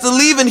a chance to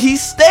leave, and he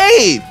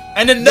stayed.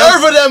 And the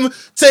nerve of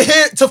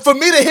them for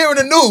me to hear in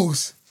the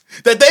news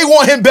that they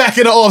want him back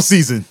in the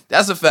offseason.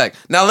 That's a fact.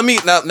 Now let me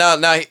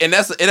and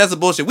that's a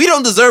bullshit. We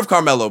don't deserve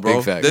Carmelo, bro.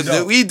 Big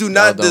fact. We do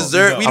not don't.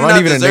 deserve. We do I'm not not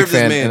even a deserve Knicks this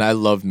fan, man. and I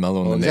loved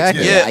Melo in the Knicks.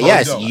 Exactly. Yeah.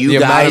 Yes, Oh, no. you The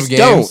amount guys of games-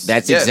 don't.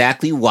 That's Yeah.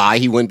 exactly why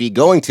he wouldn't be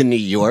going to New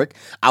York.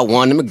 I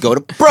want him to go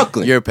to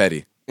Brooklyn. You're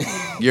petty.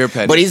 You're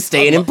petty. But he's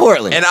staying in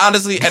Portland. and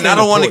honestly, and I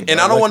don't want to, important, and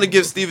bro. I don't I want to like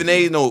give Stephen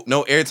A. no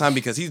airtime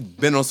because he's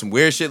been on some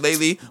weird shit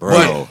lately.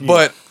 Bro.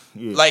 But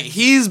like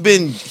he has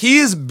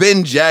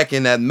been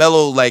jacking that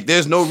Melo. Like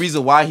there's no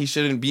reason why he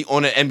shouldn't be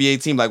on an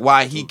NBA team. Like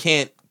why he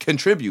can't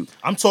contribute.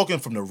 I'm talking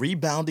from the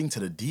rebounding to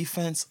the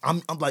defense.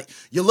 I'm like,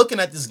 you're looking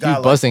at this guy He's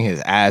like, busting his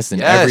ass in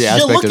Yes. every You're you're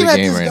aspect of looking the at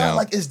game this right guy now.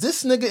 like, is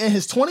this nigga in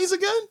his 20s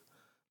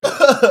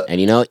again?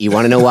 And you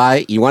want to know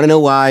why? You want to know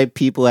why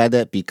people had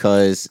that?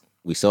 Because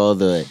we saw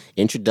the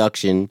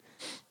introduction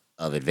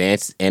of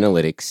advanced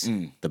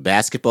analytics, the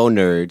basketball The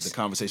nerds,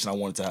 conversation I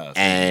wanted to have.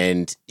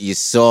 and you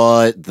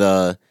saw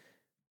the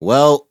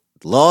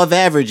law of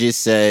averages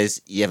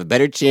says you have a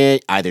better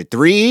chance either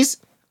threes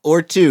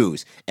or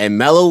twos, and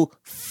Melo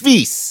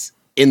feasts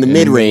in the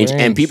mid range, and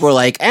range. people are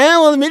like,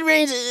 the mid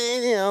range,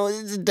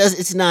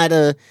 it's not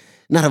a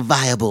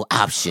viable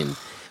option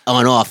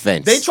on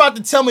offense. They tried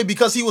to tell me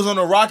because he was on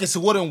the Rockets, it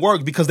wouldn't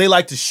work because they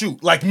like to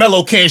shoot. Like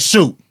Melo can't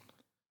shoot.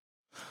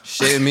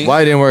 Shit me.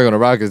 Why it didn't work on the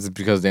Rockets is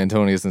because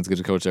D'Antoni isn't as good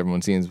a coach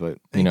everyone seems, but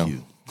Thank you know,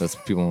 you. that's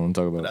what people want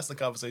to talk about. That's the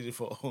conversation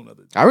for a whole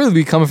nother. I really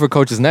be coming for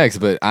coaches next,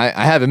 but I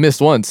haven't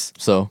missed once,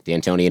 so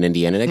D'Antoni in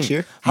Indiana next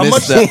year. How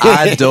much?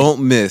 I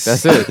don't miss.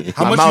 that's it.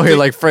 How I'm much out you here think-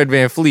 like Fred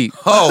Van Fleet.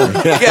 Oh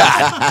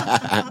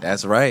God.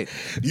 That's right.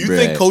 Do you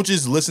think Right.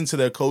 coaches listen to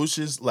their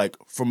coaches like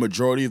for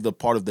majority of the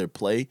part of their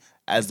play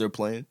as they're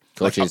playing?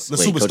 Coaches, Like,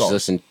 the coaches superstars.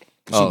 listen.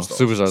 Oh,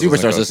 Superstars.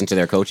 superstars. Listen to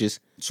their coaches.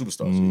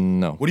 Superstars.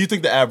 No, What do you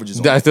think the average is?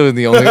 On I feel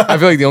like I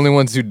feel like the only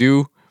ones who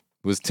do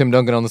was Tim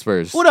Duncan on the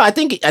Spurs. Well, no, I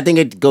think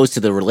it goes to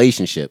the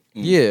relationship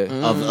Yeah,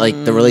 of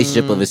like the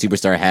relationship of a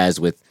superstar has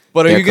with.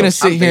 but are their you gonna coach.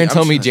 sit here and I'm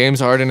tell me sure. James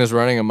Harden is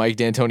running a Mike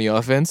D'Antoni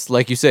offense?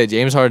 Like you said,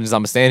 James Harden is I'm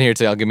gonna stand here and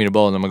say I'll give me the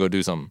ball and I'm gonna go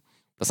do something.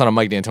 That's not a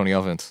Mike D'Antoni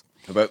offense.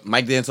 But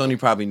Mike D'Antoni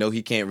probably know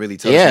he can't really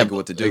tell Yeah, this nigga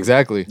what to do.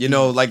 Exactly. You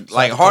know, like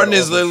Harden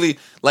is literally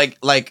like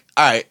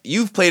all right,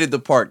 you've played at the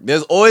park.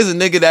 There's always a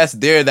nigga that's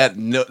there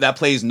that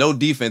plays no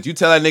defense. You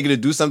tell that nigga to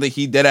do something,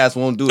 he dead ass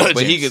won't do it.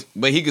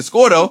 But he could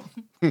score though.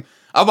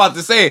 I'm about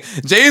to say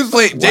James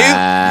played James.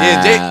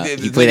 Wow.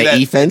 James You play that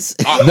defense.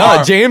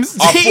 No, James.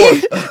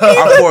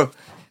 Our fourth.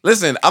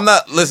 Listen, I'm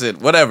not. Listen,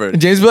 whatever.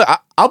 James,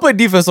 but I'll play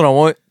defense when I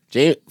want.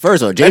 James,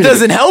 first of all, That James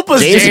doesn't help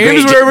us, James James.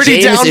 is great. We're already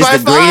James down is by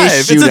the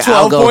greatest 5. It's a shooter.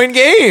 I'll go- 12-point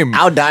game.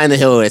 I'll die in the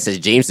hill that says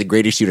James the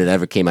greatest shooter that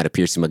ever came out of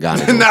Pearson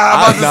McGonigal. Nah,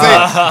 I'm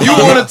about to say,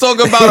 you want to talk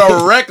about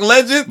a wreck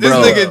legend? This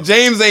Bro. nigga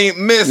James ain't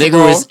missed, Nigga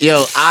bro.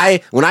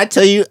 was when I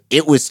tell you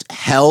it was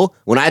hell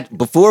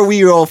before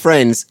we were all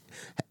friends,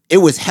 it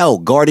was hell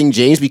guarding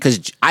James because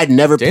I'd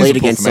never James played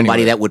would pull against from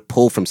somebody anywhere. that would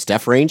pull from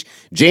Steph range.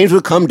 James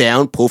would come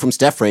down, pull from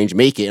Steph range,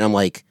 make it, and I'm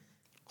like,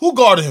 Who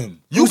guarded him?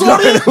 You who's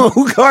guarded him?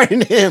 who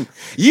guarding him?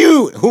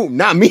 You, who?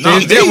 Not me.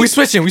 Yeah, we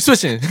switching. That's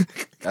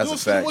You a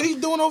see fact. what he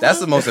doing over That's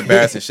there? the most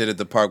embarrassing shit at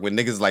the park when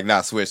niggas like,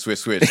 nah, switch.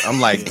 I'm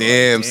like,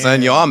 damn,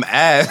 son, yo, I'm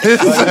ass. Yo,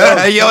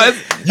 that's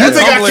You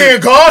think humbling. I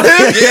can't guard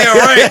him? Yeah,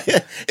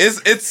 right.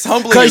 It's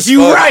humbling. Because as you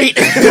fuck. right.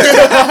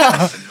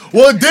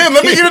 Well, damn,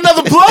 let me get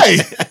another play.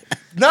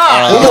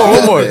 Nah.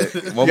 One more. One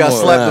You gotta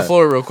more. slap the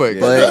floor real quick.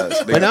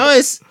 but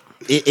no,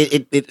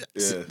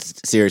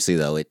 seriously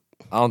though, I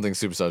don't think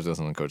Superstars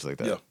doesn't want to coach like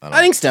that. Yeah.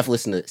 I think Steph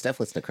listened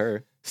to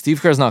Kerr.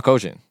 Steve Kerr's not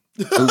coaching.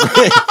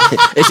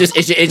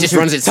 It just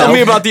runs itself. Tell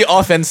me about the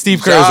offense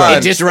Steve Kerr's God. running.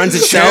 It just runs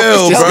itself. Chill,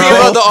 It's just- Tell me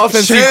about the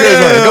offense Steve Kerr's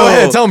running. Go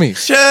ahead, tell me.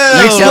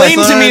 Chill. Explain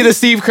to son. me the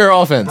Steve Kerr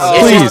offense,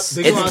 It's- please.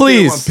 it's-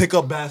 Please. Pick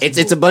up basketball.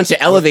 It's a bunch of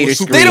elevator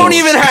screens. They don't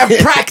even have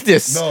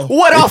practice. No.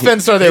 What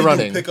offense are they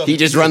running? He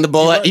just run the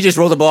ball. He just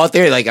roll the ball out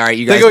there. Like, all right,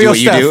 you They guys go, do yo, what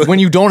you Steph, do. when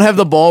you don't have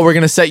the ball, we're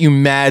going to set you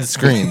mad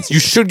screens. You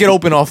should get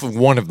open off of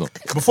one of them.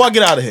 Before I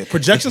get out of here,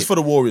 projections for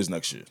the Warriors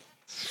next year.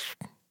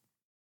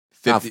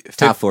 50,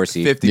 Top 4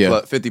 seed. 50 Yeah.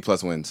 plus, 50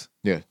 plus wins.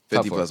 Yeah.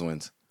 50 plus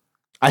wins.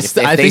 If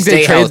they think stay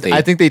they trade. healthy.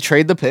 I think they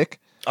trade the pick.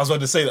 I was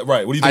about to say that.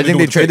 Right. What do you think? I think do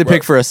they with trade the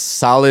pick right?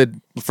 for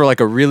for like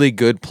a really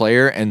good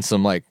player and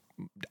some like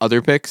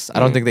other picks. I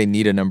don't think they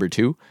need a number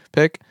 2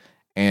 pick,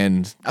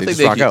 and they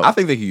just rock out. I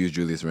think they could use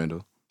Julius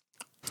Randle.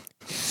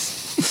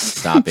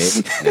 stop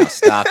it. Now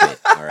stop it.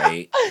 All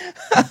right,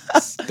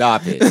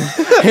 stop it,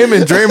 Him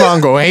and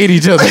Draymond go hate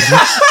each other.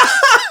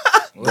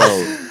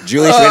 bro.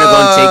 Julius Randle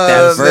gonna take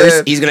that first.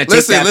 Man. He's gonna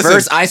take that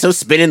first ISO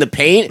spin in the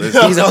paint.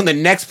 He's on the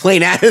next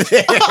plane out of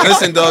there.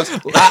 Listen, dogs.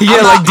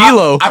 Like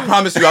D'Lo. I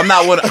promise you, I'm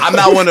not one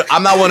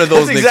of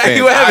those Knicks exactly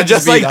fans. what happened,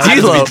 just like I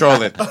D'Lo. just be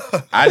trolling.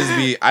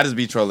 I just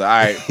be trolling. All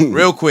right,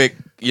 real quick,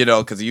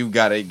 because you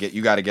gotta get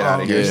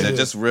out of here. yeah. So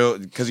just real,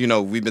 because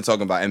we've been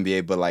talking about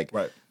NBA, but like,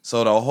 Right.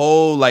 so the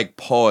whole like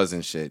pause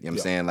and shit. You know what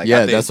I'm saying? Like, I Yeah,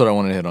 think, that's what I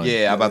want to hit on.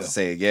 Yeah, I'm about to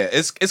say. Yeah,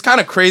 it's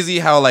kind of crazy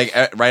how like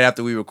right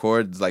after we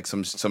record, like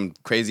some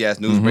crazy ass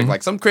news break,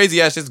 like some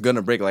crazy ass shit's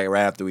gonna break like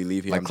right after we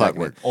leave here. Like I'm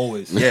clockwork. checking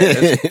Always. it. Yeah,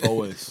 it's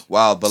Always.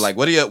 wild. But like,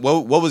 what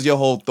was your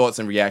whole thoughts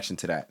and reaction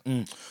to that?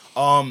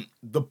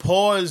 The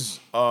pause,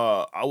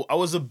 I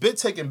was a bit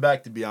taken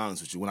back, to be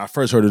honest with you, when I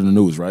first heard it in the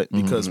news, right?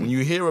 Because when you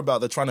hear about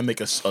they're trying to make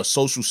a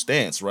social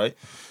stance, right?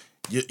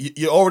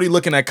 You're already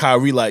looking at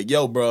Kyrie like,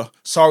 yo, bro,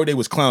 sorry they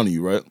was clowning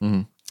you, right?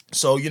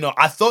 So,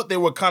 I thought they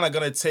were kind of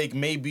going to take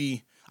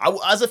maybe,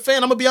 as a fan,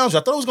 I'm going to be honest with you,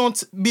 I thought it was going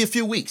to be a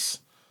few weeks.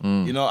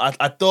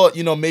 I thought,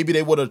 maybe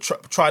they would have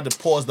tried to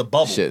pause the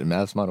bubble. Shit,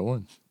 Mavs might have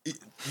won.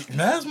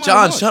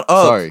 John, shut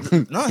up. Sorry.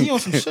 Nah, he on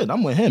some shit.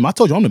 I'm with him. I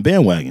told you I'm the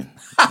bandwagon.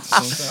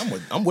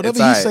 I'm whatever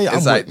he say.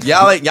 I'm with.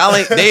 Y'all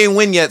ain't they ain't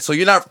win yet, so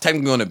you're not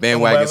technically on the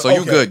bandwagon. So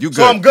you Okay. good. You good.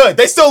 So I'm good.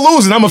 They still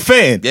losing. I'm a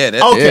fan. Yeah,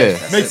 that's- okay.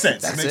 yeah. Makes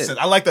sense. That's Makes it. sense.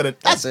 I like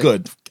that. That's it.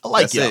 good. I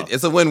like That's y'all. it.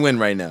 It's a win-win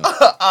right now.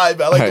 I like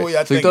the way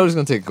I So you think. thought it was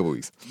gonna take a couple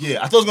weeks. Yeah,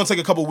 I thought it was gonna take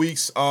a couple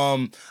weeks.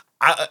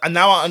 I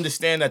now I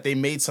understand that they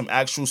made some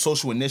actual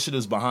social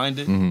initiatives behind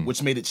it,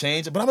 which made it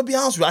change. But I'm gonna be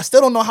honest with you, I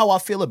still don't know how I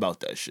feel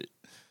about that shit.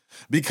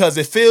 Because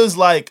it feels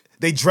like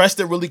they dressed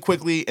it really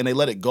quickly and they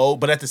let it go.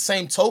 But at the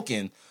same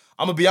token,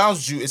 I'm gonna be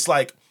honest with you, it's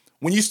like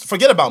when you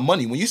forget about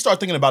money, when you start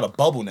thinking about a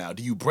bubble now,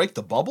 do you break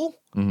the bubble?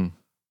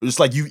 It's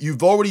like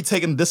you've already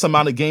taken this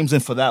amount of games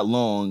in for that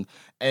long,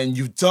 and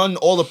you've done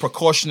all the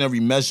precautionary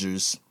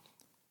measures.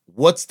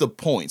 What's the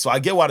point? So I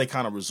get why they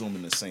kind of resume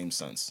in the same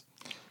sense.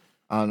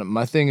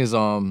 My thing is,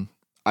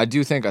 I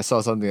do think I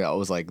saw something that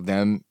was like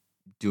them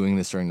doing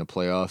this during the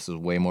playoffs is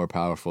way more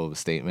powerful of a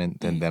statement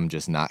than them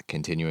just not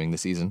continuing the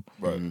season.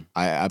 Right.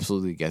 I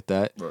absolutely get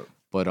that. Right.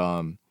 But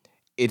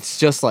it's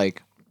just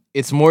like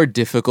it's more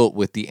difficult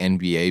with the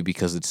NBA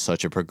because it's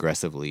such a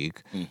progressive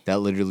league that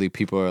literally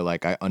people are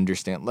like, I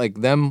understand, like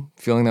them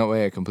feeling that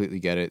way. I completely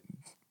get it.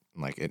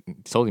 Like it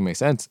totally makes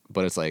sense.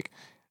 But it's like,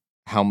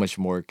 how much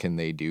more can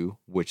they do?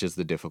 Which is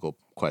the difficult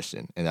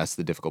question, and that's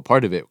the difficult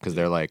part of it because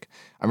they're like,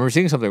 I remember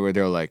seeing something where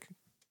they're like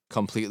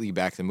completely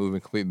back the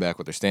movement, completely back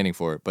what they're standing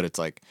for. But it's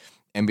like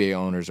NBA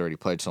owners already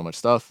pledged so much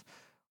stuff.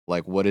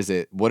 Like, what is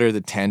it? What are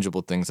the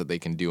tangible things that they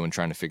can do and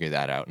trying to figure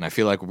that out? And I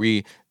feel like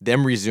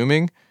them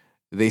resuming,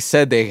 they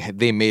said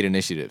they made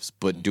initiatives,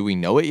 but do we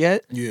know it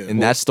yet? Yeah. And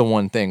that's the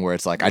one thing where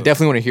it's like, I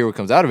definitely want to hear what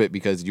comes out of it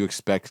because you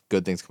expect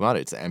good things to come out of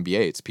it. It's the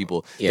NBA. It's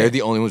people. Yeah. They're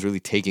the only ones really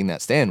taking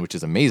that stand, which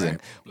is amazing.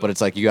 But it's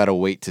like, you got to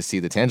wait to see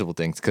the tangible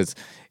things because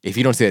if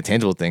you don't see the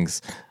tangible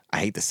things, I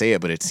hate to say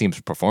it, but it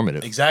seems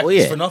performative. Exactly. Well,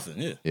 yeah. It's for nothing.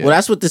 Yeah. Yeah. Well,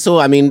 that's what this whole.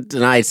 I mean,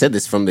 and I had said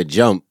this from the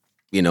jump.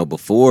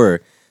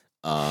 Before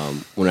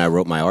when I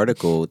wrote my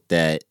article,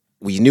 that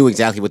we knew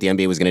exactly what the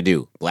NBA was going to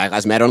do. Black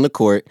Lives Matter on the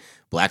court,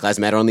 Black Lives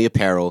Matter on the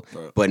apparel,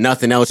 but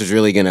nothing else is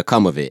really going to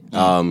come of it.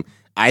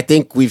 I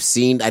think we've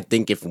seen. I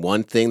think if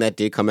one thing that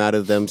did come out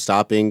of them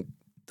stopping,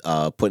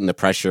 putting the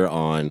pressure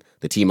on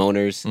the team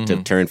owners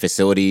to turn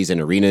facilities and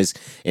arenas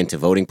into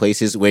voting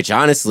places, which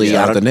honestly, I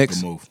Shout out don't. the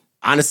Knicks. Good move.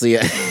 Honestly,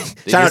 They shout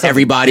did out something-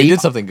 everybody. They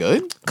did something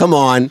good. Come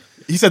on.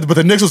 He said, but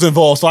the Knicks was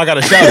involved, so I got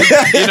to shout it.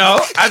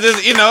 I just,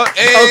 hey.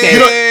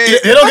 Okay.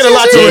 They don't get a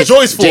lot to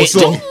rejoice for,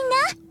 so.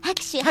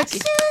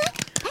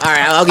 All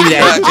right, I'll give you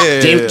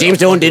that. James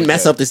Dolan didn't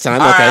mess up this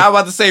time. All Okay. right, I'm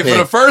about to say, for Yeah.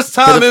 the first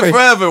time the in first-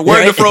 forever,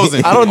 word to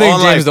Frozen. I don't think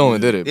On James life.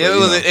 Dolan did it. But, It you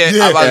was,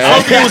 know. I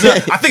don't think it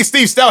was I think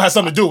Steve Stout has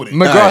something to do with it.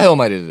 McGraw-Hill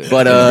might have did it.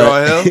 But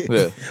McGraw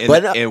Hill yeah.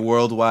 But- in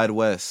World Wide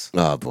West.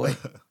 oh boy.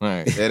 All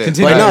right. It is.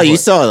 Continue. But no, Right. you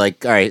saw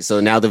like, all right, so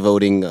now the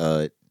voting,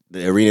 the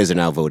arenas are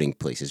now voting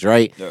places,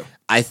 right? Yeah.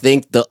 I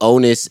think the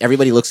onus,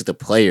 everybody looks at the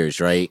players,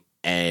 right?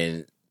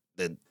 And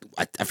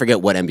I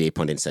forget what NBA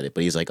pundit said it,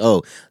 but he's like,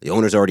 oh, the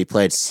owners already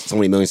pledged so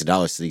many millions of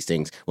dollars to these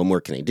things. What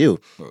more can they do?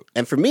 Right.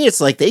 And for me, it's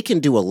like they can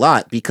do a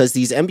lot because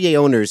these NBA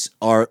owners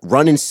are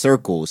running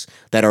circles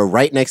that are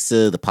right next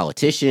to the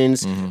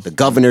politicians, the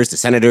governors, the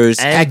senators,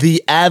 And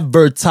the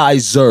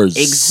advertisers.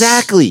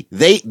 Exactly.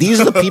 These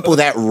are the people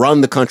that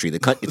run the country.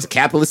 It's a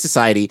capitalist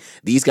society.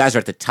 These guys are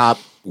at the top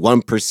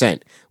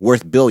 1%,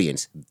 worth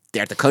billions.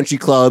 They're at the country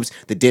clubs,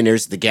 the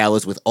dinners, the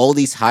galas, with all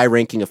these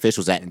high-ranking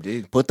officials that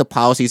put the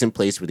policies in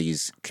place for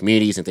these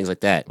communities and things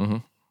like that.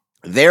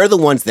 They're the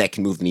ones that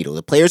can move the needle.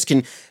 The players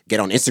can get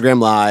on Instagram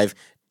Live,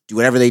 do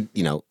whatever they,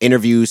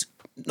 interviews,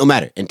 no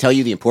matter, and tell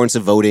you the importance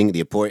of voting,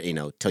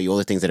 tell you all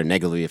the things that are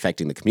negatively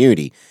affecting the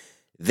community.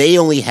 They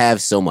only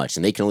have so much,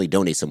 and they can only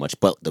donate so much.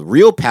 But the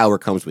real power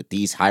comes with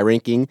these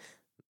high-ranking,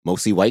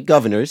 mostly white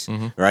governors,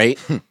 right?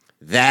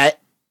 That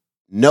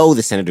know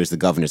the senators, the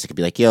governors, that could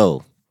be like,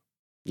 yo,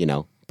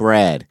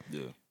 Brad,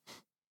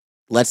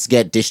 let's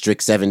get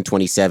District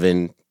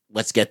 727.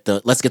 Let's get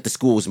the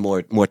schools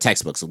more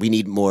textbooks. We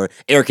need more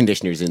air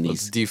conditioners in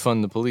these. Let's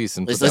defund the police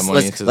and put that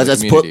money into the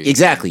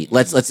community.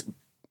 Let's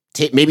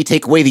maybe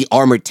take away the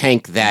armored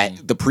tank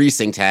that the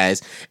precinct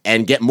has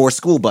and get more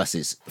school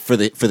buses for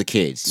the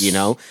kids, you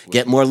know?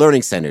 Get more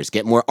learning centers,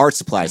 get more art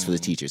supplies for the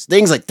teachers.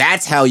 Things like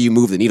that's how you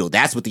move the needle.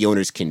 That's what the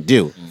owners can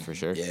do. For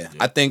sure. Yeah.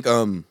 I think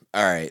all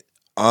right.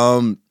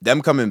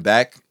 Them coming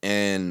back,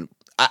 and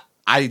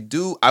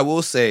I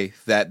will say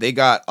that they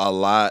got a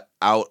lot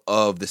out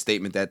of the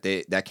statement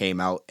that came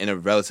out in a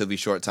relatively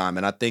short time,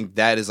 and I think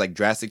that is like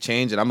drastic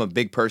change. And I'm a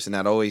big person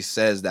that always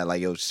says that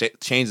like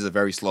change is a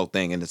very slow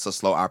thing and it's a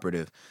slow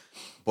operative.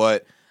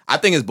 But I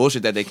think it's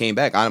bullshit that they came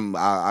back. I'm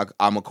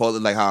gonna call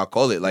it like how I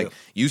call it. Like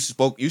you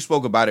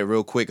spoke about it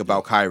real quick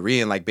about Kyrie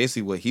and like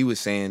basically what he was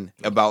saying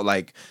about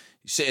like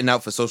sitting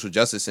out for social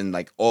justice and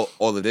like all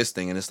of this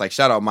thing. And it's like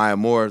shout out Maya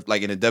Moore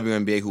like in the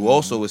WNBA who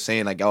also was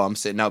saying like, oh, I'm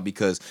sitting out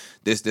because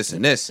this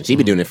and this. She's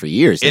been doing it for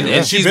years.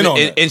 And she's been on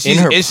that. And she's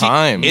in her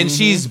prime. And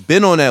she's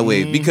been on that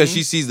wave because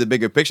she sees the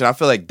bigger picture. I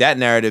feel like that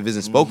narrative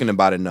isn't spoken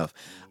about enough.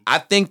 I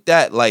think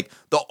that like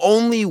the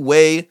only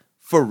way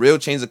for real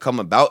change to come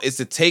about is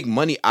to take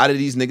money out of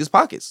these niggas'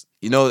 pockets.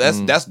 You know,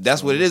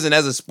 that's what it is. And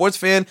as a sports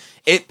fan,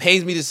 it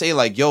pains me to say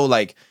like, yo,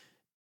 like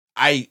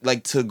I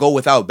like to go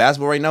without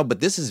basketball right now, but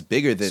this is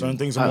bigger than certain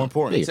things are more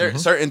important.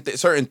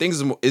 Certain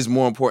things is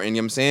more important.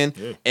 You know what I'm saying?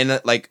 Yeah.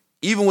 And like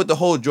even with the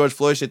whole George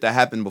Floyd shit that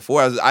happened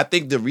before, I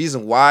think the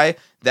reason why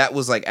that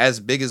was like as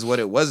big as what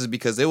it was is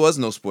because there was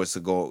no sports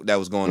that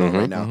was going on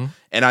right now.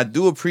 And I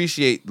do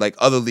appreciate like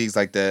other leagues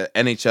like the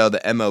NHL, the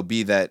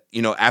MLB that,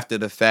 you know, after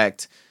the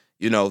fact,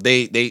 you know,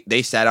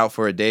 they sat out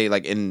for a day,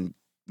 like in,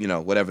 you know,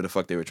 whatever the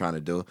fuck they were trying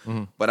to do.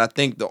 But I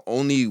think the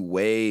only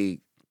way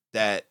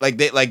that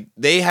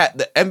they had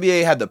the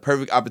NBA had the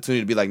perfect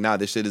opportunity to be like, nah,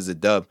 this shit is a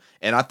dub.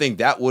 And I think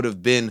that would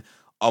have been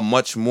a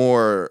much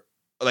more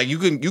like you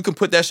can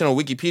put that shit on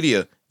Wikipedia. You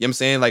know what I'm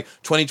saying? Like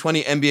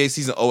 2020 NBA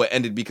season, it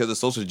ended because of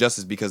social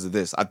justice because of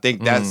this. I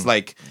think that's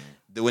like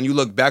when you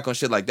look back on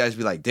shit like that, just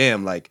be like,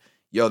 damn, like,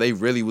 yo, they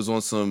really was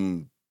on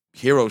some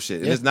hero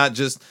shit. And it's not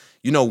just,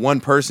 you know, one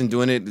person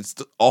doing it, it's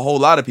a whole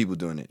lot of people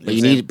doing it. But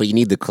you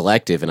need the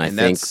collective, and I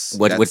think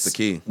what's the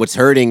key. What's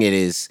hurting it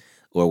is,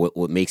 or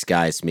what makes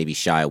guys maybe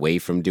shy away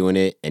from doing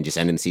it and just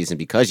ending the season,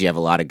 because you have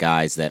a lot of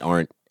guys that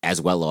aren't as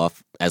well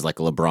off as like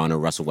a LeBron or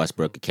Russell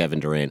Westbrook, or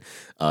Kevin Durant,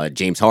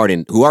 James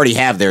Harden, who already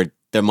have their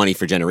money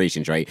for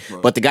generations, right?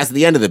 But the guys at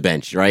the end of the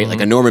bench, right? Like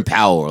a Norman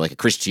Powell or like a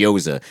Chris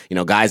Chiozza, you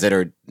know, guys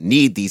that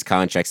need these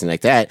contracts and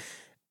like that.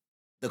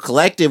 The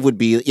collective would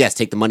be, yes,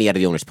 take the money out of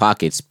the owner's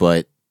pockets,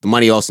 but the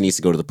money also needs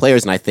to go to the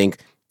players. And I think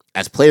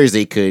as players,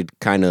 they could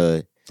kind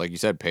of, like you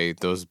said, pay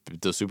those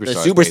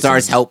superstars. The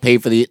superstars help pay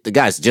for the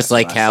guys, just that's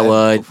like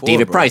how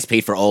David Price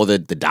paid for all the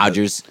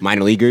Dodgers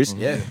minor leaguers.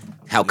 Yeah.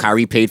 How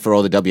Kyrie paid for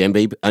all the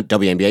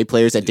WNBA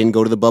players that didn't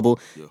go to the bubble.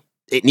 Yeah.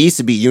 It needs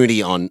to be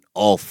unity on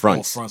all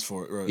fronts. All fronts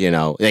for it, right. You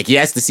know, like,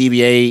 yes, the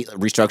CBA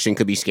restructuring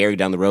could be scary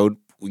down the road.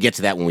 We get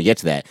to that when we get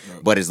to that.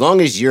 Right. But as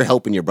long as you're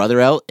helping your brother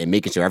out and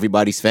making sure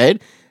everybody's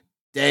fed,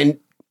 then,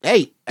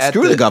 hey,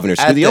 screw the governors,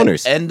 screw the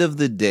owners. At the end of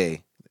the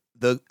day,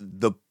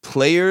 the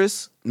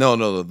players,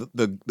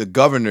 the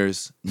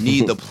governors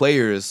need the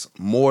players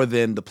more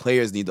than the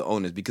players need the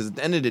owners. Because at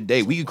the end of the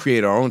day, we can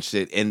create our own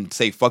shit and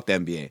say, fuck the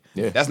NBA.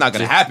 Yeah. That's not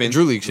going to happen.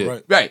 Drew League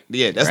shit. Right.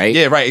 Yeah,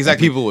 right, exactly. And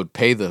people would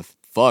pay the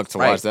fuck to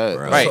watch that.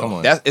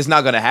 Right. It's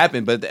not going to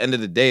happen. But at the end of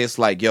the day, it's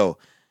like, yo,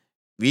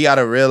 we got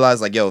to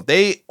realize, like, yo, if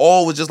they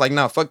all was just like,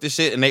 nah, fuck this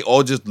shit, and they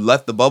all just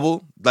left the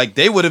bubble, like,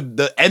 the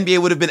NBA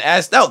would have been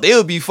asked out. They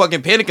would be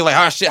fucking panicking,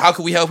 like, shit, how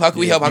can we help? How can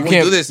we help? How can we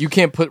do this? You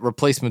can't put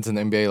replacements in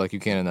the NBA like you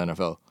can in the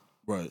NFL.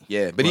 Right.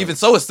 Yeah, but even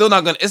so, it's still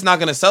not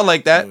gonna sell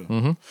like that.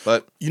 Yeah.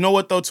 But you know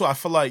what though, too? I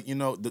feel like, you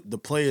know, the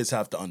players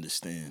have to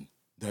understand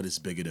that it's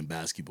bigger than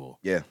basketball.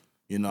 Yeah.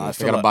 You know, I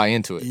feel gotta buy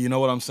into it. You know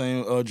what I'm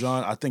saying,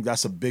 John? I think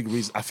that's a big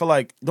reason. I feel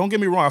like, don't get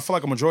me wrong, I feel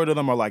like a majority of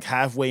them are like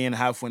halfway in,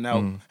 halfway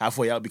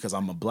out because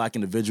I'm a black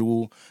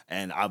individual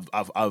and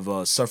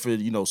I've suffered,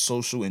 you know,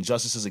 social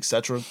injustices,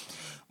 etc.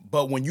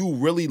 But when you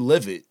really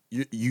live it,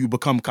 you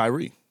become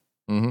Kyrie.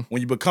 When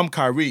you become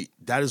Kyrie,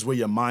 that is where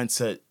your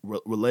mindset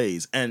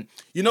relays. And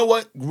you know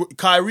what?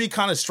 Kyrie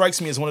kind of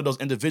strikes me as one of those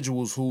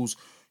individuals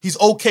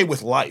he's okay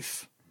with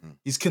life.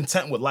 He's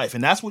content with life,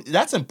 and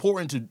that's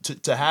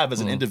important to have as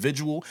an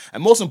individual,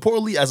 and most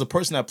importantly, as a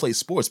person that plays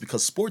sports,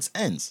 because sports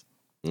ends.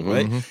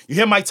 Right? You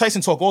hear Mike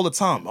Tyson talk all the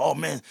time. Oh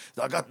man,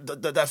 I got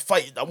that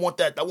fight. I want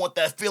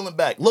that feeling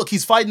back. Look,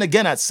 he's fighting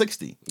again at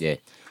 60. Yeah.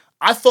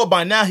 I thought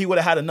by now he would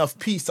have had enough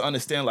peace to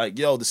understand, like,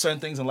 yo, there's certain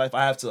things in life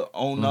I have to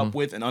own up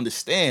with and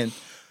understand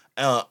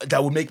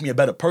that would make me a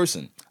better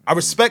person. I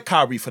respect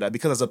Kyrie for that,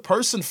 because as a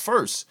person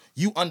first,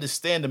 you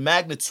understand the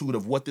magnitude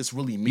of what this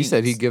really means. He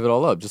said he'd give it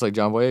all up, just like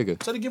John Boyega. He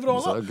said he'd give it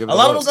all up. A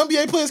lot of those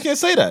NBA players can't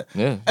say that.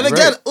 Yeah. And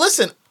again,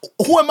 listen,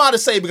 who am I to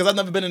say, because I've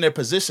never been in their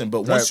position,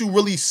 but once you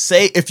really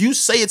say, if you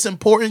say it's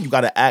important, you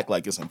got to act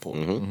like it's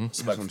important.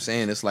 That's what I'm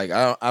saying. It's like,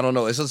 I don't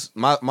know. It's just,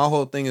 my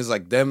whole thing is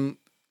like them,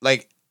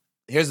 like,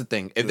 here's the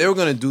thing: if they were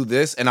gonna do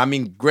this, and I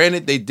mean,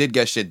 granted, they did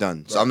get shit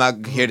done, so I'm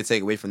not here to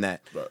take away from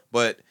that. Right.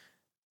 But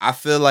I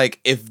feel like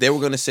if they were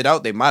gonna sit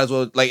out, they might as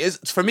well. Like,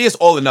 it's for me, it's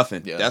all or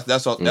nothing. Yeah.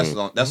 That's all.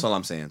 That's all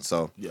I'm saying.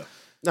 So Yeah.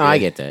 No, I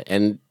get that.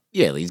 And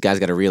yeah, these guys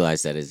got to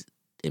realize that as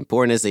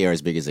important as they are,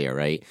 as big as they are,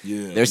 right?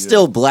 Yeah. They're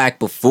still black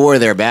before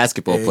they're a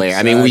basketball player.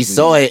 I mean, we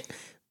saw it.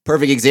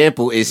 Perfect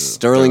example is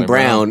Sterling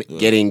Brown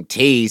getting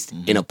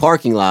tased in a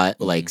parking lot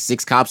with like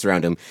 6 cops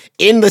around him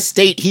in the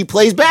state he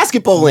plays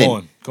basketball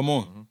in. Come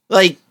on.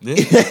 Like, Yeah.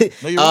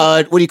 No, you're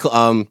right. what do you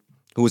call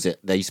who was it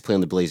that used to play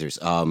on the Blazers?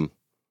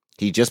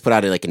 He just put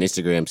out like an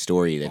Instagram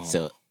story that's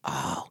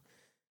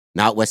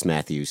not Wes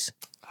Matthews.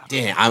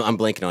 Damn, I'm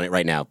blanking on it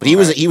right now. But he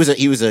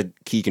was a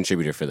key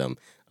contributor for them,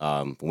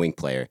 wing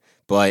player.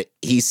 But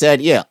he said,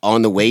 yeah,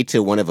 on the way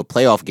to one of the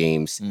playoff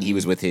games, he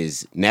was with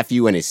his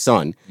nephew and his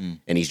son,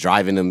 and he's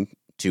driving them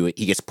to it.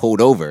 He gets pulled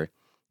over,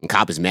 and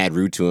cop is mad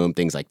rude to him,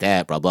 things like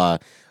that, blah, blah.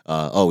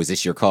 Oh, is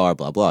this your car?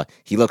 Blah, blah.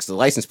 He looks at the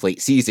license plate,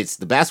 sees it's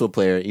the basketball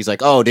player. He's like,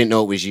 oh, didn't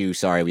know it was you.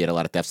 Sorry, we had a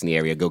lot of thefts in the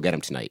area. Go get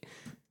him tonight.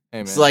 Hey,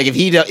 man. It's like if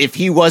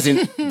he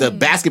wasn't the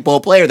basketball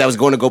player that was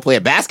going to go play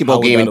a basketball How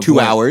would game that in have 2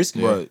 went? hours,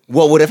 Right.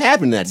 what would have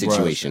happened in that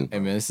situation? Hey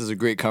man, this is a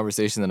great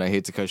conversation that I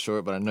hate to cut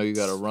short, but I know you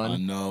got to I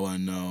run.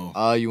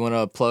 know. You want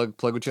to plug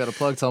what you got to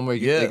plug? Tell them where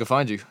they can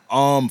find you.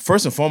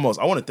 First and foremost,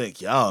 I want to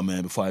thank y'all,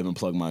 man, before I even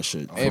plug my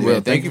shit. Hey For man,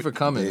 real, thank you for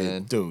coming,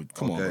 man. Dude,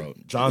 come on, Okay. bro.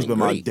 John's been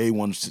my Great. day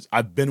one.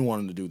 I've been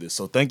wanting to do this.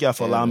 So thank y'all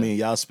for allowing me in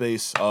y'all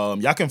space. Y'all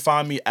can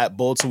find me at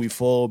Bull Till We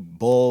Fall,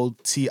 Bull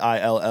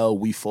TILL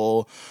We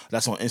Fall.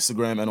 That's on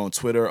Instagram and on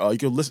Twitter. You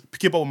can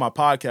keep up with my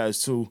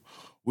podcast too.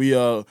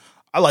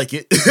 I like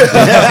it.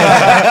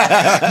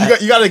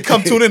 you got to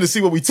come tune in to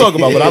see what we talk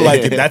about, but I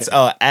like it. That's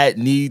at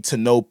Need to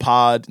Know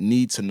Pod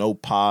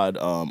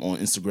on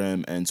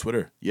Instagram and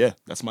Twitter. Yeah,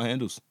 that's my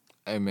handles.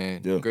 Hey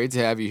man, Yeah. great to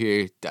have you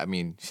here. I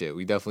mean, shit,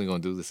 we definitely gonna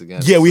do this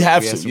again. Yeah, we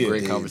have had to. some Yeah,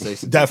 great yeah,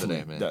 conversations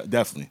Definitely, today, man.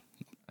 definitely.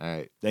 All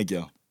right. Thank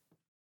y'all.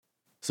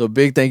 So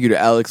big thank you to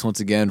Alex once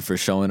again for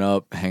showing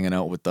up, hanging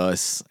out with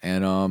us,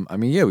 and I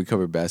mean, yeah, we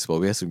covered basketball.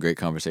 We had some great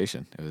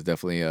conversation. It was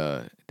definitely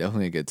a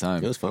good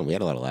time. It was fun. We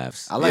had a lot of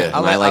laughs. I like. And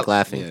I like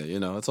laughing. Yeah, you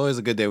know, it's always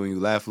a good day when you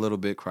laugh a little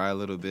bit, cry a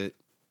little bit.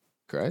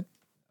 Correct,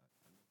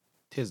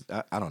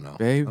 I don't know,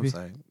 baby. I'm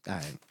sorry. All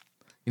right.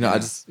 You know, Yeah. I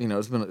just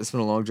it's been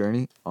a long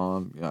journey.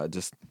 You know,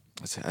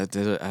 I had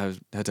to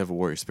have a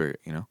warrior spirit.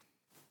 You know,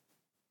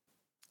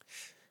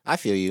 I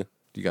feel you.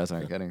 you guys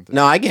aren't getting.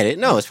 No, I get it.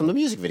 No, it's from the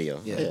music video.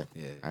 Yeah.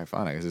 Yeah. All right,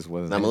 fine. I guess this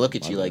wasn't. And I'm gonna look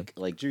at my you bad.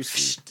 like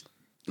Drewski.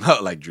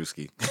 Like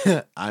Drewski.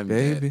 I'm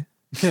baby.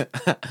 dead.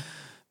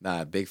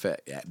 Nah, big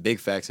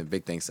facts and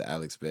big thanks to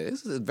Alex, man.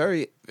 This is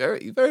very,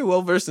 very, very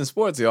well versed in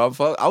sports, yo.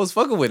 I was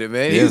fucking with it,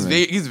 man. Yeah,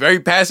 man. He's very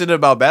passionate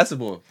about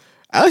basketball.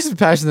 Alex is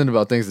passionate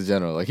about things in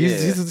general. Like he's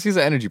Yeah. he's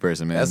an energy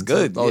person, man. That's So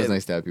good. it's always Yeah.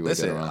 nice to have people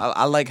Listen, get around.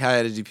 I like high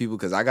energy people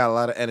because I got a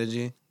lot of energy.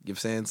 You know what I'm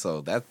saying?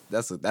 So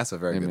that's a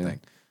very good man. thing.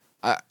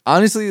 I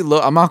honestly,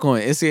 look, I'm not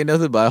going to instigate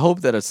nothing, but I hope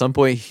that at some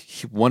point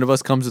one of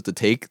us comes with a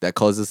take that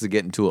causes us to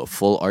get into a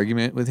full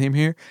argument with him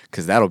here,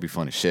 because that'll be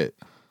fun as shit.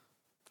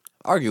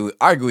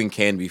 Arguing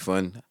can be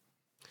fun.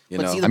 You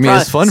know, I mean,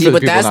 it's fun for the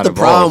but people that's not the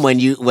problem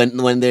involved.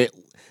 when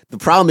the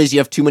problem is you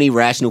have too many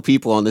rational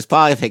people on this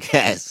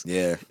podcast.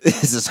 yeah.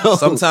 So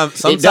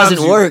Sometimes it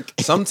doesn't work.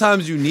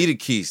 Sometimes you need a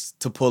keys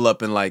to pull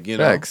up and like, you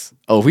know, Facts.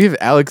 Oh, if we have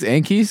Alex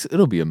and Keys,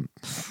 it'll be a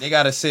they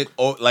gotta sit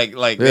they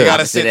Yeah.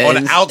 gotta sit Opposite on the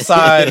ends.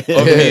 outside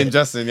of me and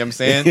Justin, you know what I'm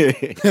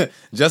saying?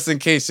 Just in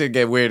case shit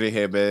get weird in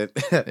here, man.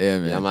 yeah,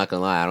 man. Yeah, I'm not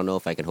gonna lie. I don't know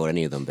if I can hold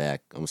any of them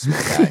back. I'm a small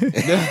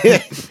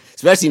guy,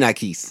 especially not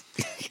Keith.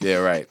 Yeah,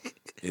 right.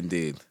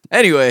 Indeed.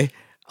 Anyway,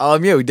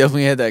 yeah, we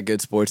definitely had that good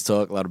sports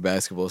talk, a lot of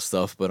basketball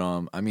stuff, but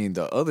really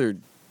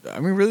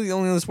the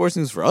only other sports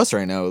news for us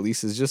right now, at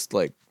least, is just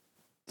like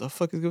the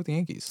fuck is good with the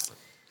Yankees.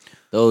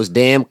 Those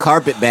damn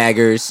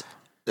carpetbaggers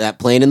that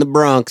playing in the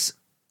Bronx.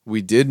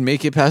 We did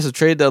make it past the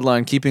trade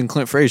deadline, keeping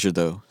Clint Frazier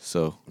though.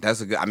 So That's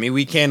a good. I mean,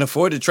 we can't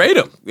afford to trade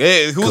him.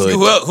 Yeah, Good.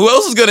 who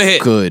else is gonna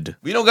hit? good.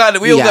 We don't got.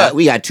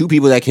 We got 2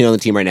 people that can on the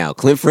team right now: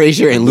 Clint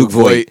Frazier and Luke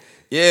Voigt.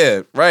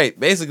 Yeah, right.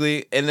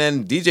 Basically, and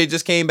then DJ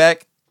just came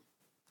back.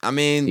 I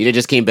mean, He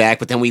just came back,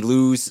 but then we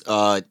lose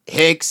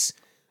Hicks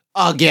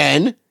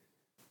again.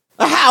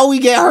 How we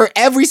get hurt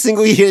every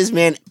single year? This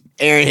man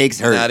Aaron Hicks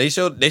hurt. nah, they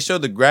showed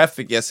the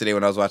graphic yesterday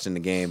when I was watching the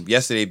game.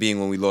 Yesterday being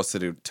when we lost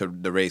to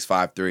the Rays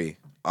 5-3.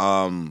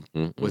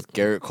 With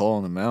Garrett Cole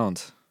on the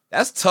mound.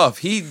 That's tough.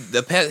 He's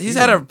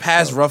had a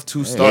past rough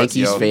 2 starts.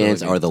 Yankees yo.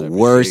 fans are the That'd be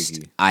worst.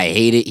 shaky. I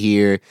hate it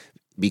here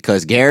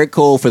because Garrett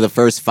Cole for the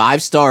first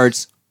 5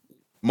 starts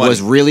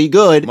was really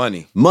good.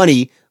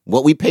 Money.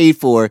 What we paid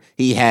for,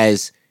 he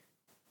has.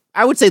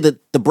 I would say that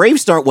the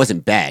Brave start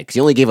wasn't bad because he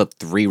only gave up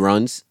 3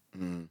 runs.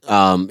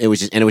 It was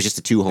just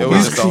a 2 home It runs.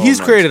 was just a home He's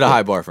run. created a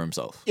high bar for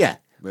himself. Yeah.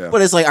 Yeah.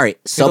 But it's like, all right,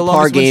 the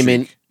longest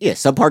win streak.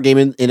 subpar game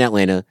in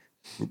Atlanta,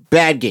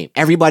 bad game.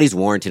 Everybody's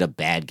warranted a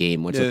bad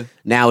game. Yeah.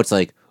 Now it's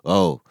like,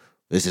 oh,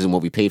 this isn't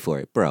what we paid for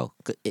it. Bro,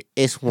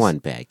 it's one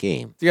bad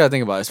game. You gotta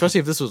think about it, especially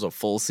if this was a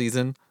full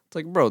season. It's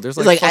like, bro, there's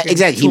It's like like fucking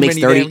exactly, he too makes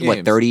many 30, damn what,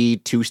 games.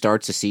 32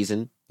 starts a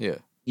season? Yeah.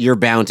 you're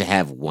bound to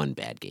have one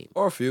bad game.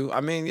 Or a few.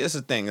 I mean, it's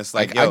the thing. It's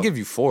like, I'll give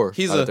you 4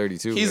 he's out a of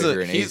 32. He's You're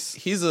a an ace.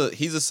 he's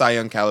a Cy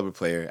Young caliber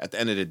player. At the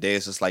end of the day,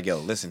 it's just like, yo,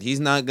 listen, he's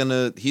not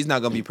gonna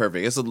be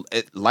perfect.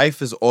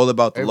 Life is all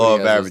about the law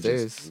of Everybody has his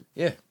averages. days.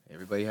 Yeah,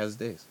 everybody has his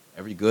days.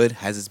 Every good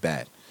has its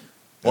bad.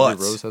 Every But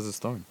rose has its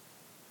thorn.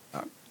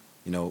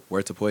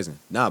 word to poison.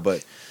 Nah,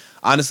 but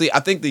honestly, I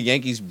think the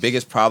Yankees'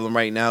 biggest problem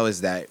right now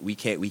is that we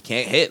can't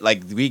hit.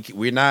 Like we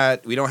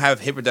don't have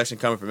hit production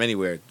coming from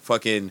anywhere.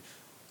 Fucking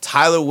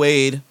Tyler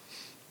Wade,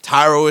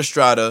 Tyro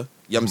Estrada,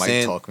 you know what I'm Mike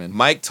saying? Tauchman.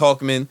 Mike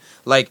Talkman.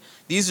 Like,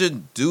 these are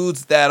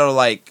dudes that are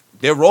like,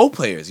 they're role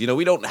players.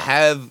 We don't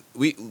have,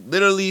 we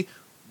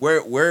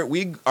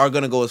are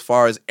gonna go as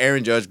far as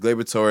Aaron Judge,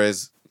 Gleyber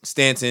Torres,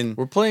 Stanton.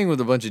 We're playing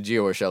with a bunch of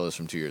Gio Urshela's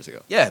from 2 years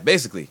ago. Yeah,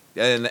 basically.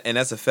 And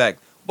that's a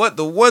fact. But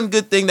the one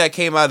good thing that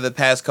came out of the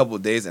past couple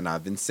of days, and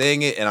I've been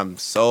saying it, and I'm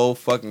so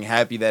fucking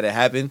happy that it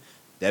happened,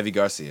 Deivi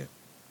Garcia.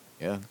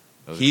 Yeah.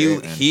 That was He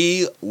great, man.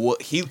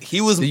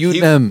 he was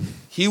The UM.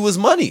 he was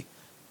money.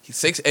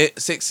 Six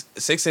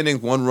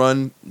innings, 1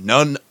 run,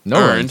 none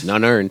earned.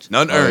 None earned.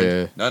 None Oh, earned.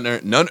 yeah.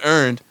 None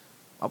earned.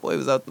 My boy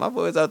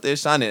was out there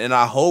shining, and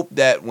I hope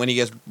that when he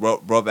gets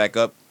brought back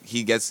up,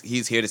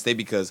 he's here to stay,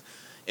 because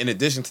in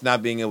addition to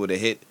not being able to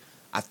hit,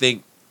 I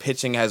think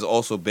pitching has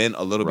also been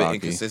a little bit Rocky.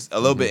 inconsistent. A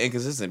little bit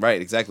inconsistent, right?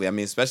 Exactly. I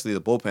mean, especially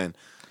the bullpen.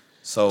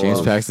 So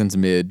James Paxton's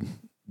mid.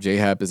 J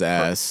Hap is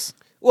ass.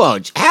 Well,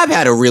 Hab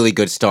had a really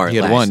good start. He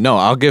had last- 1. No,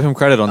 I'll give him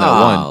credit on that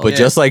Oh, one. But yeah.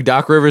 just like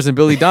Doc Rivers and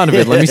Billy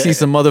Donovan, let me see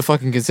some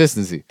motherfucking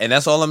consistency. And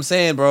that's all I'm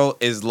saying, bro,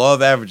 is law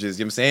of averages.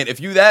 You know what I'm saying? If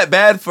you that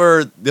bad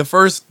for the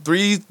first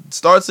 3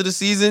 starts of the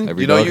season,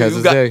 Every dog has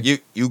his day.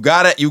 you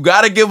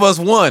gotta give us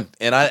 1.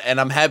 And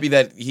I'm happy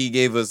that he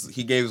gave us what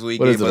he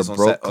What gave is it? us A on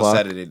broke clock?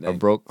 Saturday night. A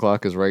broke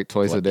clock is right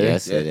twice a day.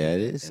 Yes, it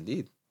is.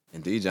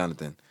 Indeed,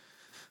 Jonathan.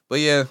 But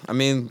yeah, I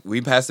mean,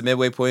 we passed the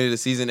midway point of the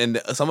season, and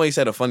somebody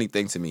said a funny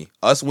thing to me.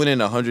 Us winning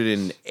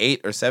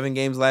 108 or 7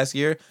 games last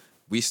year,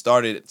 we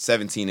started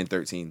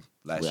 17-13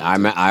 last year.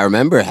 too. I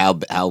remember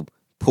how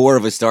poor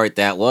of a start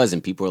that was,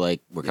 and people were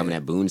like, "We're coming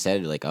at Boone's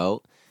head." Like,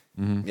 oh,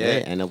 Yeah,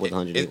 end up with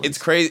 100. It's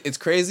crazy. It's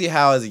crazy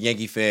how, as a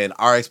Yankee fan,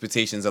 our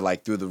expectations are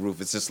like through the roof.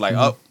 It's just like,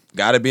 oh,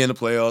 gotta be in the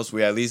playoffs.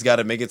 We at least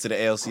gotta make it to the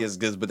ALCS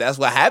goods. But that's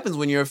what happens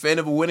when you're a fan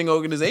of a winning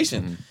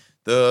organization.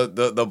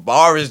 The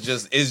bar is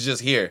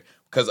just here.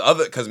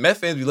 Because Met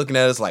fans be looking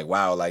at us like,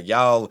 wow, like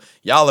y'all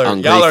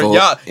Ungrateful.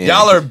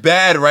 y'all are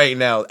bad right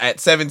now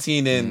at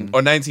 17 and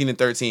or 19 and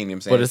 13. You know what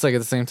I'm saying? But it's like at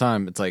the same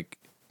time, it's like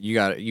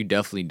you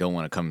definitely don't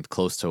want to come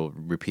close to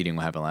repeating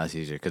what happened last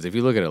season. Because if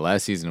you look at it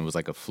last season, it was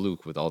like a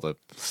fluke with all the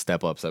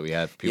step ups that we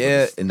had. People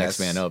just and next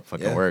that's- man up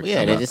fucking yeah. work.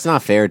 Yeah, and it's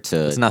not fair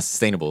to. It's not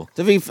sustainable.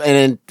 To be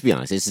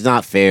honest, it's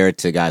not fair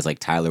to guys like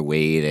Tyler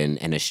Wade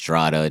and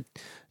Estrada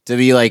to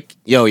be like,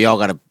 yo, y'all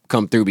got to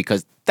come through,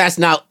 because that's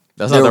not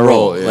their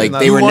role. Yeah. Like, Not-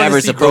 they You were wanna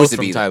never see supposed to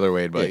growth be from Tyler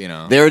Wade, but you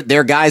know,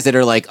 They're guys that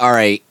are like, all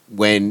right,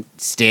 when the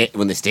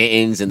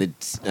Stantons and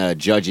the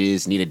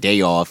Judges need a day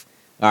off,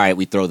 all right,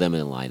 we throw them in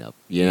the lineup.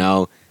 You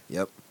know,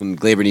 Yep. when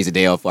Gleyber needs a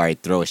day off, all right,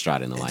 throw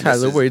Estrada in the lineup.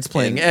 Tyler is- Wade's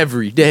playing and-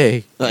 every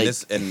day. Like,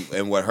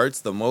 And what hurts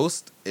the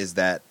most is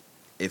that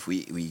if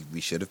we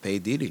should have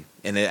paid Didi,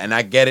 and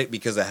I get it,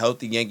 because a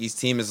healthy Yankees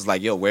team is just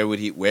like, yo, where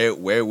would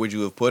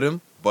you have put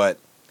him? But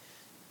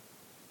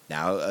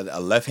now a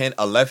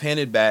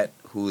left-handed bat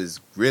who is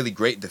really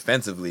great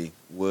defensively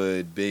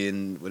would have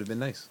been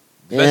nice.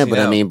 yeah, Especially but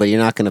now. I mean, but you're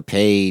not gonna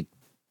pay.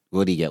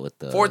 What do you get with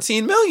the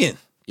 14 million.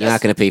 You're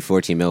not gonna pay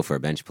 14 mil for a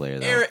bench player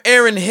though.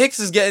 Aaron Hicks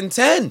is getting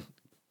 10.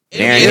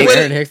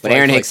 Aaron Hicks, but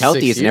Aaron like Hicks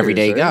healthy 6 is an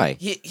everyday years, guy.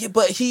 right? Yeah,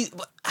 but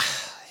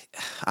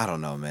I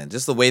don't know, man.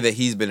 Just the way that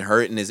he's been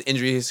hurt and his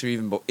injury history,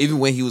 even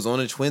when he was on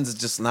the Twins, is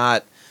just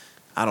not.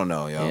 I don't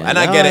know, yo. Yeah, and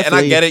I no, get I it. And I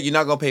feel get you. it. You're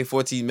not gonna pay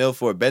 14 mil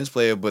for a bench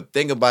player, but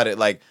think about it.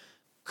 Like,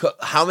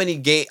 how many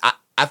games?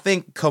 I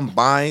think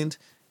combined,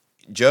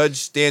 Judge,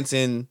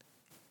 Stanton.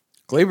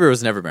 Gleyber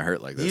has never been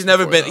hurt like this. He's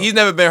never before,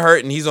 been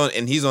hurt, and he's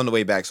on the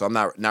way back. So I'm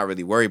not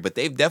really worried. But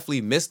they've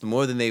definitely missed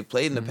more than they've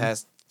played in the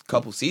past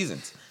couple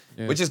seasons,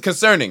 which is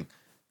concerning.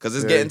 Because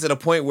it's getting to the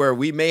point where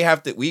we may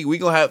have to we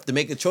gonna have to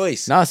make a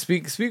choice. Nah,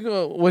 speak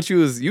of what you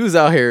was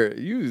out here.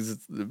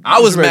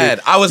 I was mad.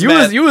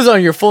 You was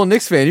on your full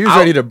Knicks fan. You was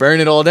ready to burn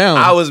it all down.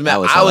 I was mad. That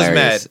was I was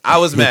hilarious. mad. I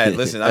was mad.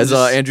 Listen, As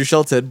Andrew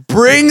Schultz said,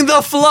 "Bring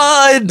the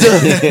flood."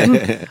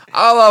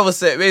 all I was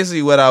saying,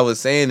 basically, what I was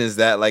saying is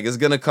that like it's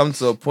gonna come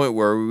to a point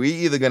where we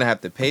either gonna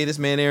have to pay this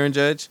man Aaron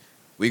Judge,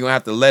 we gonna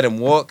have to let him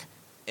walk,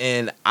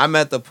 and I'm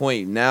at the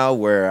point now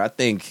where I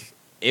think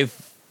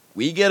if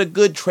we get a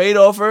good trade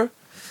offer,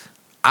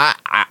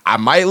 I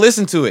might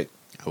listen to it.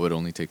 I would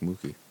only take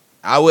Mookie.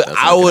 I would That's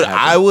not gonna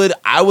happen.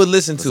 I would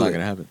listen That's to not it.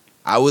 gonna happen.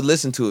 I would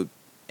listen to it.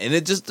 And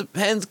it just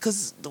depends,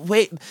 because the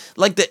way,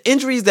 like, the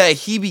injuries that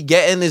he be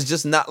getting is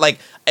just not, like,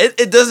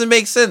 it doesn't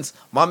make sense.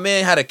 My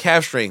man had a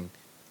calf strain.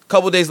 A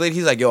couple days later,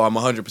 he's like, yo, I'm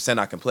 100%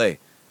 I can play.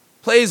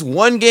 Plays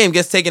one game,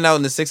 gets taken out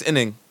in the 6th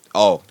inning.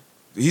 Oh,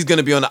 he's going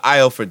to be on the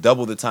IL for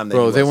double the time that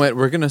Bro, he was.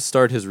 we're gonna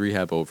start his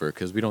rehab over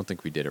because we don't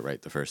think we did it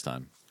right the first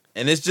time.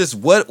 And it's just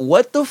what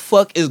the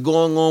fuck is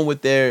going on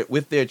with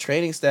their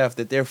training staff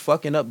that they're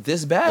fucking up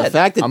this bad? The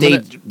fact that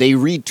they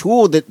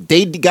retooled that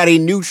they got a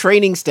new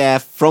training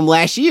staff from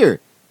last year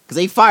because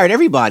they fired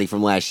everybody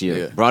from last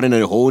year, brought in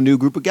a whole new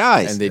group of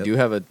guys, and they do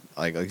have a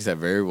like you said,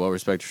 very well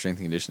respected strength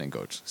and conditioning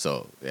coach.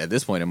 So at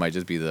this point, it might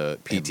just be the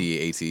PT,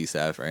 AT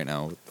staff right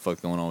now. What the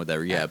fuck's going on with that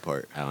rehab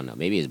part? I don't know.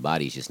 Maybe his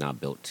body's just not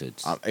built to.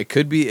 It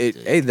could be.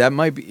 Hey, that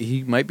might be.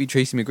 He might be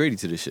Tracy McGrady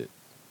to this shit.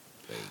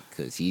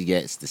 Because he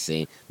gets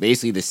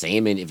basically the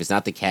same, and if it's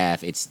not the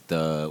calf, it's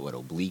the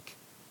oblique,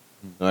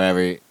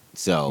 whatever.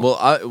 So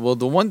well,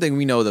 the one thing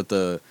we know that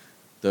the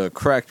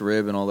cracked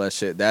rib and all that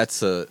shit, that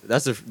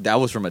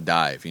was from a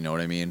dive. You know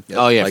what I mean?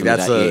 Oh yeah, like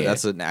that's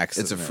an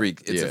accident. It's a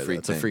freak.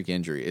 It's a freak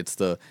injury. It's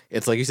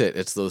like you said,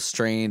 it's those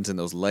strains and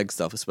those leg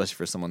stuff, especially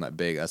for someone that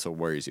big. That's what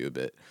worries you a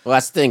bit. Well,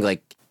 that's the thing.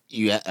 Like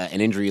you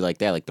an injury like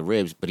that, like the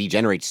ribs, but he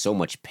generates so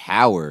much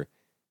power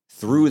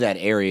through that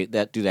area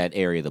of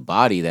the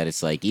body that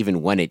it's like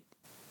even when it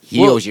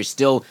heals, you're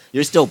still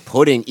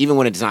putting, even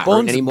when it's not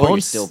hurting anymore,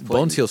 you're still putting,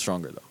 bones heal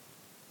stronger though.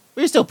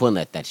 We're still putting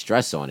that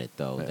stress on it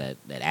though,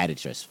 that added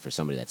stress for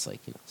somebody that's like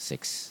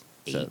 6'8".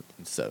 7.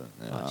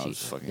 Yeah,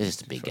 This is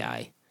just a big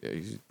guy. Yeah,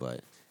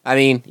 but I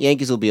mean,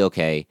 Yankees will be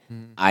okay.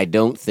 I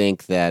don't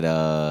think that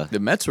the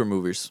Mets were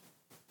movers.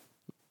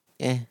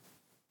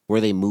 Were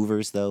they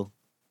movers though?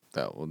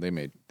 Oh, well, they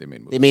made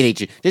moves. They made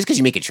just because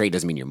you make a trade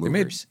doesn't mean you're They made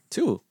movers.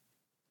 2.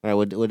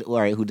 All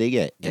right, who'd they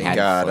get? They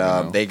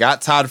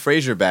got Todd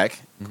Frazier back.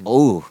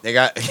 Oh, They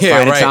got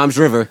Tom's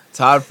River.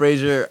 Todd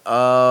Frazier.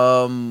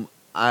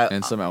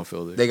 And some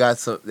outfielders. They got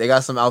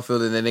some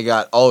outfield, and then they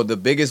got the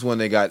biggest one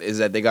they got is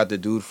that they got the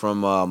dude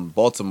from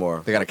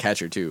Baltimore. They got a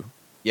catcher too.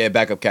 Yeah,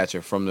 backup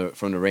catcher from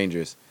the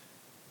Rangers.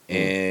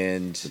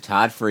 And So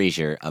Todd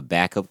Frazier, a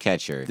backup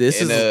catcher.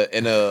 This in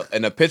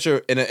a pitcher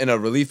in a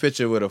relief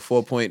pitcher with a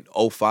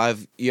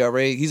 4.05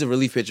 ERA. He's a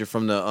relief pitcher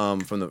from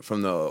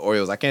the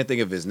Orioles. I can't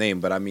think of his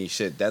name, but I mean,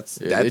 shit. That's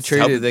they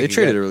traded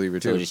a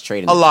reliever So too. just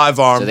trading a live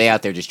arm. So they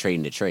out there just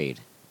trading to trade.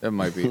 That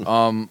might be.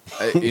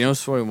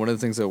 It's funny. One of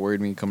the things that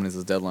worried me coming into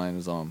this deadline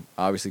was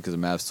obviously because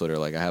of Mavs Twitter.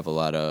 Like I have a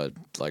lot of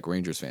like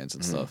Rangers fans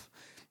and stuff,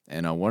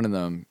 and one of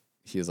them,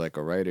 he was like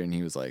a writer, and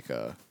he was like,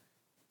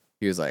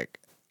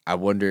 I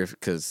wonder if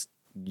because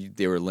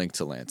they were linked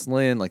to Lance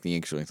Lynn, like the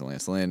Yankees were linked to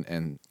Lance Lynn,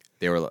 and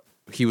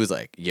he was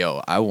like,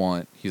 yo,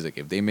 he was like,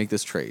 if they make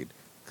this trade,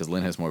 because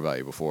Lynn has more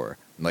value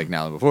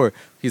now than before,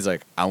 he's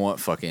like, I want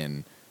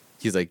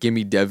he's like, give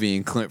me Devi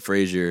and Clint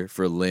Frazier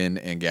for Lynn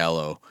and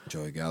Gallo.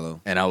 Joey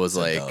Gallo. And I was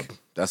like,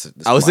 that's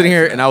I was sitting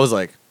here and I was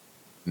like,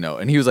 no.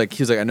 And he was like,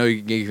 I know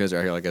you guys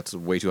are here, like that's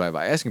way too high of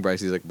an asking price.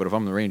 He's like, but if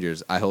I'm the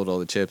Rangers, I hold all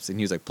the chips. And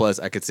he was like, plus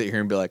I could sit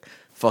here and be like,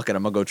 fuck it,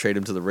 I'm gonna go trade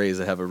him to the Rays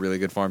that have a really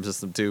good farm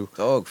system too.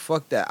 Oh,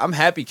 fuck that. I'm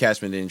happy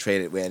Cashman didn't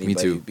trade it with anybody.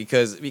 Me too.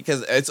 Because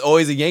it's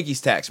always a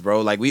Yankees tax,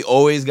 bro. Like we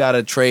always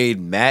gotta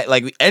trade Matt.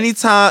 Like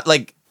anytime,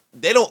 like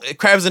they don't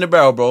crabs in the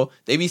barrel, bro.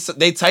 They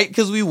tight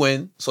because we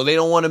win, so they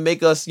don't want to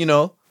make us, they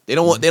don't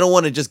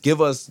want to just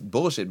give us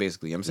bullshit.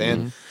 Basically, you know what I'm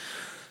saying.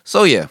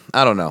 So yeah,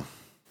 I don't know.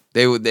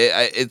 We would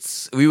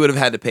have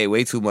had to pay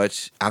way too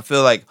much. I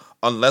feel like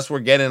unless we're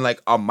getting like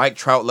a Mike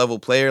Trout level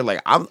player,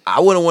 like I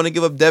wouldn't want to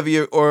give up Devi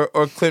or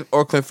Clint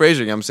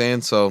Frazier. You know what I'm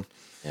saying? So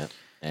yeah,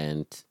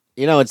 and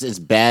it's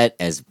bad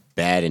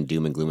and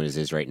doom and gloom as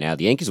it is right now.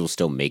 The Yankees will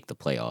still make the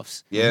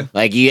playoffs. Yeah,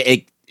 like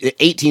 8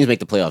 teams make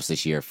the playoffs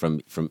this year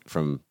from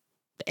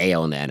the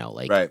AL and the NL.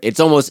 Like it's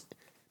almost.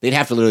 They'd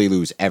have to literally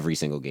lose every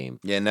single game.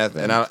 Yeah, and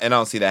I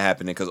don't see that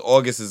happening because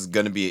August is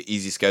going to be an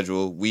easy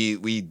schedule.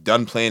 We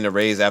done playing the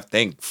Rays after,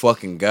 thank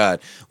fucking God,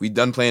 we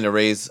done playing the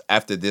Rays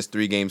after this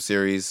 3-game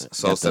series.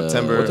 So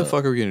September. What the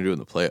fuck are we gonna do in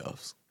the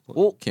playoffs?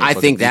 Well, I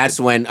think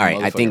that's when. All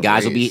right, I think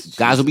guys will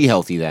be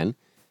healthy then,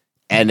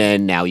 and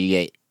then now you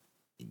get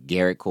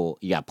Garrett Cole.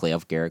 You got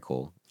playoff Garrett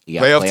Cole. You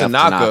got playoff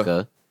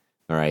Tanaka.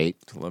 All right,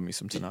 love me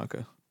some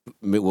Tanaka.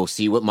 We'll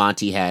see what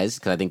Monty has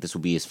because I think this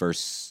will be his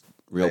first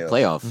real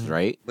playoffs,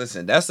 right?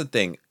 Listen, that's the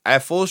thing.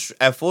 At full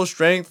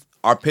strength,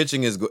 our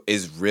pitching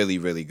is really,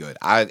 really good.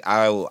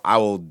 I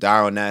will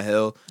die on that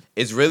hill.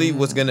 It's really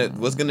what's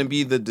gonna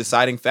be the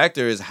deciding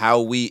factor is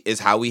how we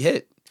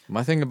hit.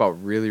 My thing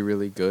about really,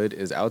 really good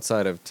is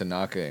outside of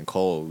Tanaka and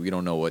Cole, we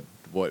don't know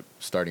what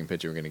starting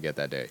pitcher we're gonna get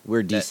that day.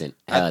 We're decent.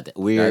 I think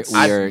our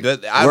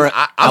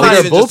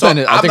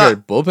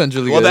bullpen's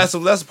really good.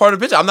 Well, that's part of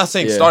the pitching. I'm not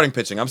saying starting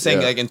pitching. I'm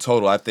saying like in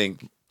total. I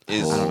think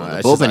is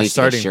the bullpen needs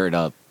to get shirt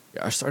up.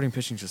 Our starting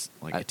pitching just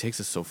it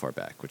takes us so far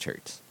back, which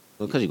hurts.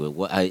 Well, because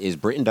is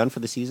Britton done for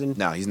the season?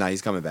 No, he's not.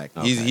 He's coming back.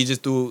 Okay. He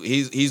just threw.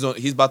 He's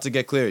about to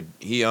get cleared.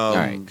 He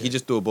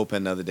just threw a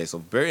bullpen the other day. So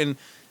Britton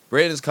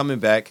is coming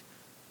back.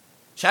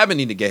 Chapman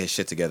need to get his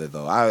shit together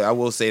though. I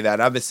will say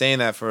that. I've been saying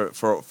that for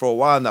a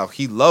while now.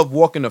 He loved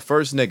walking the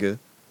first nigga,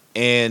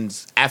 and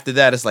after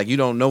that it's like you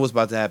don't know what's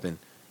about to happen.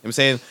 You know what I'm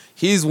saying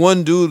he's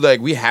one dude like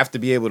we have to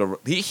be able to.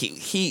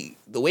 He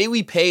the way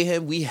we pay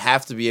him, we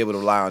have to be able to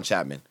rely on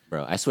Chapman.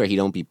 Bro, I swear he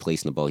don't be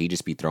placing the ball. He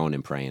just be throwing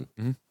and praying.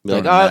 Mm-hmm. Be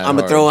like, I'm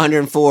gonna throw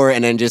 104,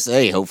 and then just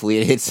hopefully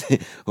it hits.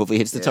 Hopefully it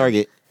hits the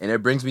target. And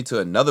it brings me to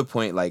another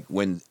point. Like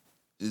when,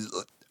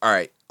 all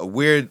right, a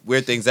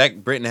weird thing. Zach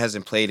Britton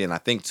hasn't played in I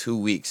think 2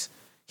 weeks.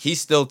 He's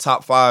still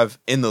top 5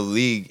 in the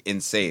league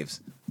in saves.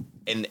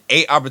 In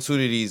 8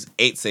 opportunities,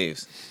 8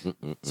 saves.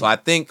 So I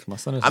think My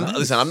son is I'm nice.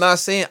 listen.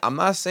 I'm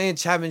not saying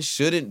Chapman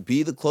shouldn't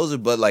be the closer,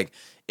 but like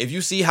if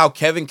you see how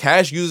Kevin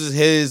Cash uses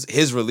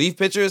his relief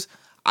pitchers,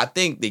 I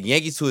think the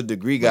Yankees to a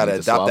degree gotta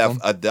need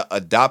to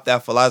adopt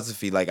that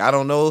philosophy. Like I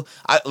don't know,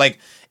 I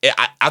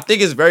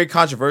think it's very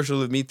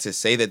controversial of me to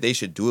say that they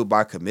should do it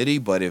by committee,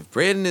 but if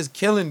Brandon is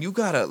killing, you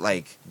gotta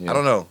I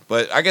don't know.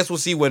 But I guess we'll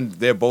see when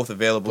they're both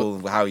available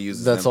and how he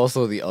uses That's them.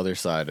 also the other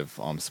side of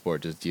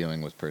sport, just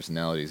dealing with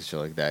personalities and shit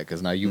like that.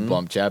 Because now you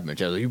bump Chapman.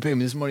 Chapman's like, you pay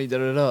me this money, da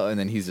da da, and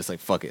then he's just like,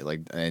 fuck it,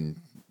 like, and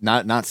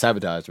not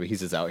sabotage, but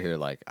he's just out here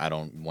like, I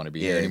don't want to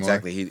be here anymore.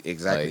 exactly.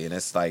 Exactly, and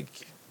it's like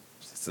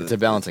It's a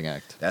balancing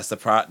act. That's the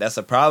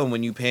problem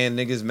when you paying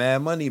niggas mad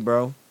money,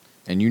 bro.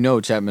 And you know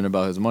Chapman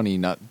about his money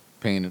not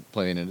playing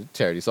in a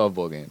charity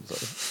softball game.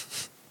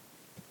 So.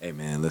 Hey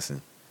man,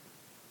 listen,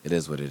 it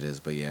is what it is.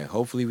 But yeah,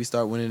 hopefully we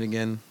start winning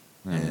again,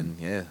 and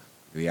yeah,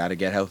 we gotta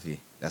get healthy.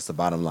 That's the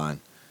bottom line.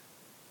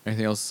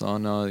 Anything else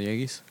on the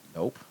Yankees?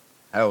 Nope.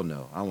 Hell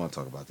no. I don't want to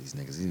talk about these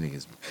niggas. These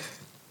niggas.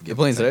 They're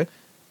playing today?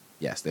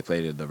 Yes, they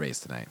played the Rays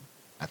tonight.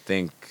 I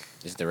think.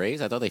 Is the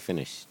Rays? I thought they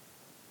finished.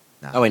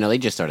 Nah, Oh wait, no, they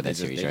just started that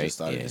they series, they right? just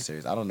started the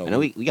series. I don't know. I know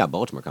we got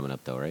Baltimore coming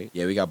up though, right?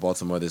 Yeah, we got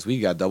Baltimore this week.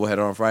 We got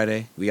doubleheader on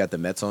Friday. We got the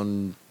Mets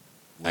on.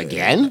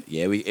 Again?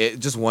 Yeah,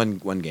 just one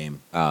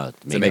game. Mako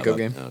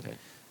game? Okay.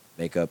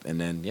 Makeup, and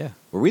then yeah.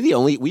 Were we the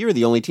only? We were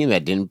the only team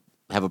that didn't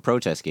have a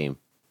protest game.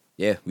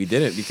 Yeah, we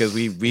did it because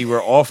we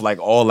were off like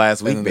all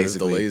last week, And then there's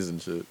basically. delays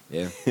and shit.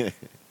 Yeah.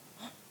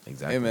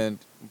 Exactly. Hey man,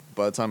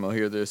 by the time I'll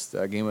hear this,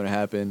 that game would have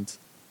happened.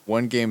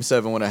 One Game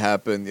 7 would have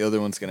happened. The other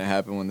one's gonna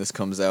happen when this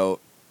comes out.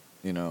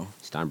 You know,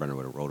 Steinbrenner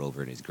would have rolled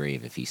over in his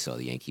grave if he saw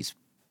the Yankees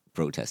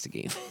protest a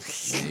game.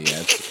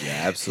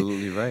 Yeah,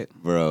 absolutely right.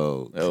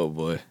 Bro, oh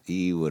boy.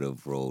 he would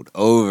have rolled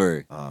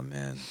over, Oh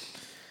man.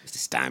 Mr.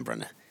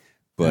 Steinbrenner.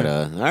 But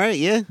all right,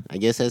 yeah, I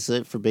guess that's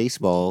it for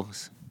baseball.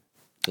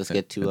 Let's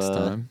get to It's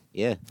time.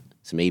 yeah,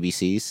 some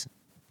ABCs.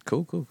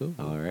 Cool.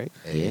 All right,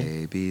 yeah.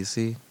 A B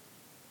C.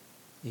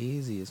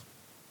 Easiest.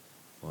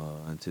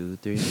 1, 2,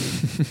 3.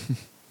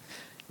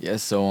 Yeah,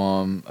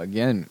 so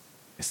again,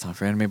 it's time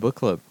for Anime Book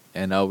Club.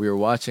 And we were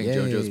watching Yay.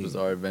 JoJo's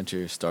Bizarre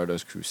Adventure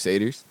Stardust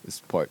Crusaders. This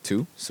is part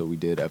 2. So we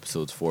did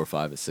episodes 4,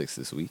 5, and 6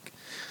 this week.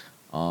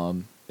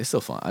 It's still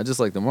fun. I just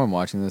like, the more I'm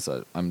watching this,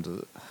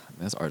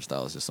 this art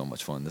style is just so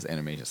much fun. This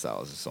animation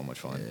style is just so much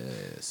fun.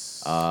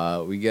 Yes.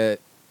 We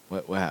get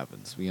what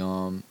happens? We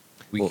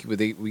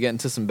get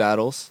into some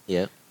battles.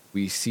 Yeah,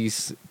 We see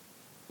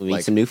we meet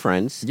like- some new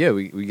friends. Yeah,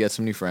 we get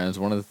some new friends.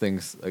 One of the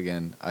things,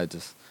 again,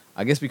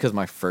 I guess because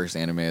my first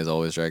anime is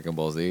always Dragon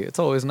Ball Z, it's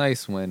always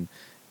nice when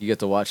you get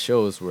to watch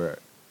shows where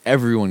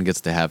everyone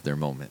gets to have their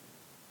moment.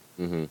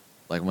 Mm-hmm.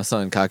 Like my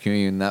son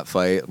Kakyoin in that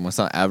fight, my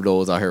son Abdul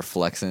was out here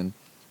flexing.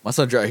 My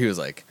son Dra, he was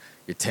like,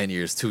 "You're 10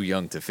 years too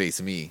young to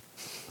face me."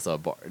 So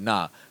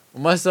nah,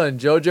 when my son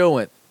JoJo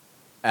went,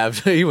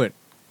 Abdul, he went,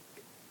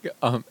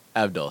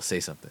 Abdul, say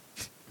something.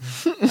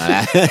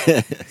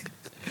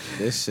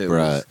 This shit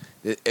Bruh.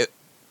 was it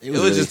was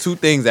really- just two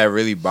things that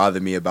really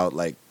bothered me about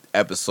like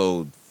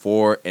episode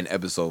 4 and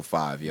episode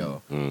 5,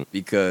 yo. Mm.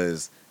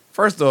 Because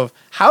first off,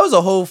 how is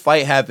a whole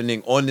fight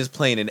happening on this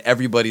plane and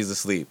everybody's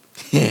asleep?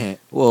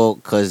 Well,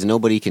 because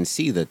nobody can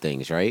see the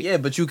things, right? Yeah,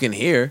 but you can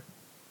hear.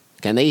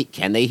 Can they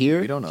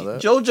hear? We don't know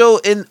that. JoJo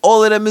and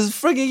all of them is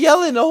freaking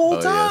yelling the whole Oh,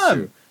 yeah, that's time.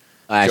 true.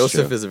 That's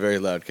Joseph true. is a very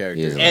loud character.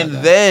 He is a And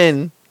loud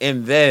then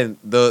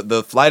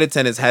the flight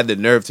attendants had the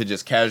nerve to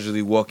just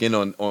casually walk in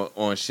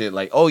on shit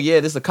like, oh yeah,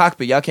 this is a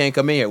cockpit, y'all can't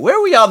come in here. Where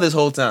were y'all this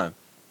whole time?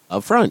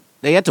 Up front,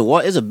 they had to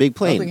walk. It's a big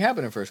plane. Nothing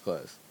happened in first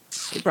class.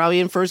 They probably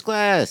in first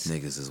class.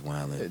 Niggas is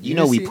wildin'. You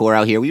know we see- pour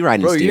out here. We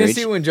riding Bro, the you didn't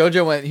steerage. see when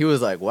JoJo went, he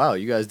was like, wow,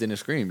 you guys didn't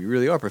scream. You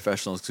really are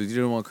professionals because you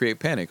didn't want to create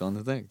panic on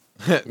the thing.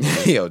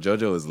 Yo,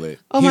 JoJo is lit.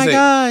 Oh He my said-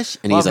 gosh!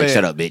 And he's My like, man.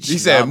 "Shut up, bitch." He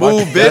said, Nah,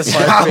 "Move, that's bitch."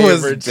 my I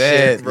was favorite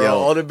dead, shit, bro. yo.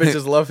 All the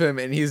bitches love him,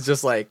 and he's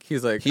like, He I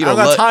don't don't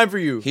got lo- time for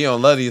you. He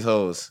don't love these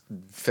hoes.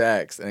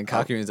 Facts. And then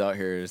Kakyun's out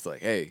here is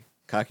like, hey,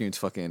 Kakyun's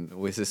fucking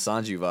with his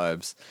Sanji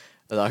vibes.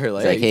 Is out here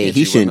like, It's like, you hey, can't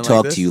he treat shouldn't women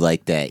talk like to you this.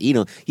 like that. He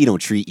don't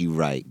treat you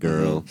right,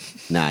 girl.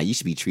 Nah, you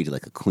should be treated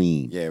like a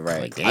queen. Yeah,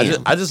 right. Like, I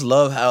damn. just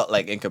love how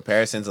like in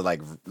comparison to like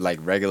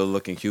regular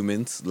looking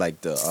humans, like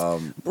the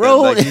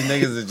Bro. like these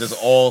niggas is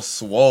just all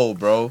swole,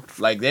 bro.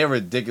 Like they're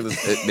ridiculous.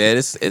 Man,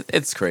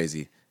 it's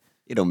crazy.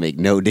 It don't make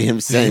no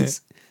damn sense.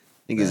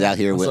 Niggas out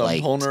here What's with up,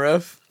 like,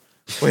 Polnareff?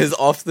 With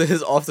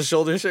his off the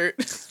shoulder shirt.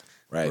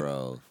 Right.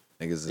 bro.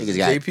 Niggas Niggas is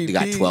got they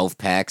got JPP. 12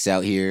 packs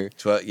out here.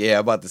 12, yeah,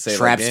 I'm about to say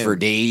Traps like, for damn.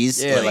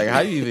 days. Yeah, like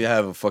how do you even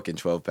have a fucking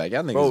 12 pack?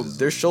 Y'all niggas Bro, is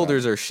their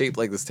shoulders are shaped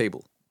like this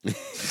table.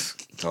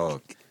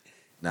 dog.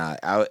 Nah,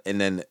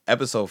 and then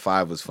episode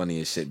 5 was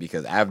funny as shit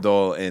because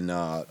Abdul and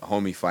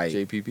homie fight.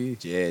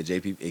 JPP. Yeah,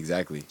 JP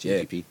exactly.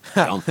 Yeah.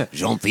 JP.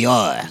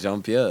 Jean-Pierre.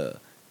 Jean Pierre.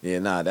 Yeah,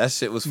 nah, that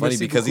shit was funny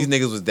Merci because these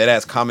beaucoup. niggas was dead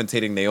ass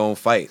commentating their own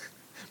fight.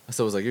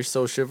 So I was like, you're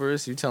so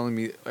chivalrous. You telling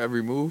me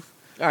every move?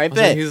 All right, like,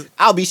 bet. he's-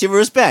 I'll be Shiver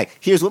Respect.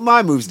 Here's what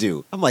my moves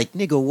do. I'm like,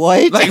 nigga,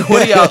 what? Like,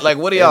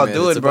 what are y'all man,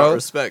 doing, it's about bro?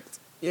 respect.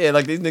 Yeah,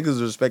 like these niggas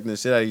are respecting the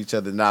shit out of each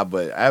other. Nah,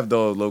 but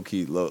Abdul low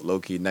key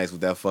nice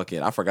with that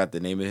fucking. I forgot the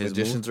name of his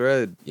Magician's move.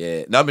 Red.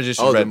 Yeah, not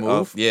Magician's Oh, the Red.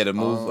 move? Yeah, the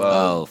move.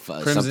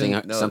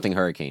 Crimson- no. Something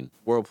Hurricane.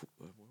 Whirlpool.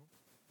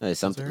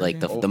 Something like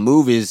Hurricane? the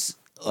move is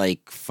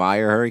like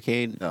Fire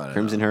Hurricane, No.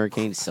 Crimson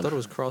Hurricane, I thought it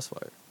was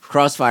Crossfire.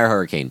 Crossfire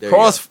Hurricane. There you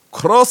go.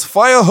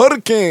 Crossfire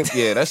Hurricane.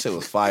 Yeah, that shit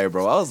was fire,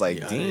 bro. I was like,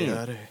 Yada, damn.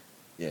 yada.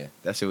 Yeah,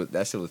 that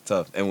shit was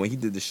tough. And when he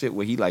did the shit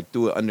where he like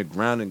threw it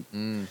underground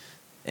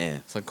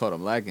and Son caught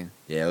him lagging.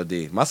 yeah,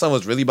 OD. My son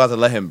was really about to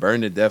let him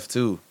burn to death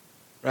too.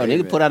 Bro,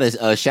 nigga put out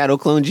a Shadow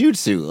Clone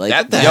Jutsu. Like,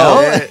 That- what the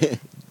yo, hell?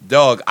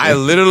 Dog, I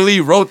literally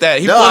wrote that.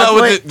 He No, pulled I out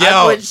with the I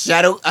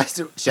yo.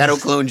 put Shadow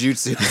Clone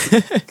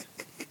Jutsu.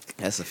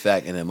 That's a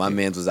fact. And then my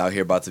man's was out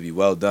here about to be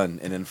well done,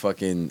 and then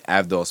fucking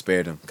Abdul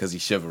spared him because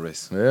he's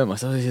chivalrous. Yeah, my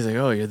son, he's like,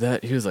 oh, you're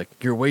that. He was like,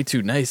 you're way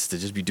too nice to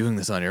just be doing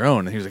this on your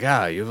own. And he was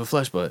like, you have a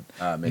flesh butt.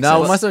 Makes Now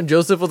sense. my son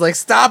Joseph was like,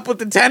 stop with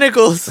the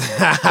tentacles.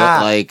 But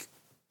like,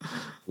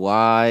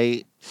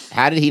 why?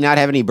 How did he not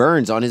have any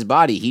burns on his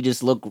body? He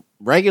just looked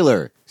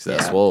regular.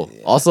 That's swole.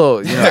 Also,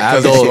 you know,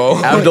 'Cause it's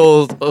swole.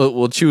 Abdul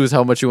will choose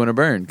how much you want to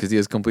burn because he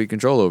has complete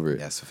control over it.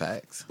 That's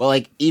facts. Well,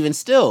 like even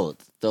still,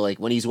 like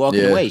when he's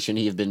walking Yeah. away, shouldn't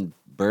he have been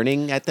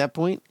burning at that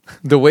point?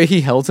 The way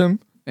he held him,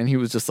 and he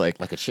was just like,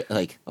 Oh he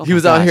my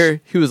was out gosh.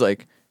 here. He was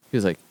like,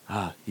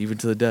 even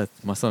to the death.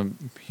 My son,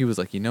 he was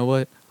like, you know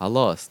what? I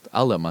lost.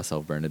 I'll let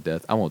myself burn to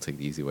death. I won't take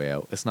the easy way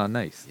out. It's not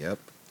nice. Yep.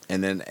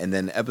 And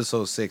then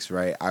episode 6,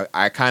 right?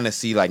 I kind of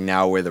see like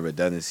now where the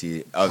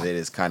redundancy of it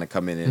is kind of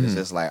coming in. It's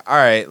just like, all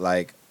right,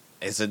 like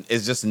it's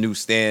just a new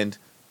stand.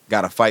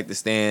 Got to fight the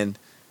stand.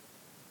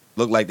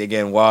 Look like they're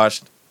getting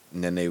washed,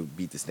 and then they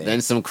beat the stand.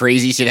 Then some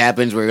crazy shit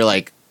happens where you're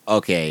like,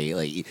 okay,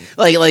 like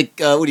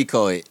what do you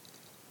call it?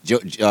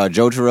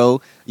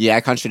 Jotaro. Yeah,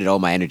 I concentrated all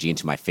my energy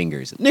into my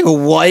fingers.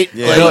 Nigga, what?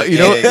 Yeah. Like, You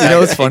know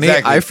what's funny?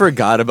 Exactly. I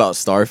forgot about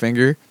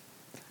Starfinger,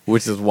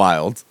 which is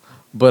wild.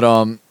 But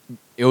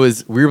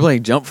we were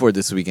playing Jump Force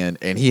this weekend,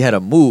 and he had a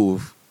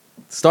move,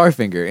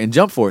 Starfinger in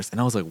Jump Force,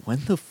 and I was like, when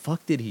the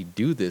fuck did he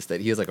do this?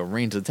 That he has like a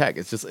ranged attack.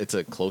 It's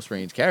a close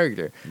range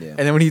character. Yeah. And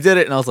then when he did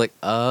it, and I was like,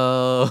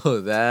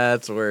 oh,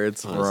 that's where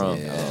it's from.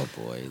 Oh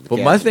boy. But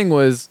my thing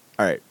was,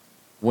 all right,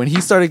 when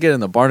he started getting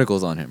the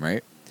barnacles on him,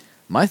 right?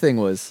 My thing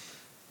was,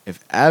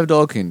 if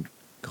Abdul can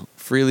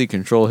freely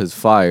control his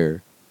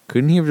fire,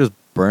 couldn't he have just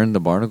burned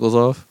the barnacles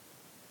off?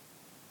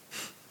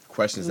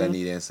 Questions that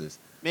need answers.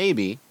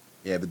 Maybe.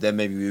 Yeah, but then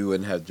maybe we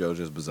wouldn't have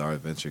JoJo's Bizarre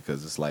Adventure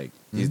because it's like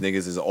these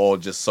niggas is all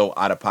just so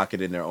out of pocket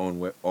in their own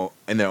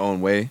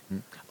way.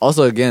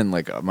 Also, again,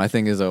 like my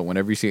thing is,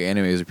 whenever you see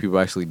animes where people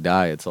actually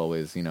die, it's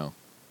always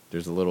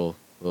there's a little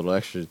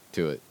extra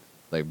to it.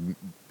 Like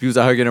people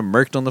out here getting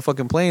murked on the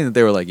fucking plane, that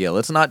they were like, yeah,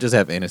 let's not just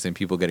have innocent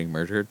people getting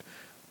murdered.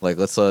 Like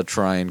let's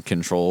try and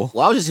control.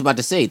 Well, I was just about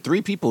to say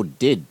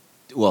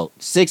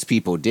 6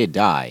 people did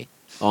die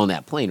on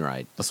that plane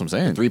ride. That's what I'm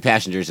saying. 3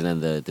 passengers and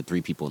then the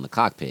 3 people in the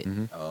cockpit.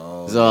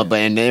 Oh, So, but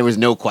and there was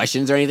no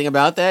questions or anything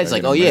about that. It's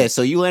like, oh yeah,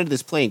 so you landed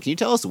this plane. Can you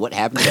tell us what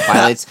happened to the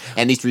pilots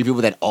and these 3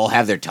 people that all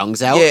have their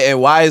tongues out? yeah, and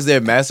why is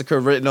there massacre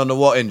written on the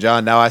wall? And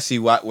John, now I see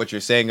what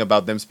you're saying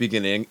about them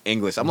speaking in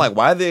English. I'm like,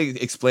 why are they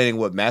explaining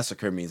what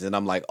massacre means? And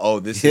I'm like, oh,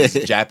 this is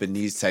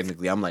Japanese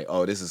technically. I'm like,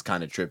 oh, this is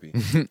kind of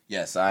trippy.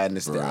 Yes, I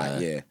understand.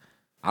 Bruh. Yeah.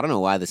 I don't know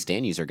why the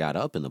stand user got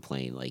up in the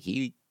plane. Like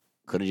he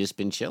could have just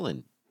been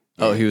chilling.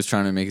 Oh, he was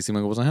trying to make it seem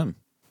like it wasn't him.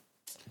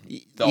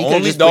 The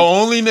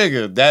only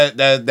nigga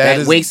that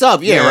is, wakes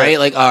up, yeah, right?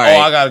 Like, all right.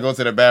 Oh, I gotta go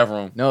to the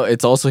bathroom. No,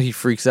 it's also he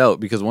freaks out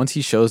because once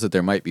he shows that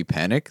there might be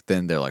panic,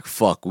 then they're like,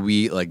 fuck,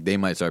 they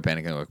might start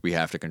panicking. Like, we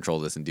have to control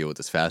this and deal with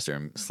this faster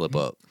and slip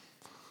up.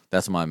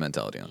 That's my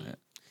mentality on it.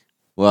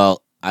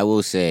 Well, I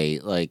will say,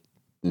 like,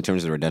 in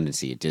terms of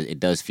redundancy, it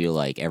does feel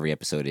like every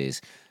episode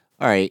is,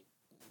 all right,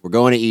 we're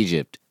going to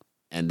Egypt.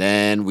 And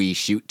then we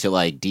shoot to,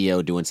 like,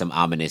 Dio doing some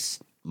ominous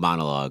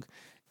monologue.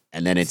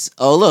 And then it's,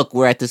 oh, look,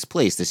 we're at this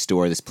place, this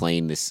store, this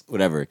plane, this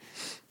whatever.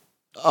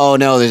 Oh,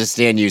 no, there's a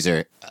stand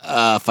user.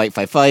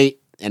 Fight.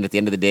 And at the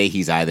end of the day,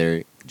 he's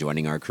either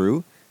joining our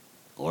crew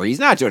or he's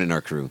not joining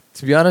our crew.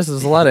 To be honest,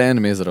 there's a lot of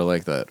animes that are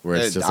like that, where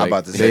it's just I'm like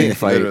about to say, thing,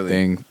 fight, literally.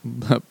 thing,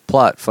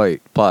 plot,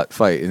 fight,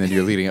 and then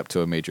you're leading up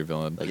to a major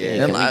villain. Like,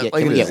 Yeah.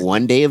 can we get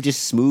one day of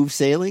just smooth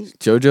sailing?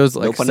 JoJo's,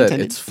 No like I pun said,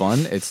 intended. it's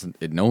fun.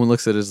 No one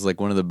looks at it as like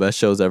one of the best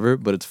shows ever,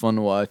 but it's fun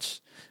to watch.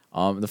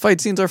 The fight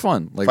scenes are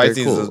fun. Like Fight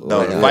they're scenes, cool.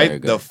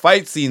 the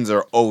fight scenes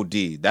are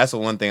OD. That's the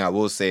one thing I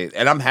will say,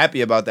 and I'm happy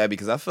about that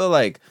because I feel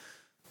like,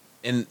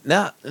 and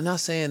not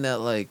saying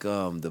that like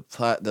the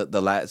plot,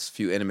 the last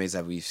few animes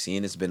that we've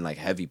seen, it's been like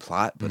heavy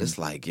plot, but it's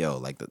like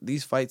like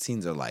these fight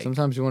scenes are like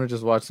Sometimes you want to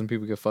just watch some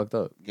people get fucked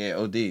up. yeah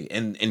OD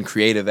in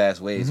creative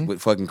ass ways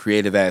with fucking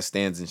creative ass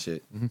stands and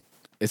shit.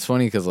 It's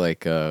funny because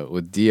like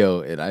with Dio,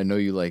 and I know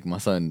you like my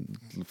son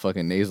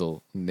fucking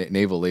naval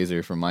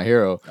laser from My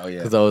Hero. Oh, yeah.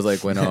 Because I was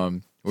like when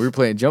We were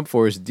playing Jump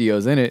Force,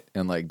 Dio's in it,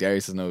 and like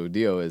Darius doesn't know who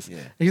Dio is. Yeah.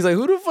 He's like,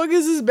 who the fuck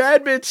is this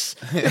bad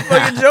bitch in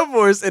fucking Jump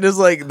Force? And it's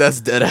like, that's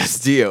dead ass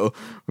Dio.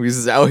 He's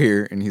just out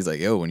here, and he's like,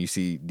 yo, when you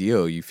see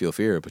Dio, you feel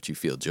fear, but you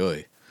feel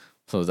joy.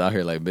 So I was out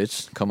here like,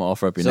 bitch, come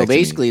offer up your neck. So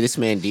basically, this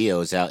man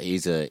Dio is out.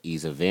 He's a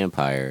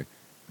vampire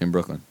in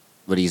Brooklyn,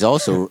 but he's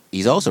also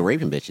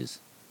raping bitches.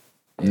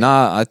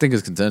 Nah, I think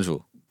it's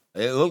consensual.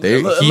 He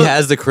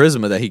has the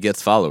charisma that he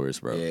gets followers,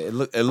 bro.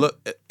 Yeah,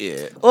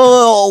 yeah.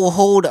 Oh,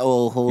 hold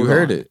You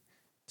heard it.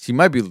 She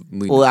might be.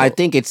 Well, I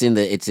think it's in.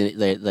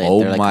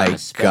 Oh my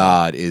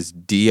God! Is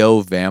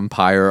Dio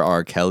vampire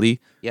R. Kelly?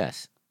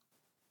 Yes,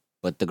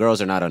 but the girls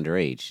are not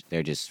underage.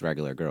 They're just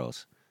regular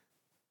girls.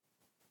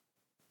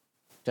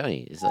 I'm telling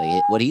you, it's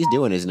like what he's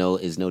doing is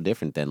no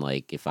different than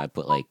like if I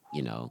put like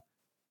a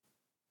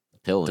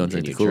pill in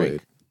your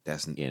drink.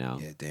 That's yeah,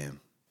 damn.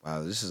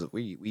 Wow, this is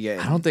we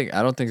I don't think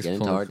it's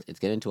getting too hard. It's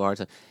getting too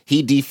hard.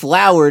 He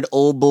deflowered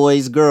old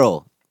boy's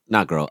girl.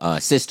 Not girl,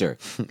 sister.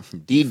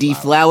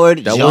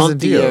 Deflowered that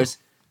wasn't Dio.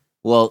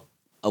 Well,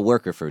 a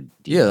worker for Dio.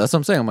 Yeah, that's what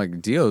I'm saying. I'm like,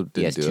 Dio didn't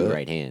he has do two it.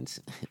 right hands.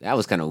 That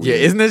was kind of weird.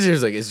 Yeah, isn't it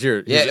just like, it's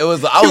your... Yeah, it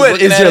was...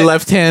 Is your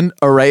left hand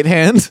a right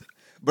hand?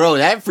 Bro,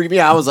 that freaked me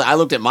out. I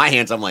looked at my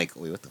hands. I'm like,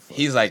 wait, what the fuck?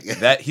 He's like,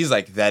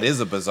 that is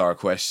a bizarre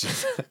question.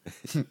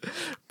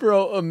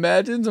 Bro,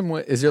 imagine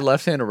someone... Is your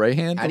left hand a right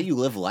hand? How do you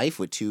live life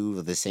with two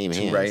of the same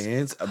hands? Two right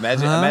hands?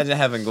 Imagine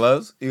having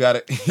gloves. You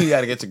gotta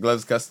get your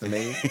gloves custom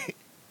made.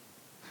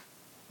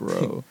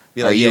 Bro,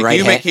 be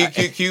like,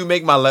 can you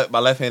make my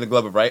left-handed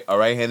glove a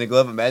right-handed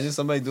glove? Imagine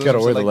somebody doing. You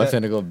gotta wear the like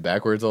left-handed glove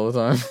backwards all the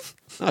time.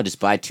 No, just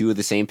buy two of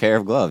the same pair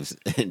of gloves.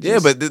 Yeah,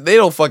 but they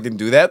don't fucking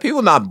do that.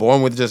 People not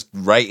born with just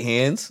right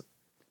hands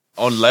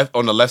on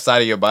the left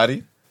side of your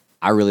body.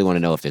 I really want to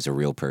know if there's a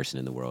real person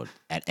in the world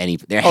at any.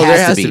 There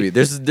has to be.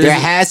 There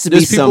has to be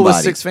people somebody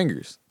with 6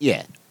 fingers.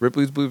 Yeah,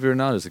 Ripley's Believe It or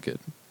Not as a kid.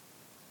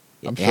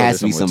 It has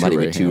to be somebody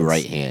with two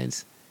right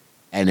hands.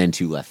 And then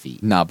 2 left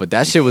feet. Nah, but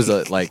that shit was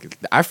like,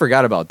 I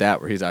forgot about that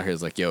where he's out here.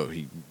 He's like, yo,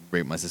 he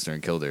raped my sister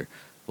and killed her.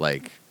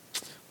 Like,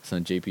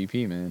 son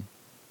JPP, man.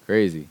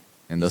 Crazy.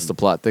 And thus the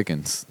plot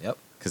thickens. Yep.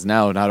 Because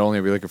now not only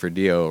are we looking for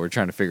Dio, we're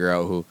trying to figure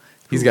out who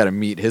he's got to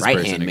meet his right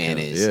person. Right-hand man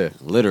kill. is. Yeah.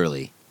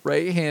 Literally.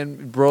 Right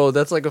hand, bro,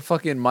 that's like a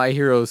fucking My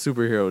Hero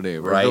superhero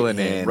name. Right hand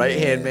name. Right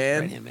hand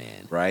man. Right hand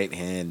man. Right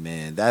hand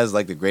man. That is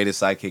like the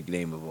greatest sidekick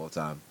name of all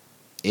time.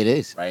 It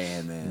is. Right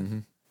hand man. Mm-hmm.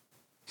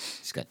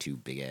 He's got 2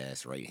 big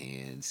ass right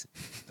hands.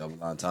 Double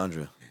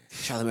entendre.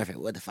 Charlie Murphy,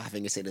 what the 5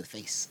 fingers say to the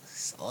face?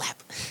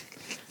 Slap.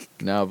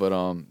 No, but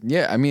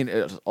yeah, I mean,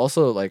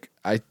 also like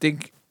I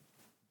think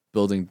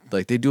building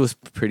like they do a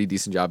pretty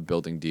decent job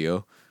building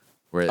Dio.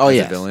 Where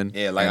as a villain.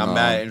 Yeah, like I'm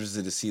mad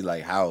interested to see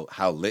like how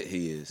lit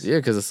he is. Yeah,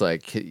 because it's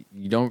like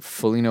you don't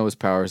fully know his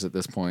powers at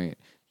this point.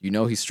 You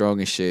know he's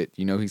strong as shit.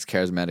 You know he's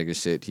charismatic as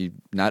shit. He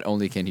not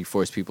only can he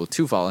force people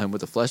to follow him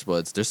with the flesh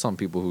buds. There's some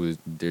people who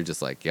they're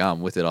just like, yeah,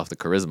 I'm with it off the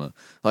charisma,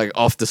 like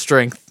off the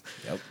strength.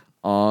 Yep.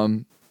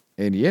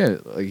 And yeah,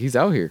 like he's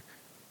out here.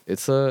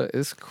 It's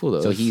cool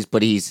though. So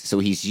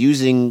he's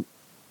using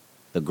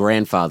the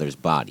grandfather's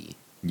body.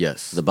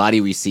 Yes. The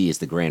body we see is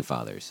the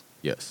grandfather's.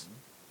 Yes.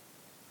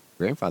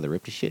 Grandfather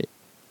ripped his shit.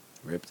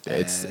 Ripped.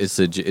 It's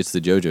the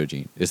JoJo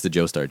gene. It's the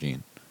Joestar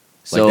gene.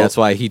 So like that's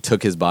why he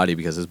took his body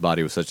because his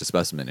body was such a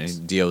specimen.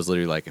 And Dio was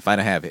literally like, if I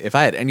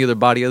had any other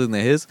body other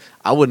than his,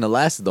 I wouldn't have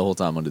lasted the whole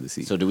time under the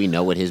sea. So do we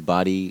know what his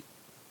body,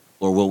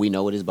 or will we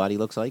know what his body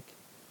looks like?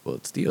 Well,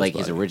 it's Dio's like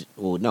body. his original.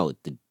 Well, no,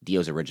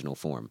 Dio's original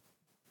form.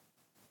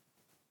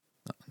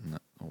 No.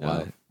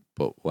 Why?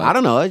 But why? I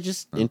don't know. It's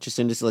just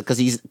interesting to see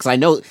because I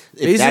know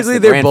basically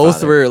they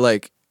both were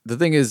like the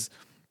thing is,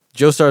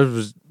 Joestar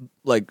was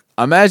like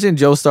imagine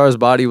Joestar's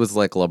body was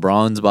like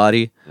LeBron's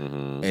body,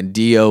 and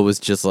Dio was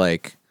just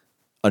like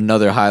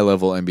another high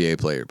level NBA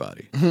player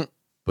body,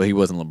 but he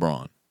wasn't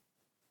LeBron.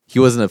 He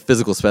wasn't a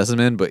physical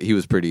specimen, but he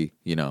was pretty,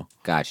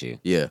 Got you.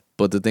 Yeah,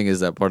 but the thing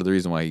is that part of the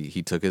reason why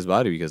he took his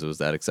body because it was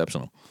that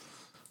exceptional.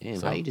 Damn,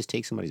 how you just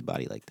take somebody's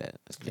body like that?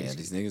 That's crazy. Yeah,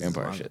 these niggas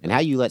Empire shit. And how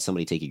you let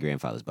somebody take your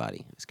grandfather's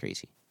body? That's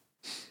crazy.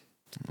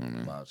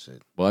 Wild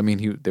shit. Well, I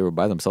mean, they were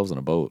by themselves on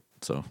a boat,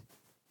 so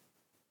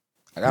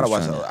I gotta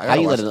watch. How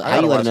you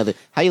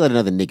let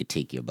another nigga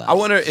take your body? I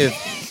wonder.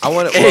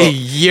 Hey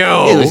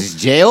yo, it was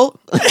jail.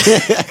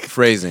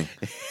 Phrasing.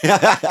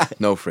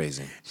 No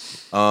phrasing.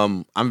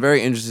 I'm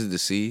very interested to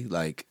see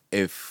like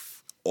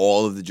if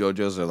all of the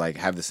JoJos are like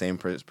have the same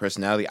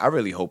personality. I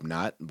really hope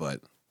not, but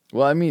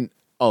well, I mean,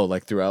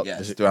 like throughout,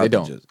 throughout they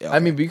don't. Yeah, okay. I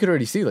mean, but you could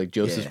already see like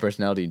Joseph's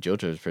personality and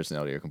JoJo's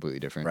personality are completely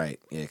different, right?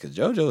 Yeah, because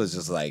JoJo is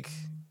just like.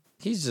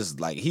 He's just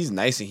like he's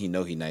nice and he's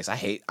nice. I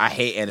hate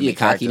anime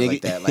characters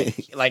like that.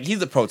 Like he's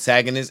the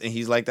protagonist and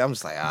he's like that. I'm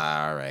just like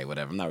all right,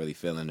 whatever. I'm not really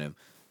feeling him.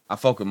 I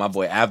fuck with my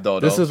boy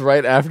Abdul. This is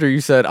right after you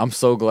said I'm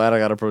so glad I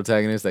got a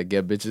protagonist that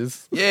get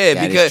bitches. Yeah,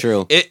 that because is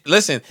true.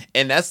 Listen,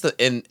 and that's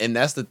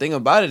the thing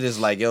about it is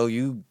like yo,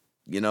 you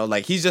You know,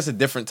 like he's just a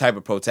different type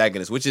of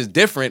protagonist, which is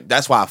different.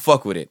 That's why I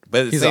fuck with it.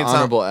 But at the He's same an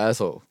honorable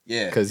asshole.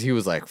 Yeah. Because he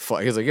was like, fuck.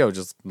 He was like, yo,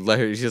 just let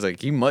her. She's like,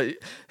 he might.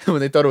 When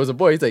they thought it was a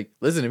boy, he's like,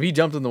 listen, if he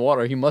jumped in the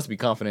water, he must be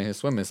confident in his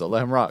swimming, so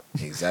let him rock.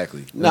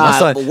 exactly. My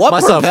son, but what my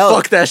son propelled?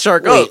 fucked that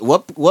shark Wait,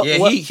 up. what? Yeah,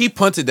 what, he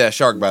punted that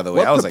shark. By the way,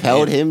 what I was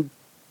propelled like, him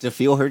to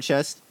feel her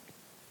chest?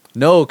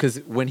 No, because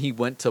when he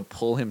went to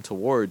pull him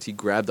towards, he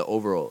grabbed the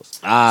overalls.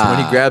 Ah. So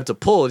when he grabbed to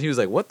pull, he was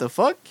like, what the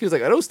fuck? He was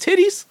like, are those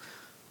titties?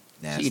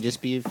 She could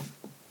just be a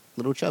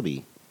little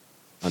chubby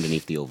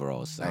underneath the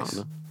overalls. I don't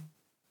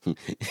know.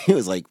 He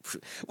was like,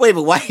 wait,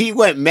 but why he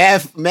went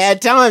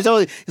mad times?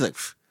 He's like,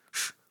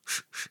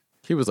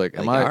 He was like,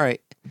 all I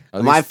right? are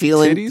Am I these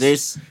feeling titties?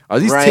 this? Are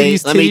these right?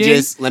 titties Let me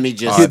tittying?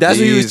 just. Dude, that's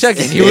what he was these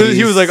checking.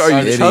 He was like, are you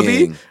titties chubby?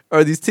 tittying? Or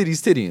are these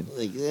titties tittying?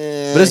 Like,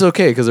 But it's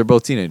okay because they're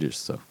both teenagers.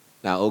 So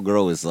Now, old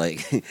girl is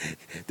like,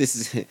 this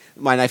is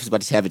my knife is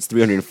about to have its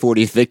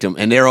 340th victim,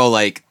 and they're all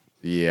like,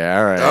 yeah,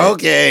 all right.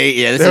 okay,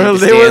 yeah, this They ain't the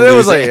was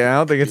Stanleys. like, yeah, I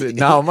don't think it's it.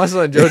 No, my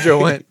son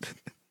Jojo went.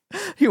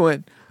 He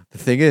went. The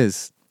thing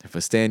is, if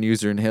a stand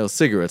user inhales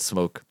cigarette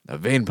smoke, a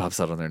vein pops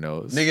out on their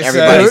nose. Nigga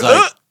Everybody's said,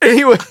 like, And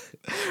he went.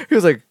 He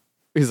was like,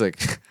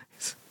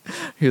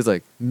 he was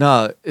like,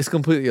 nah, it's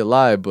completely a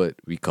lie, but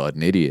we caught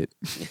an idiot.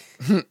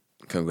 He went,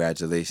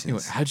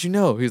 congratulations. how'd you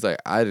know? He was like,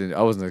 I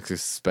wasn't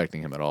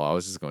expecting him at all. I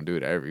was just gonna do it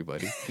to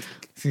everybody.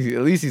 See,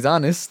 at least he's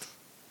honest.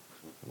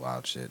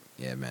 Wild shit.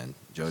 Yeah, man.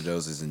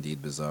 JoJo's is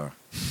indeed bizarre.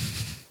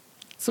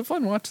 It's a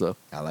fun watch though.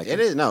 I like it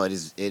is no, it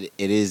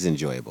is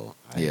enjoyable.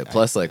 Yeah.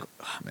 Plus, like,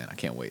 oh, man, I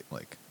can't wait.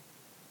 Like,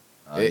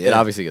 it yeah.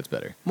 obviously gets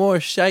better. More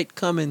shite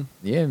coming.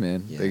 Yeah,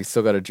 man. Yeah. They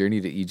still got a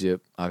journey to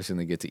Egypt. Obviously,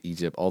 when they get to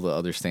Egypt, all the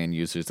other stand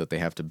users that they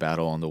have to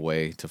battle on the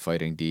way to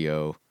fighting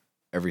Dio,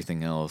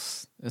 everything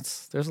else.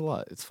 There's a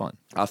lot. It's fun.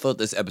 I thought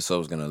this episode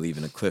was gonna leave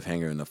in a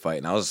cliffhanger in the fight,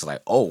 and I was just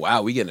like, "Oh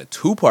wow, we getting a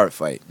 2-part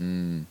fight."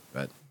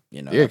 But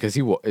you know, Yeah, because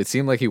it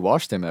seemed like he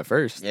washed him at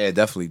first. yeah, it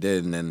definitely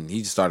did, and then he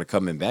just started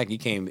coming back. He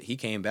came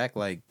back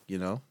like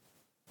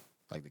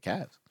like the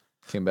Cavs.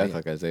 Came back Yeah.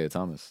 like Isaiah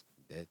Thomas.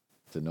 Did.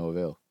 To no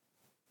avail.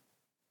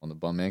 On the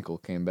bum ankle,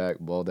 came back,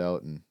 balled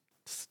out, and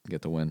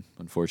get the win.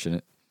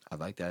 Unfortunate. I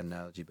like that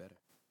analogy better.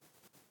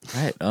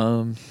 All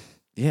right.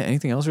 Yeah.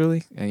 Anything else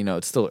really? And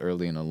it's still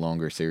early in a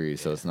longer series,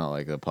 so it's not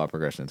like the plot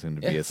progression is going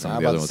to be as some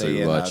of the other ones that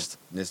we watched.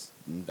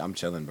 I'm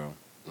chilling, bro.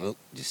 Well,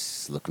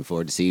 just looking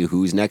forward to see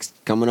who's next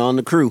coming on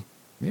the crew.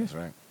 Yeah. That's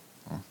right.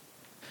 All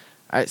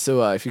right,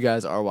 so if you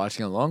guys are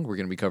watching along, we're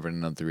going to be covering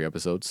another 3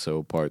 episodes.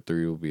 So part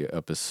 3 will be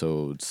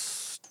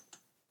episodes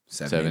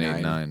 7,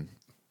 8, 9.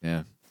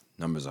 Yeah.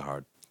 Numbers are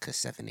hard. Cause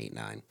 7, 8,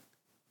 9.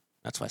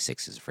 That's why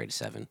 6 is afraid of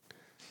 7.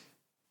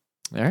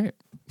 All right.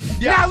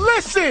 Now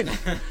listen,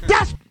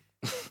 that's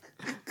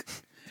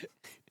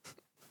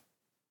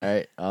All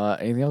right.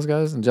 Anything else,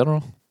 guys, in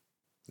general?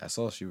 That's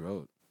all she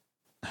wrote.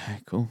 All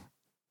right, cool.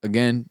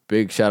 Again,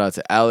 big shout out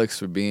to Alex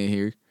for being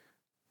here.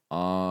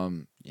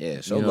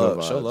 Yeah, show You know love.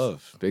 the Show vibes.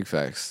 love. Big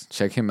facts.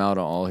 Check him out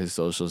on all his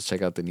socials.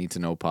 Check out the Need to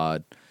Know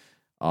Pod.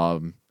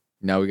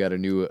 Now we got a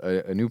new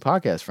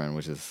podcast friend,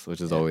 which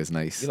is always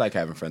nice. You like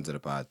having friends at a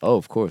pod. Oh,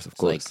 of course.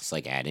 It's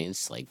like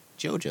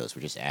JoJo's.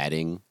 We're just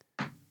adding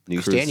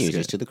new Crew stand to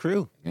users get- to the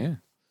crew. Yeah.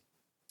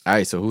 All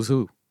right. So who's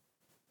who?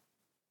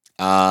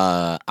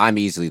 I'm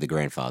easily the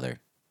grandfather.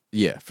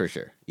 Yeah, for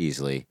sure.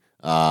 Easily.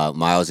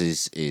 Miles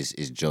is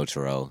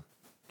Jotaro.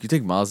 You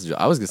think Miles?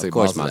 I was gonna say Of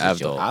course Miles is Miles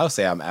is Abdul. I'll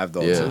say I'm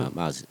Avdol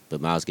Yeah. too. But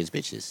Miles gets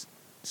bitches.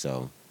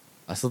 So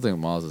I still think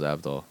Miles is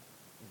Abdul.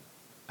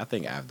 I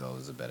think Avdol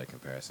is a better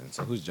comparison.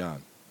 So who's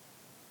John?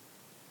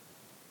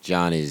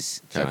 John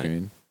is Check John.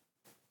 in.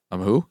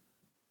 I'm who?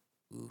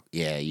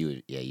 Yeah, you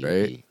would. Yeah, you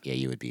Right? would be. Yeah,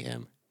 you would be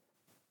him.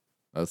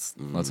 That's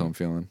how I'm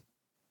feeling.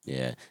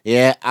 Yeah,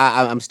 yeah.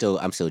 I'm still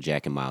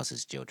Jack and Miles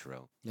as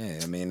Jotaro. Yeah,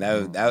 I mean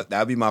that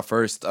would be my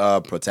first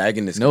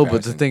protagonist. No, but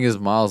the comparison. thing is,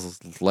 Miles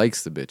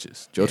likes the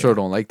bitches. Jotaro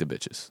don't like the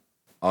bitches.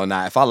 Oh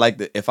nah, if I like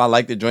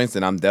the joints,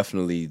 then I'm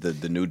definitely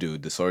the new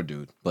dude, the sword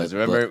dude. But- 'Cause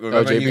remember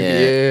Oh, JP,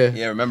 he,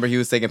 yeah. remember he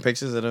was taking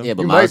pictures of them. Yeah,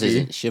 but You Miles might be.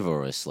 isn't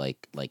chivalrous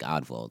like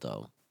Oddworld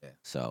though. Yeah.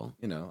 So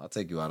You know, I'll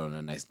take you out on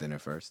a nice dinner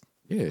first.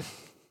 Yeah.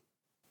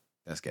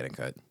 That's getting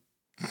cut.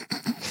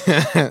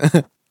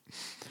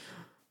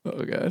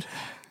 Oh god,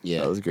 yeah,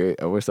 that was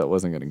great. I wish that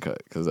wasn't getting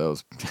cut because that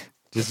was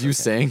just you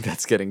saying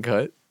that's getting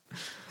cut.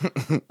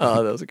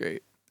 Oh, that was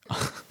great.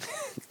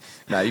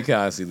 Nah, you can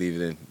honestly leave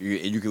it in.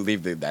 You can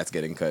leave that's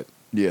getting cut.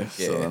 Yeah,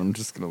 so Yeah. I'm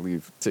just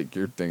gonna take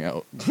your thing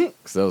out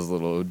because that was a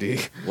little OD.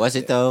 was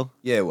it though?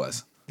 Yeah, it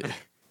was.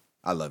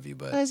 I love you,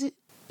 but Was it?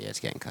 Yeah, it's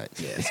getting cut.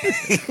 yeah.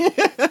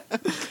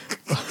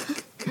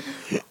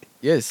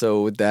 Yeah,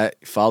 so with that,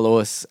 follow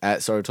us at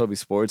Saratobi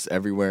Sports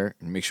everywhere,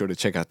 and make sure to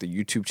check out the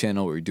YouTube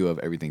channel where we do have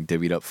everything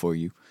divvied up for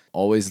you.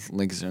 Always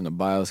links are in the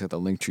bio. It's got the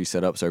link tree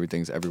set up, so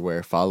everything's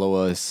everywhere. Follow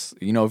us.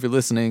 If you're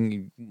listening,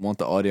 you want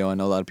the audio. I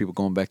know a lot of people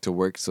going back to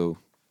work, so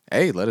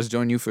hey, let us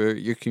join you for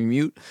your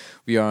commute.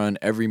 We are on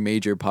every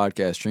major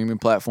podcast streaming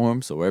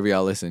platform, so wherever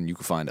y'all listen, you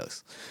can find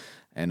us.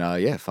 And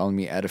yeah, follow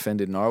me at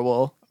Offended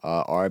Narwhal,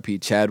 RIP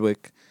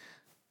Chadwick,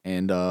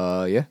 and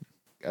yeah,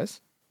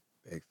 guys.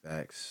 Big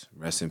facts.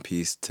 Rest in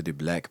peace to the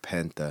Black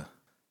Panther.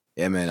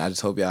 Yeah, man, I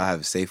just hope y'all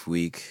have a safe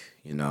week,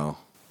 you know.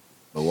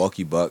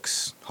 Milwaukee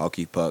Bucks,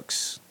 Hockey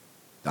Pucks,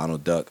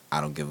 Donald Duck,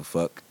 I don't give a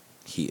fuck.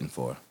 Heaton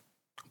 4.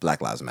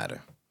 Black Lives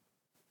Matter.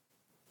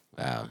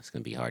 Wow, it's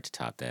going to be hard to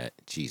top that.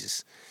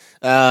 Jesus.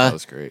 That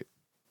was great.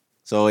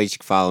 So always you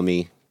can follow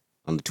me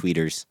on the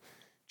tweeters,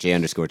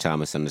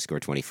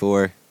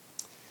 J_Thomas_24.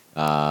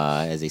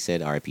 As they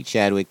said, R.I.P.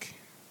 Chadwick,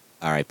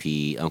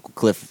 R.I.P. Uncle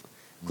Cliff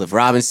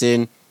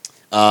Robinson,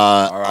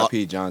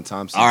 R.I.P. John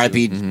Thompson.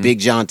 R.I.P. Big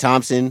John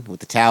Thompson with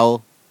the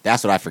towel.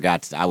 That's what I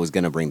forgot. I was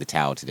gonna bring the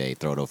towel today,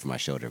 throw it over my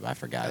shoulder, but I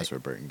forgot. That's where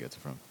Burton gets it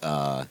from.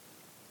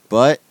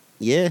 But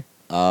yeah,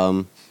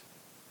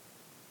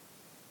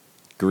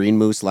 green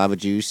moose, lava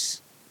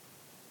juice,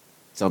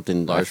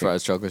 something Large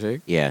fries chocolate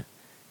shake. Yeah,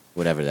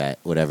 whatever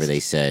they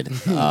said.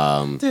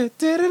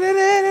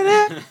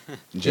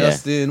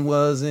 Justin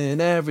was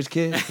an average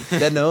kid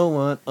that no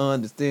one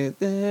understands.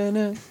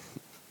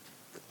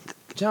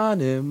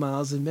 John and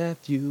Miles and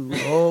Matthew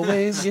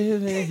always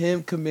giving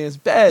him commands.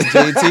 Bad,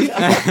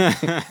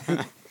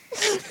 JT.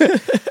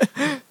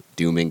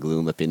 Doom and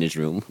gloom up in his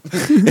room.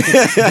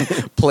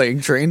 Playing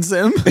train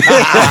sim.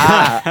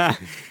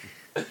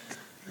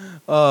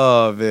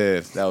 Oh,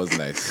 man. That was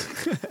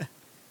nice.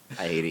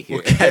 I hate it here.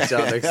 We'll catch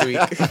y'all next week.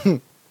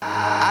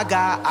 I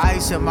got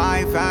ice in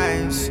my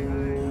veins.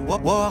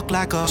 Walk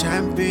like a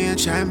champion,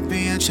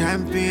 champion,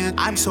 champion.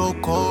 I'm so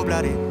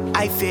cold-blooded,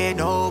 I fear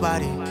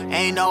nobody.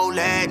 Ain't no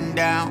letting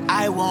down,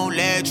 I won't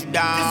let you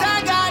down. 'Cause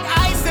I got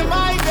ice in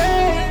my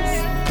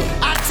veins.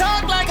 I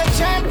talk like a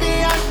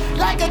champion,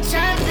 like a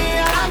champion.